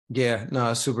 Yeah, no,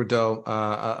 it's super dope.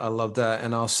 I love that.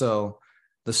 And also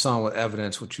the song with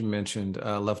Evidence, which you mentioned,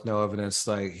 Left No Evidence.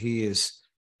 Like, he is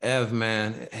Ev,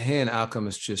 man. He and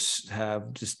Alchemist just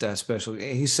have just that special.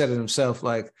 He said it himself,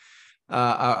 like,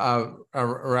 I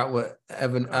rap with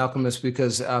Evan Alchemist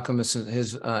because Alchemist and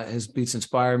his beats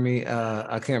inspire me.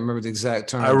 I can't remember the exact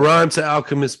term. I rhyme to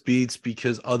Alchemist beats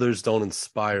because others don't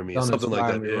inspire me. Something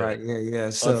like that. Me, yeah. Right. Yeah.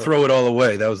 So throw it all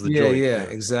away. That was the joke. Yeah,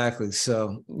 exactly.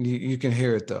 So you can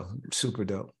hear it though. Super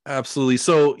dope. Absolutely.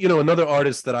 So, you know, another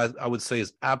artist that I would say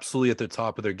is absolutely at the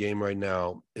top of their game right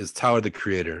now is Tyler, the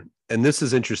Creator. And this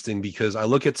is interesting because I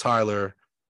look at Tyler,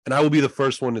 and I will be the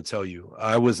first one to tell you,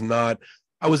 I was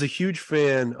a huge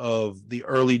fan of the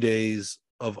early days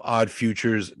of Odd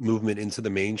Future's movement into the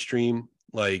mainstream.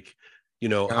 Like, you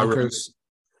know, Yonkers.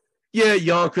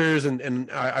 Yonkers. And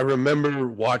I remember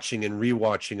watching and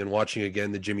rewatching and watching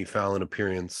again the Jimmy Fallon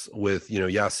appearance with, you know,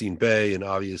 Yassine Bey, and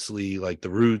obviously like the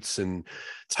Roots and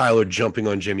Tyler jumping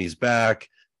on Jimmy's back.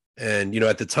 And, you know,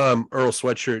 at the time, Earl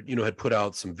Sweatshirt, you know, had put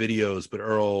out some videos, but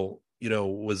Earl, you know,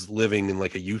 was living in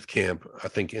like a youth camp, I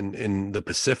think in the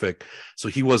Pacific. So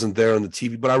he wasn't there on the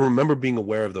TV, but I remember being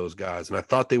aware of those guys, and I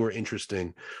thought they were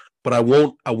interesting. But I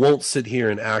won't sit here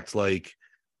and act like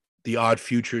the Odd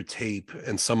Future tape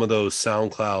and some of those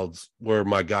SoundClouds were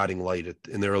my guiding light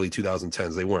in the early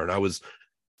 2010s. They weren't. I was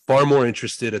far more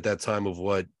interested at that time of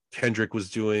what Kendrick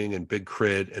was doing, and Big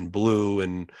Crit and Blue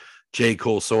and J.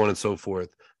 Cole, so on and so forth.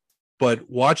 But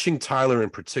watching Tyler in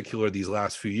particular these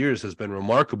last few years has been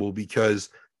remarkable because,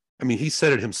 I mean, he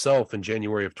said it himself in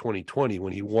January of 2020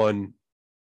 when he won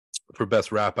for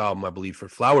Best Rap Album, I believe, for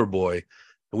Flower Boy.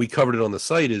 And we covered it on the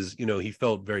site, is, you know, he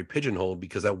felt very pigeonholed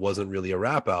because that wasn't really a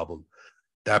rap album.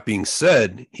 That being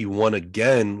said, he won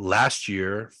again last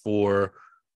year for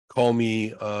Call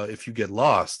Me If You Get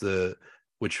Lost,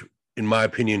 which in my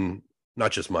opinion,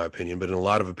 not just my opinion, but in a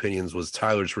lot of opinions, was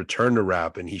Tyler's return to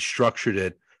rap. And he structured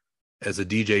it as a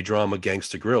DJ Drama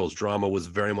Gangsta Grills. Drama was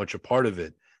very much a part of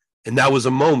it. And that was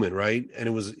a moment, right? And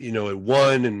it was, you know, it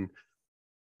won. And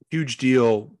huge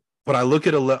deal. But I look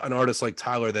at an artist like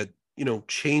Tyler that, you know,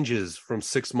 changes from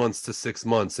 6 months to 6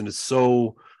 months and is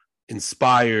so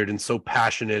inspired and so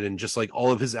passionate, and just like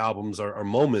all of his albums are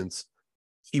moments.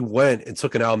 He went and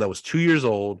took an album that was 2 years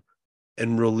old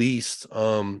and released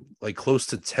like close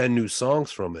to 10 new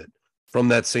songs from it, from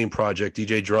that same project.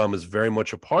 DJ Drum is very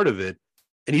much a part of it.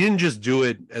 And he didn't just do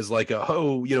it as like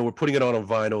we're putting it on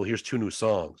vinyl, here's 2 new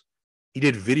songs. He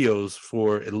did videos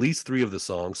for at least 3 of the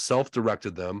songs,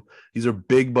 self-directed them. These are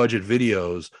big budget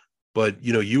videos, but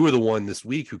you know, you were the one this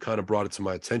week who kind of brought it to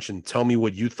my attention. Tell me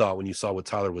what you thought when you saw what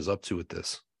Tyler was up to with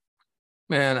this.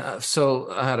 Man,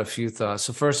 so I had a few thoughts.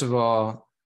 So first of all,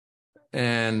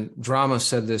 and Drama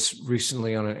said this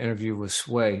recently on an interview with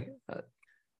Sway,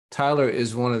 Tyler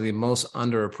is one of the most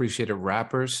underappreciated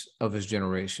rappers of his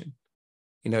generation.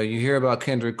 You know, you hear about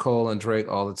Kendrick Cole and Drake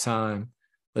all the time,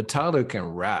 but Tyler can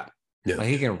rap. Yeah. Like,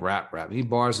 he can rap. He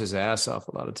bars his ass off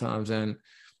a lot of times. And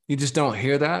you just don't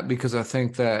hear that because I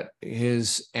think that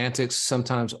his antics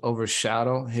sometimes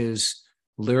overshadow his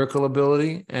lyrical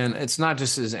ability. And it's not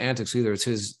just his antics either. It's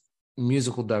his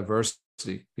musical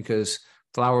diversity, because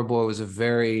Flower Boy was a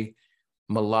very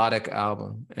melodic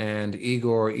album, and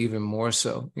Igor even more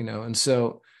so, you know. And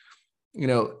so, you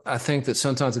know, I think that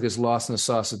sometimes it gets lost in the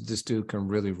sauce that this dude can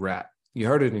really rap. You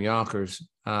heard it in Yonkers,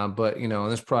 but, you know, in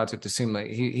this project, it seemed like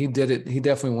he did it. He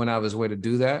definitely went out of his way to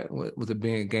do that with it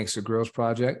being a Gangsta Girls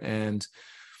project. And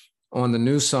on the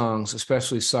new songs,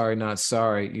 especially Sorry Not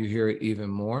Sorry, you hear it even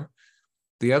more.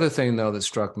 The other thing, though, that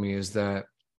struck me is that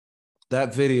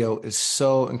video is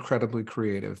so incredibly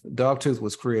creative. Dogtooth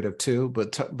was creative too,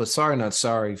 but Sorry Not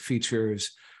Sorry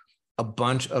features a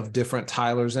bunch of different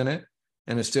Tylers in it.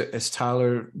 And it's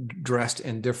Tyler dressed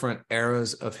in different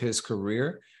eras of his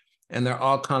career. And they're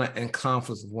all kind of in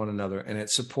conflict with one another. And it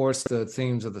supports the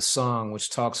themes of the song, which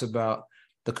talks about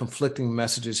the conflicting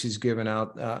messages he's given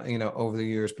out, over the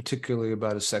years, particularly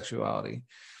about his sexuality.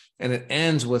 And it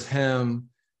ends with him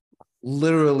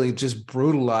literally just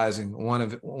brutalizing one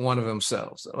of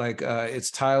himself. Like, it's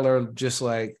Tyler just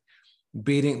like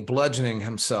bludgeoning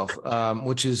himself,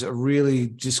 which is a really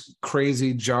just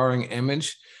crazy, jarring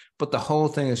image. But the whole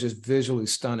thing is just visually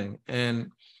stunning.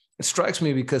 And it strikes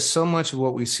me because so much of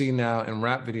what we see now in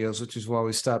rap videos, which is why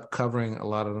we stopped covering a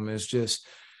lot of them, is just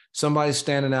somebody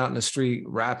standing out in the street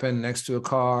rapping next to a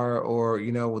car, or,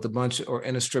 you know, with a bunch, or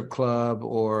in a strip club,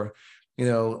 or, you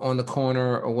know, on the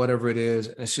corner, or whatever it is.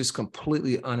 And it's just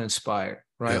completely uninspired,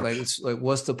 right? Yeah. Like, it's like,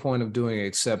 what's the point of doing it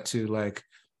except to like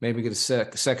maybe get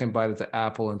a second bite at the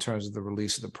apple in terms of the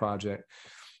release of the project?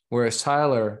 Whereas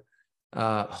Tyler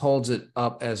holds it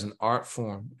up as an art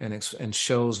form and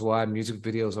shows why music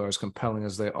videos are as compelling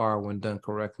as they are when done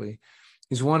correctly.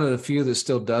 He's one of the few that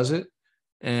still does it.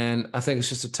 And I think it's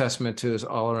just a testament to his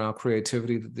all-around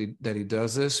creativity that he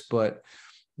does this. But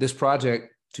this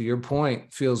project, to your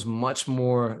point, feels much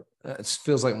more, it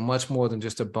feels like much more than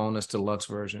just a bonus deluxe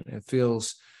version. It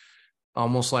feels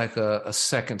almost like a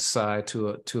second side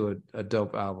to a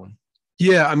dope album.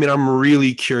 Yeah, I mean, I'm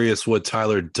really curious what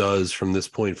Tyler does from this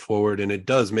point forward. And it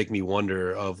does make me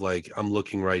wonder of, like, I'm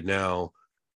looking right now,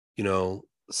 you know,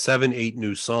 7-8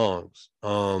 new songs,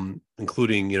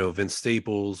 including, you know, Vince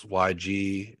Staples,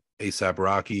 YG, A$AP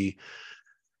Rocky.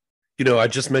 You know, I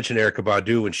just mentioned Erykah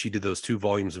Badu when she did those 2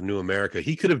 volumes of New America.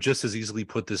 He could have just as easily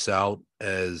put this out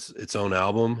as its own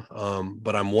album.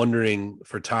 But I'm wondering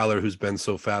for Tyler, who's been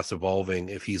so fast evolving,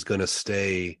 if he's going to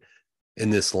stay in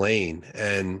this lane.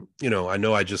 And, you know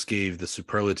I just gave the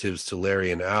superlatives to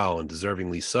Larry and Al, and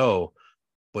deservingly so.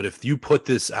 But if you put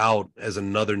this out as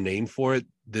another name for it,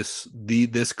 this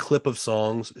clip of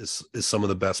songs is some of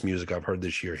the best music I've heard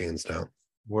this year, hands down.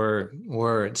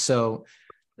 Word. So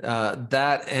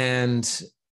that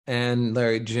and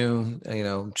Larry June, you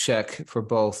know, check for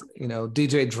both. You know,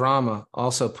 DJ Drama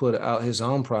also put out his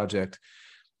own project.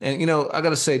 And, you know, I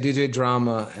got to say, DJ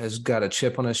Drama has got a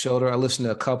chip on his shoulder. I listened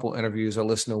to a couple interviews. I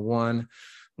listened to one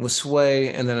with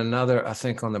Sway and then another, I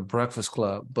think, on the Breakfast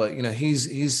Club. But, you know,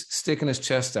 he's sticking his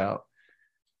chest out,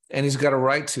 and he's got a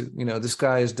right to. You know, this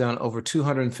guy has done over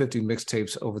 250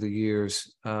 mixtapes over the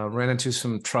years, ran into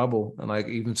some trouble and like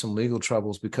even some legal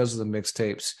troubles because of the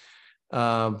mixtapes.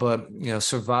 But, you know,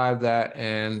 survived that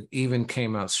and even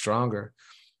came out stronger.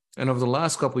 And over the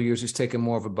last couple of years, he's taken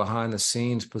more of a behind the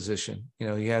scenes position. You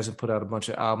know, he hasn't put out a bunch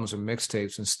of albums or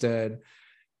mixtapes. Instead,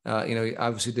 you know, he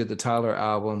obviously did the Tyler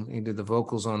album. He did the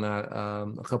vocals on that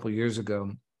a couple of years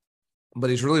ago. But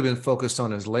he's really been focused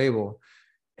on his label.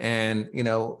 And, you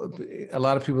know, a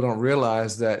lot of people don't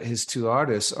realize that his 2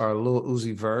 artists are Lil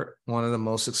Uzi Vert, one of the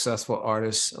most successful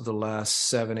artists of the last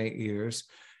 7-8 years,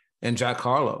 and Jack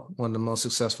Harlow, one of the most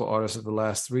successful artists of the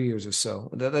last 3 years or so.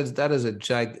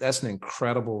 That's an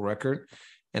incredible record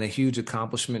and a huge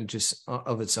accomplishment just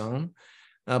of its own.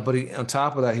 But on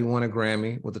top of that, he won a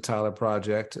Grammy with the Tyler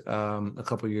Project a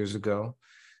couple of years ago.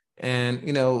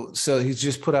 And, so he's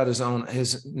just put out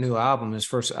his new album, his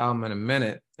first album in a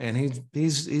minute. And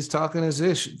he's talking his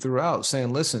ish throughout,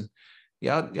 saying, listen,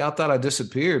 y'all thought I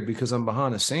disappeared because I'm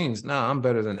behind the scenes. Nah, I'm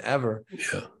better than ever.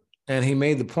 Yeah. And he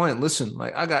made the point, listen,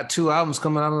 like I got 2 albums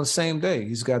coming out on the same day.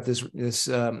 He's got this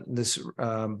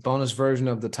bonus version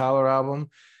of the Tyler album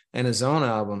and his own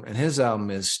album. And his album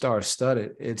is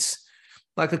star-studded. It's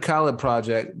like a Khaled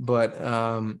project, but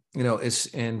it's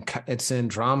in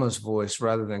Drama's voice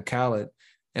rather than Khaled,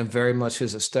 and very much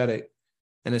his aesthetic.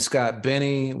 And it's got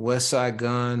Benny, Westside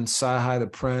Gunn, Sci-Hi the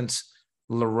Prince,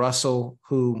 La Russell,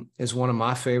 who is one of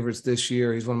my favorites this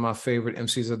year. He's one of my favorite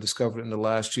MCs I've discovered in the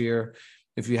last year.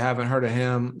 If you haven't heard of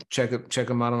him, check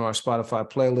him out on our Spotify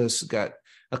playlist. Got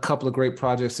a couple of great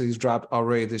projects that he's dropped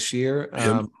already this year.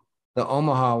 The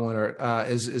Omaha winner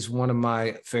is one of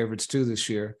my favorites too this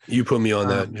year. You put me on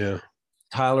that, yeah.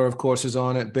 Tyler, of course, is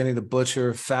on it. Benny the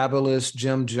Butcher, Fabulous,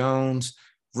 Jim Jones,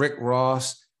 Rick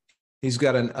Ross. He's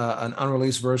got an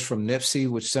unreleased verse from Nipsey,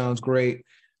 which sounds great.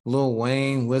 Lil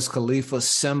Wayne, Wiz Khalifa,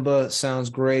 Simba sounds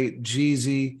great.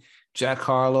 Jeezy, Jack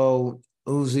Harlow,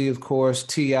 Uzi, of course,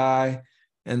 T.I.,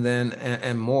 and then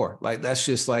and more. Like that's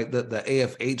just like the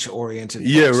AFH oriented.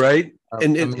 Yeah, right.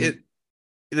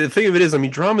 The thing of it is, I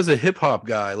mean, Drama's a hip hop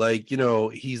guy. Like,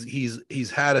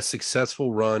 he's had a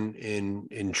successful run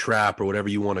in trap or whatever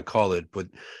you want to call it. But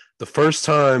the first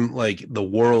time like the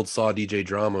world saw DJ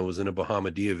Drama was in a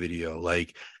Bahamadia video.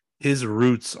 Like his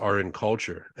roots are in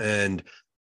culture, and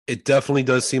it definitely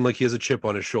does seem like he has a chip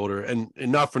on his shoulder, and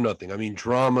not for nothing. I mean,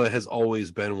 Drama has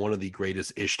always been one of the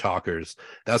greatest ish talkers.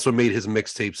 That's what made his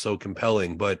mixtape so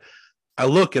compelling. But I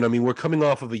look, and I mean, we're coming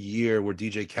off of a year where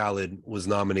DJ Khaled was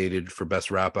nominated for Best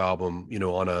Rap Album,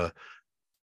 on a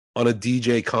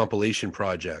DJ compilation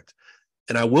project.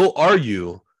 And I will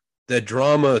argue that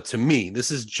Drama, to me, this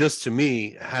is just to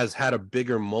me, has had a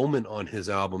bigger moment on his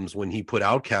albums when he put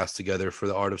Outkast together for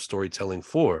the Art of Storytelling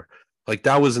 4. Like,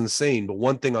 that was insane. But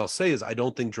one thing I'll say is I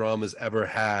don't think Drama's ever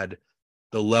had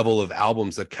the level of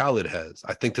albums that Khaled has.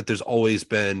 I think that there's always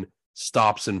been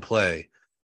stops and play.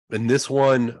 And this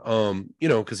one,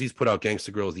 because he's put out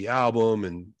Gangsta Girls, the album,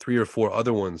 and 3 or 4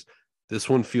 other ones, this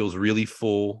one feels really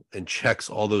full and checks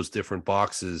all those different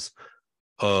boxes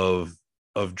of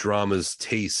Drama's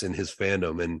tastes and his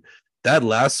fandom. And that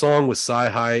last song with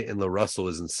Sci-Hi and La Russell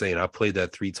is insane. I played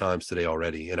that 3 times today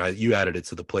already, and you added it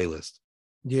to the playlist.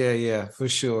 Yeah, for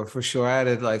sure. I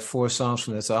added like 4 songs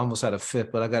from this. I almost had a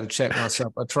 5th, but I got to check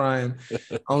myself. I try and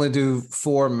only do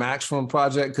 4 max from a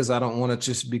project because I don't want to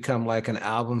just become like an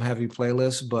album-heavy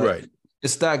playlist. But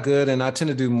It's that good, and I tend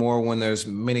to do more when there's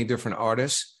many different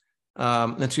artists.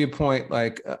 And to your point,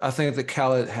 like I think that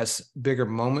Khaled has bigger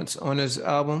moments on his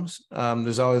albums.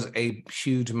 There's always a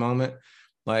huge moment.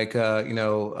 Like,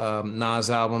 Nas'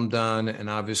 album done, and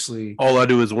obviously All I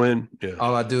Do Is Win. Yeah.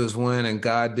 All I Do Is Win, and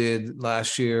God did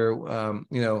last year,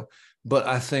 but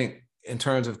I think in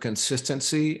terms of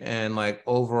consistency and like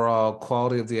overall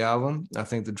quality of the album, I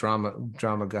think the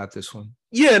drama got this one.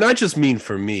 Yeah, and I just mean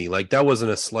for me, like that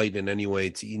wasn't a slight in any way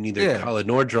to neither Khaled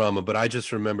nor Drama, but I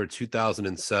just remember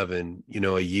 2007,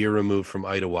 a year removed from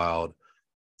Idlewild,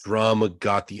 Drama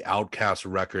got the Outkast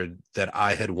record that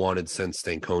I had wanted since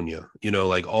Stankonia.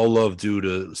 Like All Love Due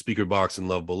to Speaker Box and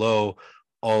Love Below,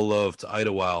 All Love to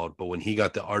Idlewild. But when he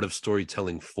got the Art of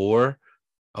Storytelling 4,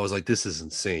 I was like, this is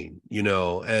insane,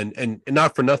 and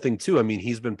not for nothing too. I mean,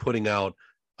 he's been putting out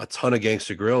a ton of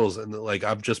Gangsta Grills, and like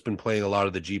I've just been playing a lot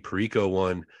of the G Perico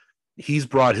one. He's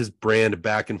brought his brand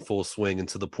back in full swing, and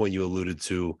to the point you alluded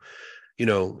to,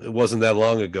 it wasn't that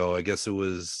long ago. I guess it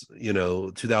was,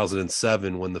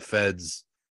 2007 when the feds,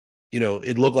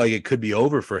 it looked like it could be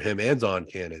over for him and Don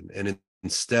Cannon. And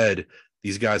instead,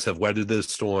 these guys have weathered the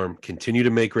storm, continue to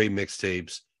make great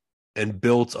mixtapes, and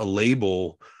built a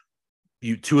label.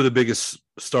 2 of the biggest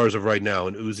stars of right now,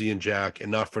 and Uzi and Jack,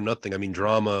 and not for nothing. I mean,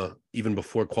 Drama, even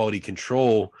before Quality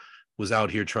Control, was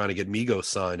out here trying to get Migos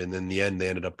signed. And in the end, they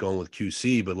ended up going with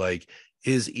QC. But like,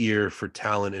 his ear for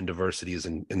talent and diversity is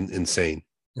insane.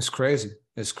 It's crazy.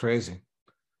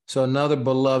 So another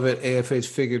beloved AFH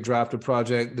figure dropped a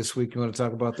project this week. You want to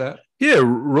talk about that? Yeah,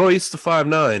 Royce the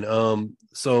 5'9".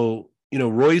 So,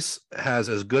 Royce has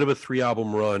as good of a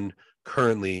 3-album run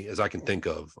currently as I can think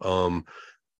of. From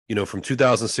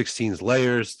 2016's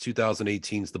Layers,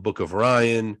 2018's The Book of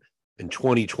Ryan, and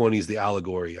 2020's The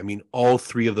Allegory. I mean, all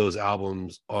 3 of those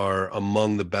albums are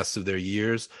among the best of their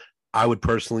years. I would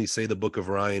personally say The Book of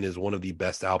Ryan is one of the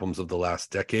best albums of the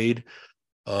last decade.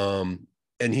 And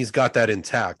he's got that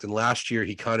intact. And last year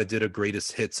he kind of did a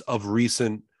greatest hits of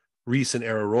recent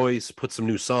era Royce, put some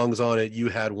new songs on it. You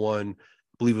had one,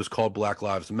 I believe it was called Black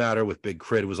Lives Matter with Big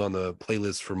Crit. It was on the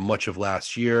playlist for much of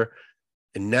last year.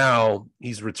 And now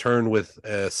he's returned with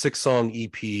a 6-song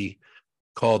EP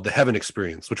called The Heaven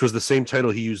Experience, which was the same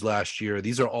title he used last year.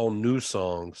 These are all new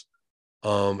songs.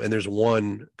 And there's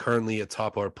one currently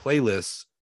atop our playlist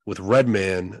with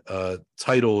Redman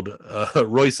titled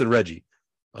Royce and Reggie,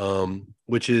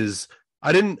 which is,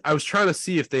 I was trying to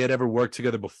see if they had ever worked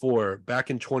together before. Back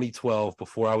in 2012,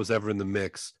 before I was ever in the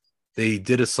mix, they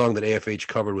did a song that AFH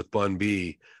covered with Bun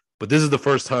B, but this is the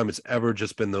first time it's ever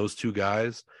just been those two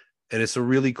guys. And it's a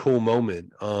really cool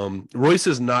moment. Royce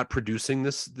is not producing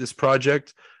this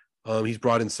project. He's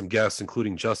brought in some guests,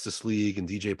 including Justice League and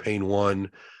DJ Payne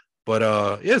 1. But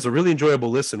yeah, it's a really enjoyable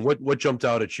listen. What jumped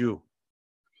out at you?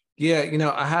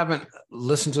 Yeah, I haven't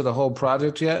listened to the whole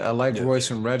project yet. I like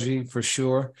Royce and Reggie for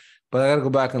sure, but I got to go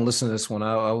back and listen to this one.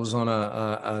 I was on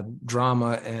a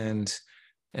drama and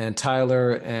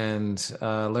Tyler and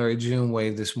Larry June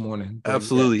wave this morning. But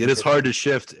absolutely. Yeah, it is hard to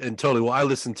shift, and totally. Well, I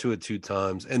listened to it 2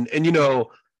 times, and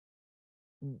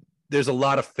there's a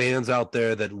lot of fans out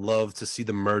there that love to see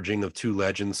the merging of two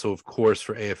legends. So of course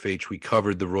for AFH, we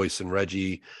covered the Royce and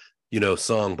Reggie,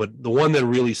 song, but the one that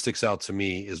really sticks out to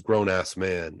me is Grown Ass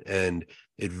Man. And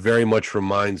it very much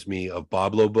reminds me of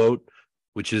Boblo Boat,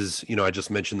 which is, I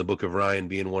just mentioned The Book of Ryan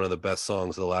being one of the best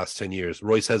songs of the last 10 years.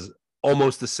 Royce has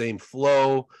almost the same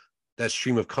flow, that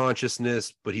stream of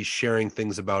consciousness, but he's sharing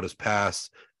things about his past.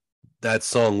 That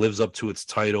song lives up to its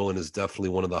title and is definitely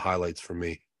one of the highlights for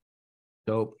me.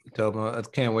 Dope. I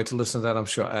can't wait to listen to that. I'm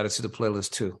sure I'll add it to the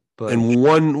playlist too. But and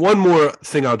one more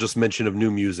thing I'll just mention of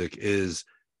new music is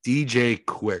DJ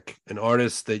Quik, an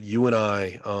artist that you and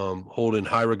I hold in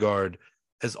high regard,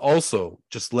 has also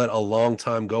just let a long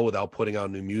time go without putting out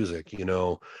new music.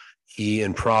 He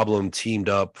and Problem teamed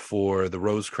up for the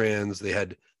Rosecrans. They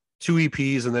had 2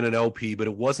 EPs and then an LP, but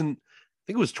I think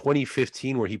it was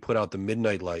 2015 where he put out The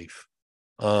Midnight Life.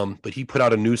 But he put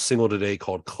out a new single today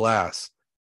called Class.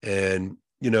 And,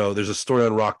 there's a story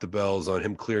on Rock the Bells on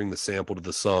him clearing the sample to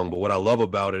the song. But what I love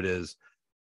about it is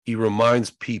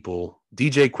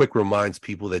DJ Quik reminds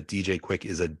people that DJ Quik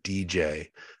is a DJ.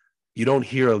 You don't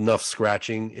hear enough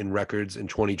scratching in records in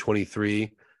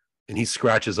 2023. And he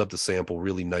scratches up the sample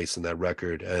really nice in that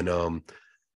record. And,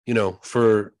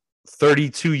 for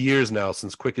 32 years now,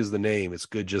 since Quik is the name, it's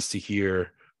good just to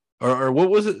hear, or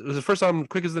what was it? Was it the first time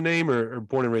Quik is the name or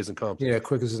Born and Raised in Compton? Yeah,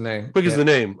 Quik is the name. Quik is the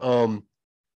name.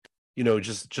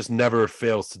 Just never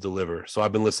fails to deliver. So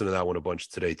I've been listening to that one a bunch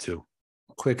today too.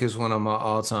 Quik is one of my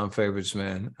all-time favorites,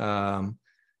 man.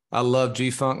 I love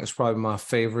G-Funk. It's probably my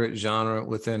favorite genre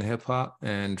within hip-hop,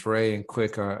 and Dre and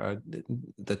Quik are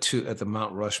the two at the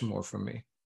Mount Rushmore for me.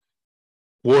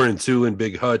 Warren too, and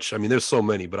Big Hutch. I mean, there's so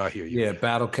many, but I hear you. Yeah,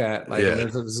 Battle Cat.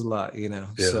 There's a lot, Yeah.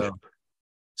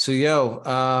 So yo,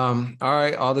 all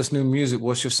right, all this new music.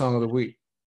 What's your song of the week?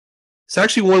 It's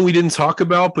actually one we didn't talk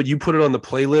about, but you put it on the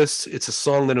playlist. It's a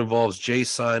song that involves Jay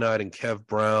Cyanide and Kev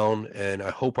Brown, and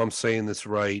I hope I'm saying this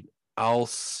right.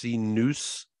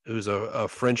 Alcinous, who's a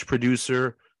French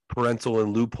producer, Parental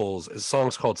and Loopholes. His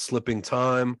song's called Slipping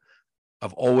Time.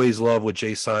 I've always loved what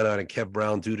Jay Cyanide and Kev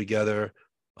Brown do together.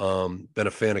 Been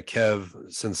a fan of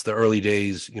Kev since the early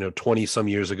days, 20 some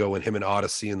years ago when him and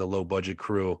Odyssey and the Low Budget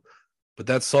Crew. But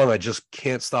that song, I just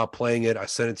can't stop playing it. I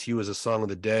sent it to you as a song of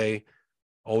the day.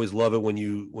 Always love it when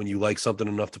you like something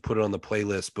enough to put it on the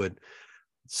playlist. But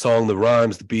song, the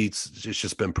rhymes, the beats, it's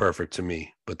just been perfect to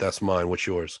me. But that's mine. What's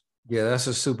yours? Yeah, that's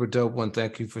a super dope one.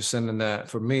 Thank you for sending that.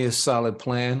 For me, it's Solid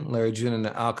Plan, Larry June and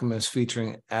the Alchemist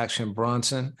featuring Action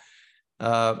Bronson.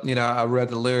 I read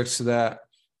the lyrics to that.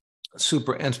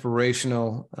 Super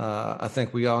inspirational. I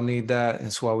think we all need that.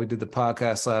 It's why we did the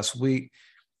podcast last week.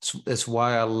 It's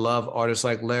why I love artists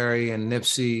like Larry and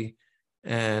Nipsey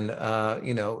and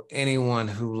anyone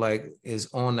who is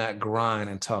on that grind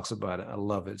and talks about it. I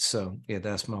love it. So yeah,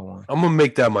 that's my one. I'm gonna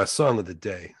make that my song of the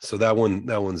day. So that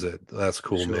one's it. That's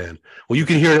cool, sure. Man. Well, you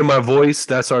can hear it in my voice.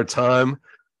 That's our time.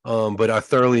 But I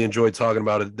thoroughly enjoyed talking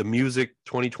about it. The music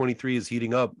 2023 is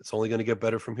heating up. It's only gonna get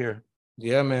better from here.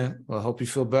 Yeah, man. Well, I hope you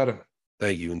feel better.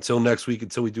 Thank you. Until next week,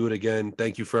 until we do it again.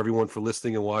 Thank you for everyone for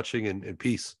listening and watching, and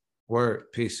peace.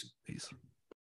 Word. Peace. Peace.